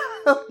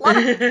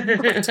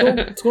 It's cool.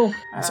 It's cool.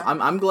 So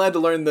I'm glad to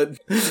learn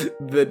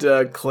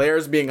that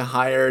Claire's being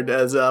hired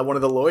as one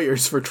of the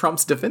lawyers for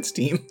Trump's defense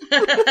team.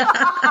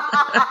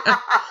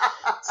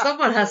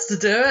 Someone has to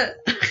do it.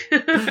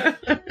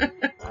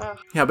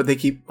 Yeah, but they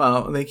keep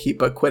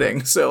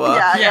quitting. So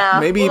Yeah.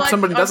 maybe Well,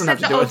 somebody doesn't have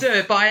to do I'll it. do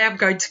it, but I am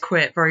going to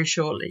quit very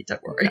shortly.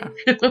 Don't worry.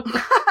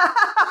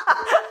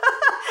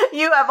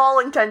 You have all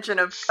intention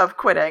of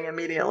quitting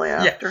immediately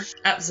after. Yeah,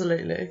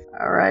 absolutely.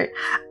 All right.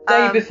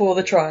 Day before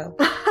the trial.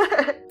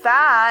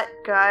 That,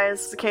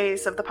 guys, the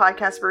case of the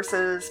podcast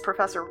versus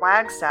Professor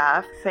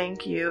Wagstaff.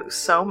 Thank you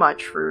so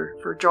much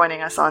for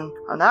joining us on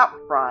that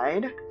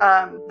ride.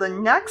 The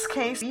next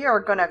case we are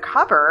going to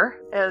cover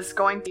is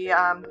going to be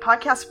the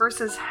podcast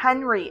versus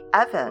Henry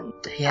Evan.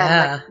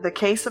 Yeah. And the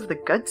case of the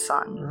good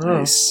son.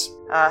 Nice.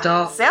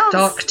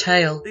 Dark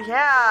tale.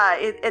 Yeah,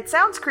 it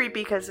sounds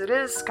creepy because it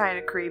is kind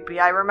of creepy.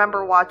 I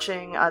remember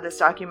watching this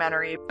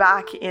documentary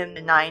back in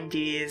the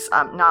 90s,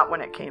 not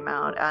when it came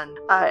out, and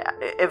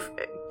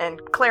and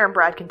Claire and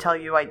Brad can tell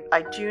you,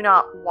 I do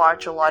not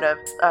watch a lot of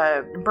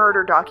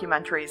murder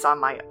documentaries on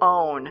my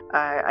own.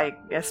 I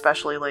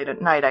especially late at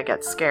night, I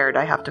get scared.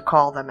 I have to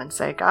call them and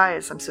say,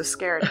 guys, I'm so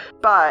scared.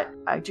 But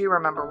I do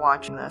remember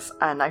watching this,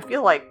 and I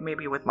feel like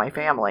maybe with my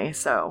family,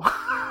 so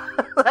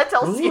that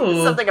tells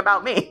you something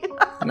about me.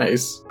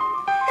 Nice.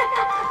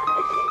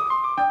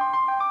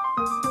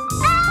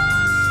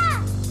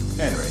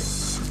 Henry,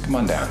 come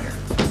on down here.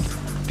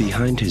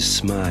 Behind his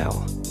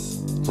smile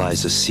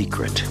lies a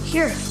secret.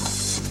 Here,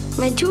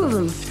 made two of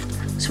them,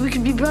 so we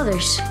could be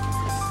brothers.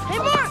 Hey,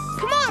 Mark,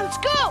 come on, let's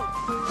go.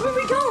 Where are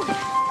we going?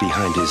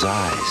 Behind his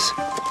eyes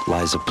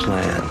lies a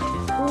plan.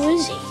 Who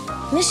is he?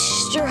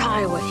 Mr.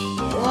 Highway.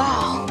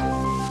 Wow.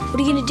 What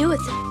are you gonna do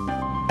with him?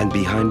 And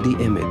behind the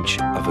image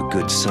of a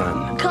good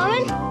son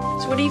Coming?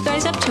 So what are you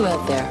guys up to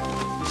out there?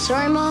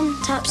 Sorry, Mom.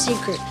 Top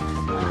secret.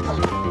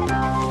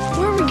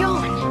 Where are we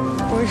going?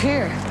 We're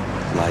here.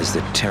 lies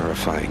the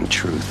terrifying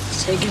truth.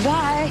 Say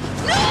goodbye.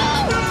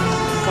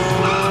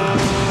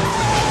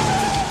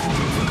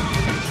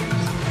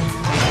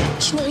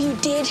 You know you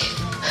did.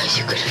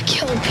 You could have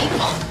killed people.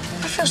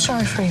 I feel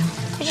sorry for you.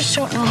 You just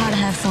don't know how to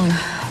have fun.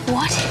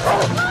 What?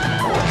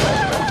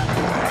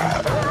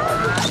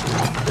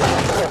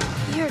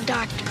 You're a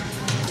doctor.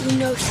 You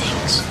know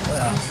things.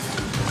 Well,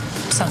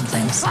 some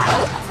things.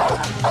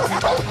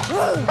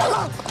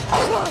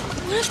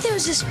 What if there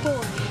was this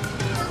boy?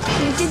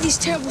 And he did these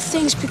terrible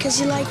things because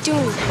he liked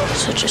doing them.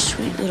 Such a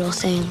sweet little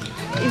thing.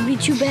 It'd be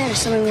too bad if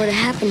something were to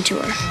happen to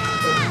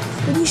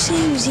her. Would you say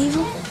he was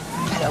evil?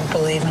 I don't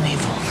believe in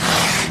evil.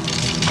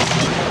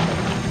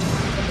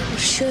 You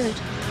should.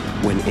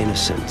 When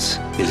innocence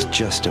is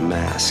just a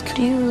mask.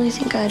 Do you really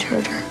think I'd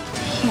hurt her?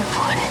 You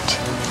wouldn't.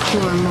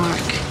 Poor Mark.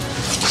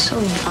 So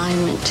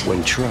violent.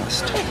 When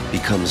trust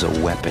becomes a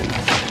weapon,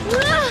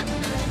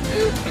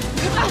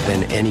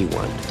 then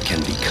anyone can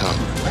become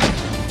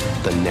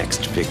the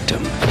next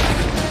victim.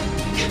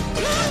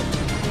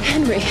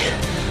 Henry.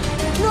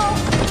 No!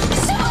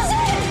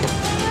 Susan!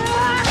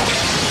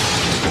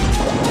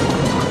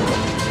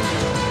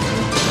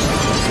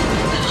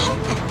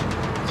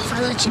 If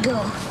I let you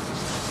go,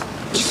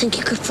 you think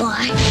you could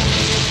fly?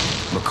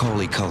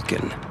 Macaulay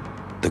Culkin,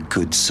 the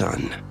good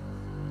son.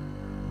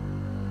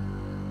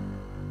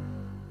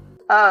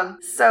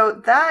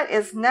 So that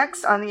is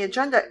next on the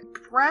agenda.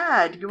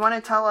 Brad, you want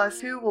to tell us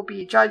who will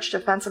be judge,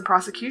 defense, and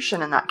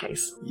prosecution in that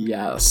case?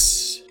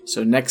 Yes.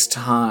 So next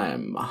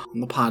time on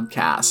the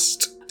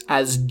podcast,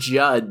 as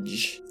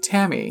judge,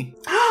 Tammy.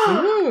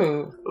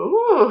 Ooh.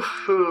 Ooh.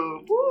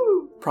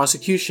 Ooh.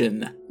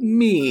 Prosecution,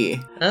 me.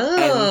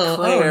 Oh, And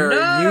Claire,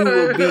 oh, you no.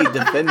 will be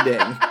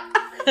defending.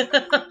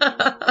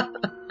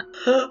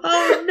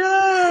 Oh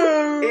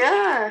no!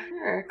 Yeah,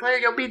 sure. Claire,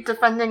 you'll be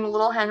defending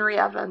little Henry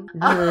Evan.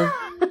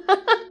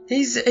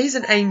 He's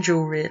an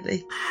angel,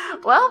 really.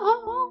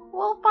 Well,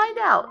 we'll find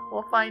out.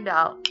 We'll find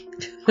out.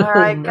 All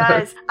right, no.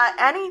 guys.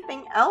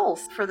 Anything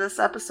else for this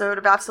episode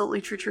of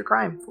Absolutely True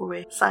Crime before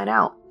we sign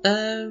out?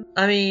 I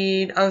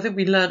mean, I think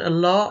we learned a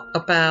lot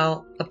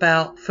about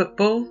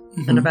football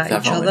and about each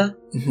definitely. other.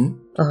 Mm-hmm.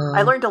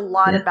 I learned a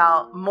lot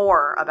yeah.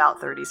 more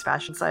about 30s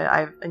fashions.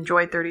 I've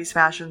enjoyed 30s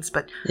fashions,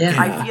 but Yeah.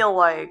 I feel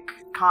like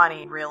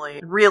Connie really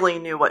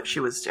knew what she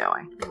was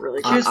doing.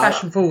 Really, She was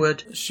fashion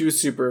forward. She was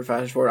super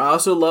fashion forward. I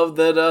also love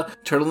that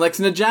turtlenecks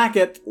and a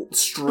jacket.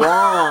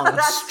 Strong.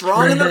 That's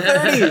Strong in the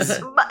 30s.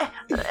 But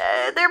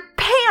their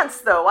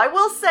pants, though, I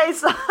will say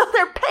so.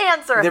 Their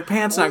pants are Their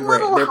pants not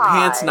great. little Their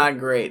pants high. not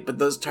great. But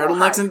those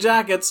turtlenecks and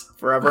jackets,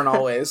 forever and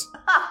always.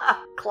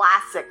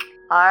 Classic.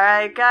 All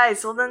right,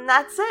 guys. Well, then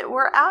that's it.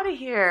 We're out of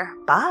here.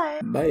 Bye.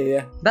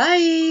 Bye.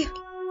 Bye!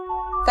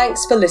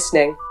 Thanks for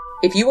listening.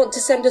 If you want to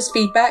send us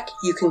feedback,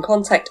 you can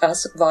contact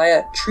us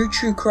via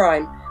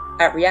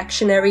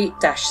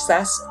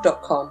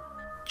truecrime@reactionary-sas.com.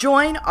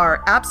 Join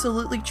our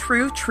Absolutely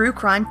True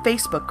Crime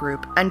Facebook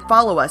group and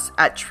follow us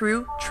at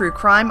True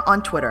Crime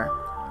on Twitter.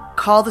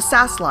 Call the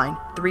SAS line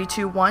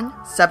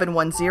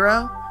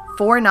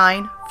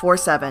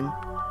 321-710-4947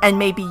 and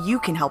maybe you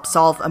can help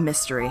solve a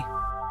mystery.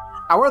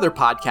 Our other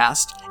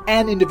podcast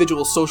and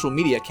individual social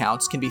media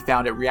accounts can be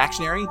found at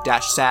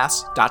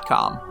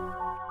reactionary-sas.com.